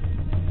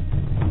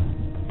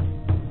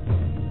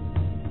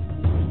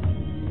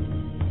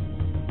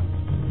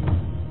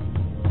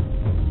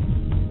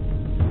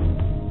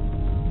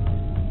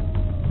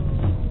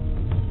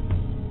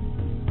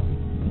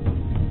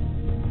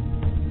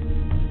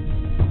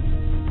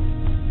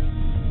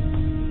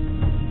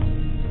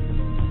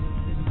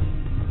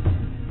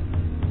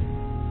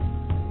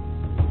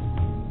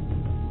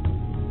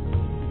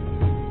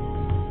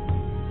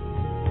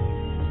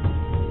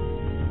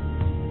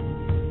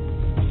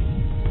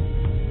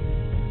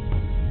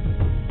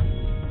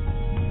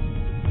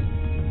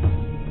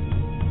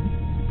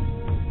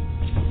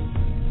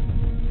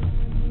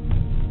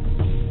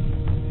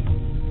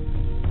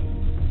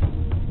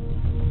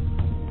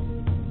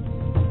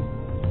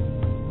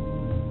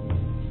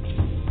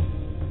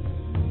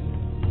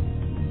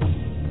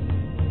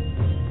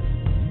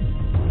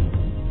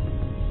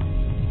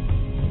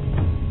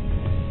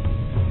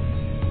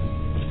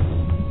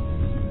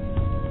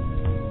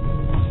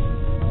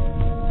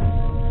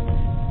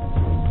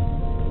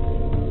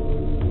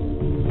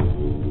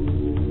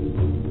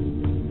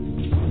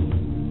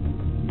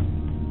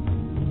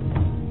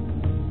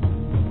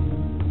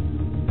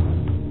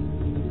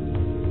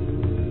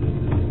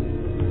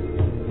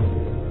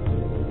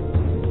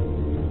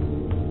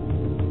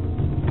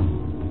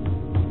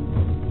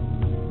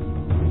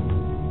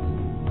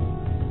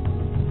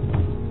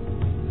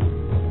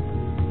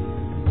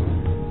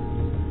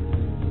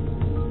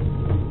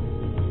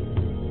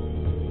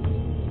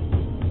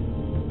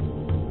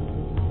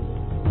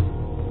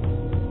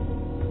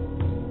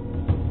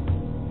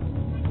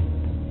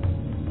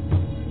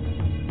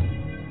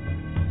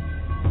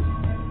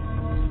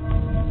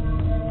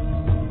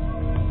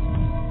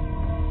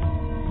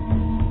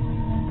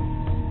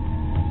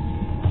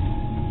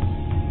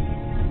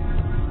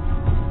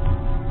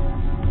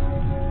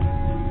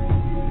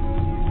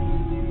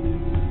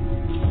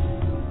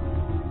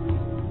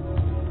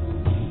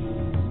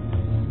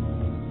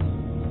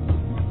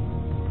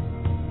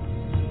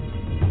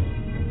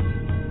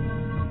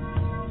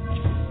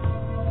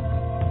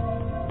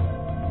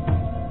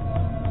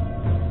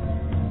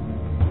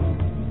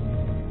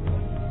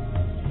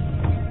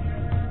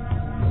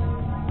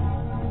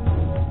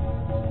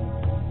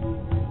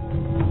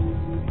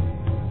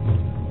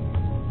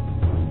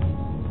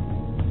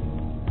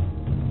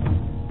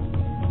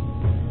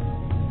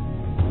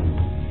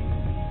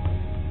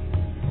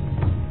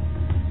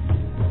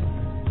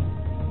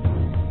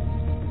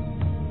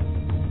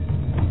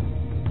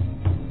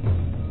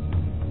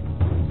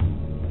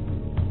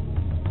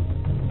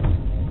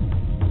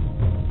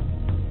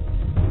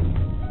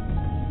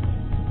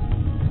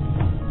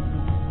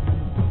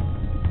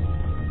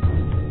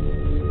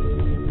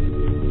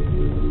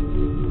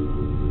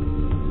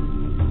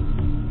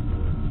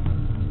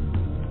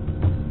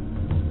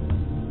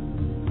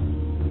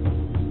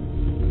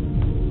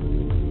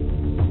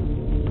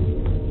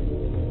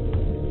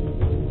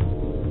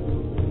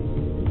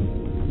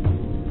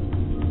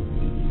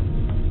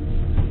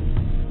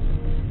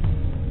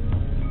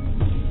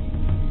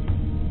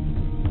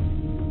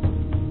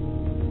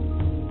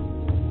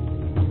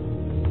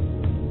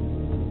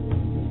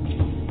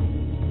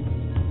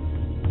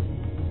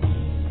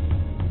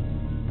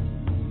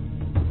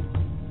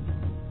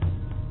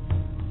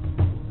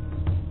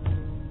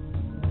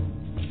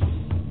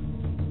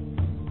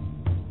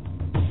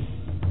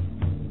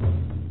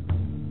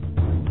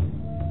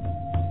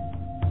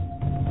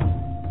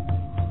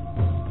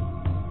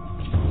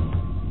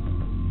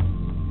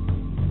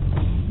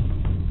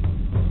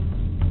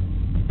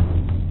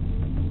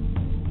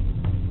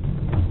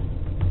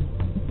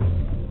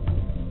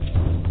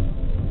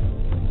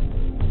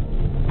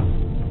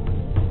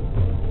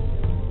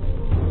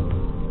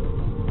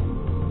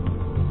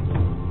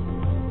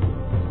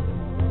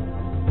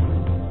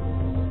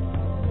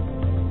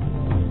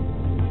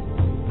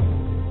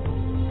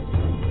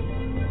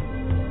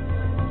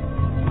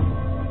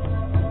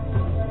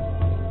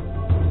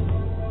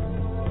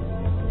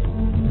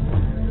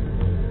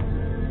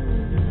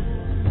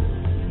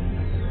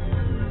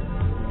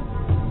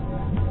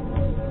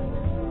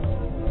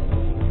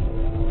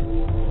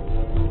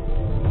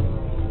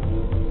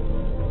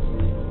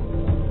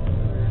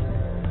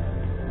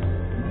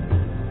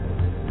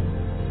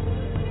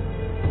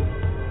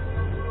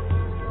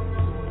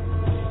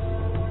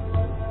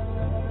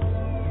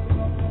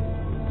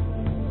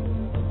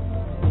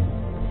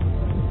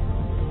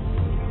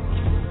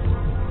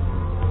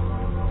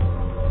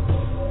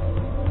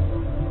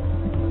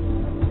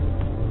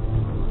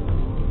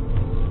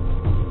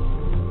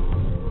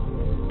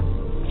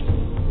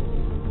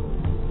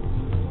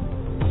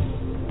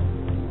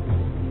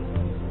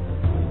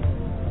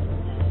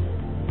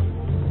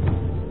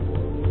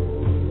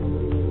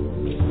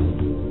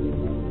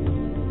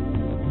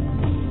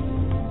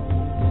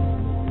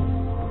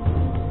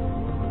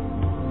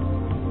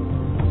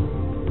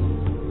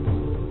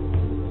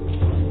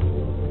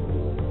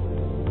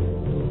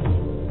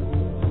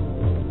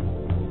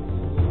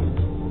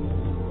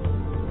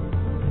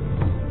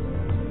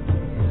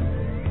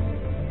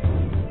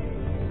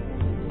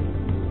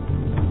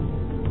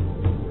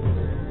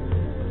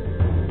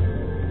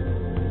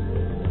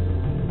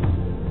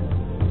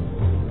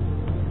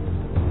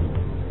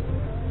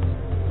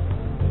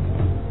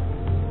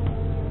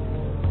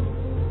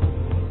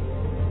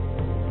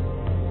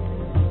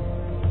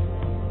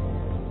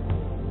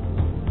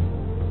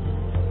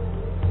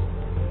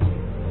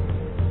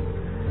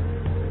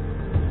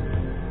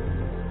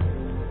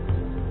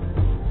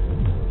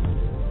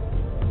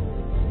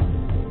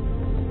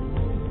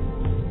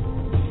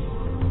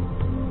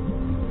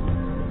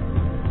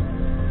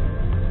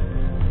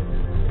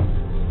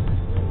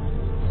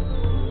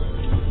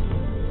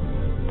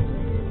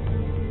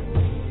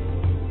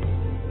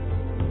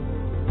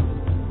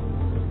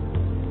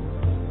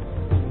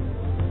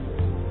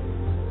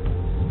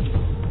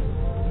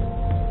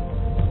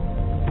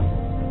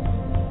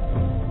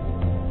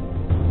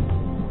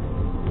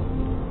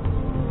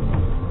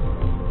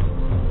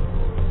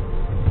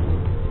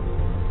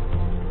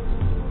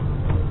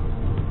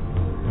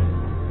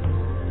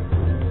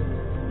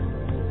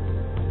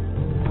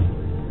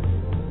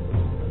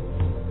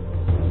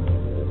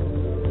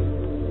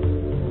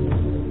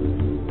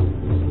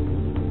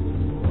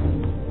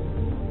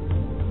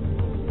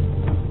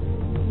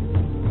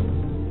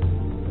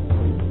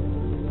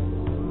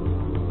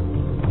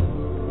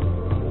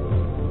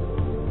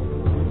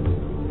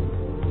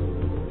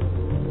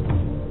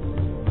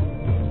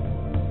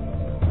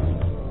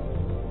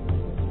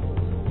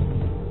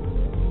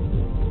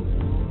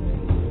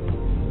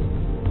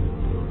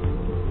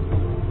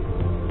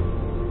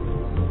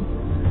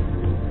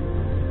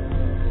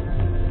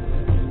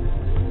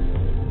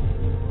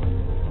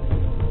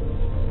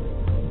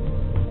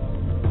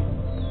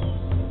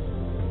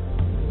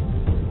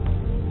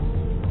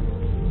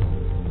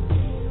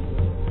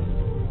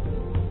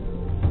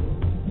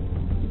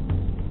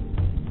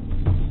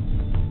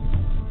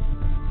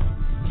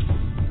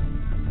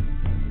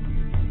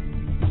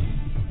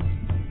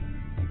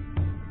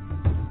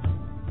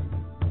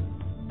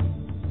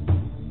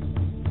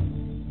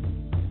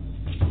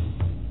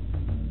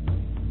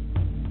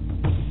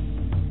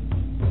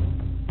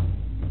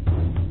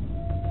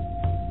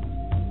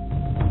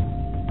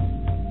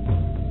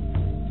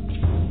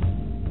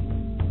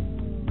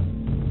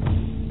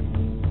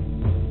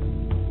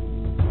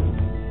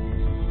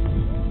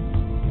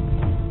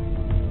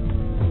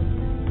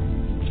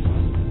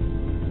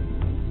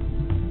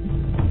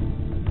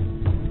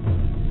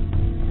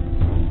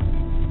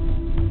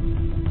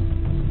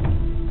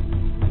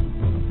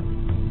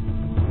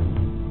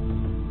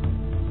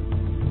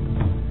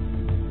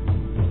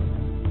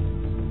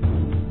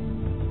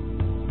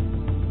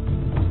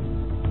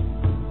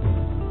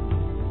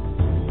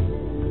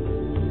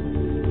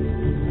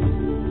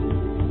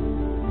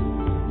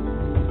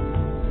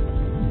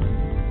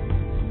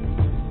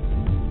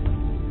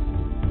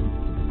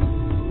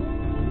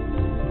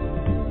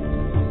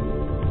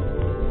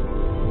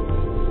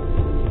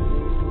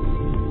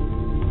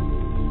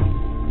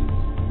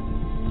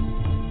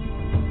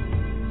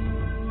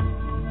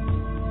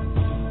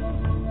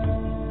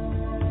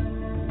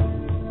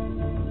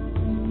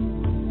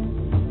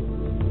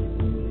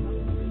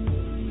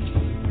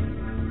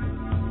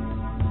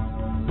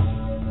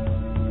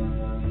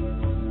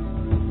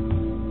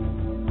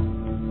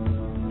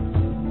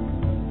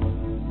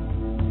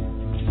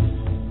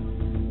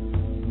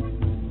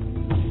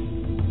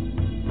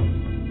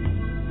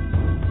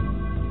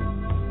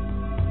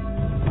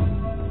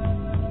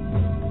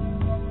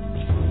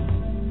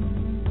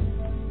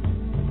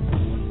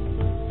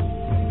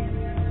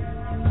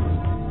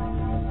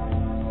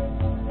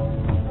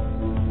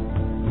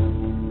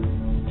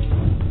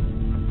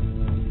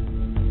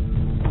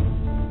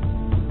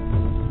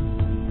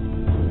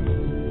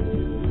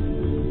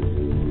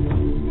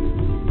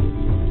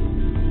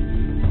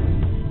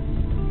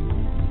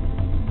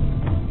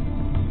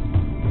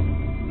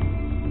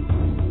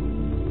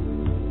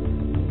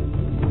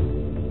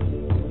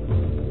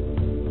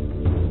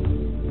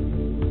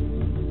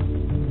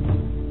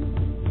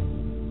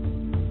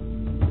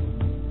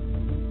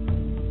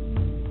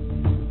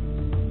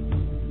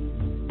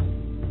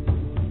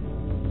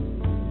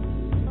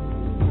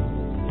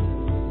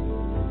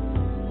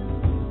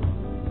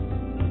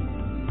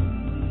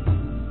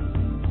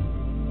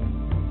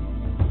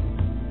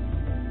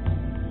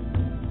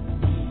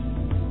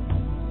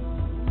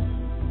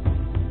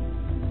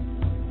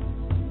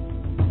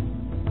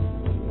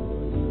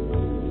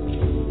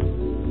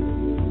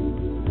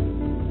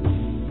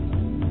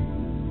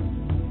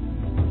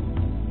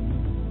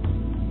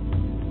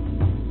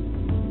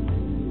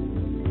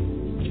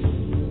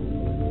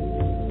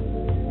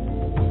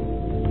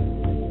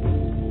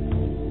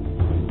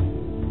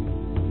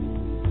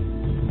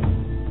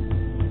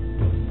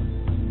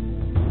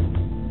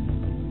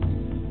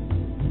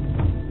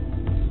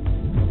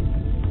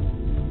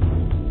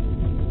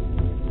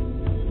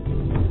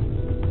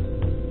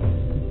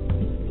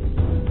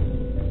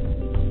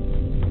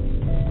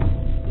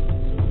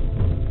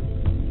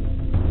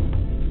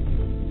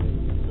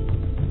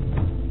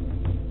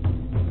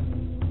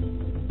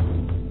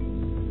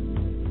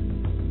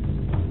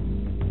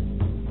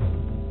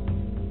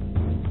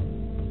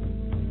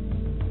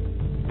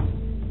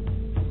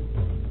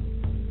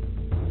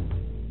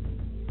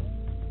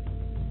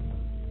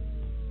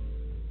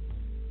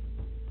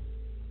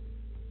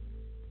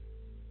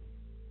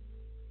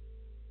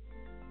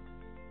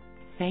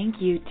 Thank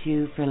you,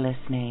 too, for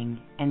listening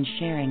and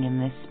sharing in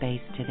this space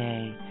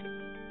today.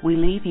 We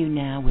leave you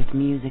now with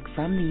music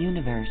from the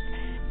universe,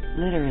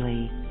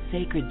 literally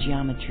sacred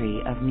geometry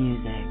of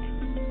music,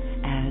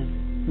 as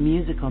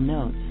musical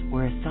notes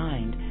were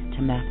assigned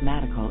to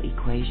mathematical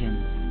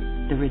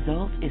equations. The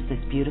result is this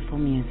beautiful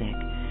music,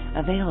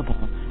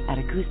 available at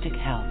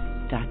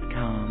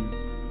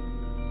acoustichealth.com.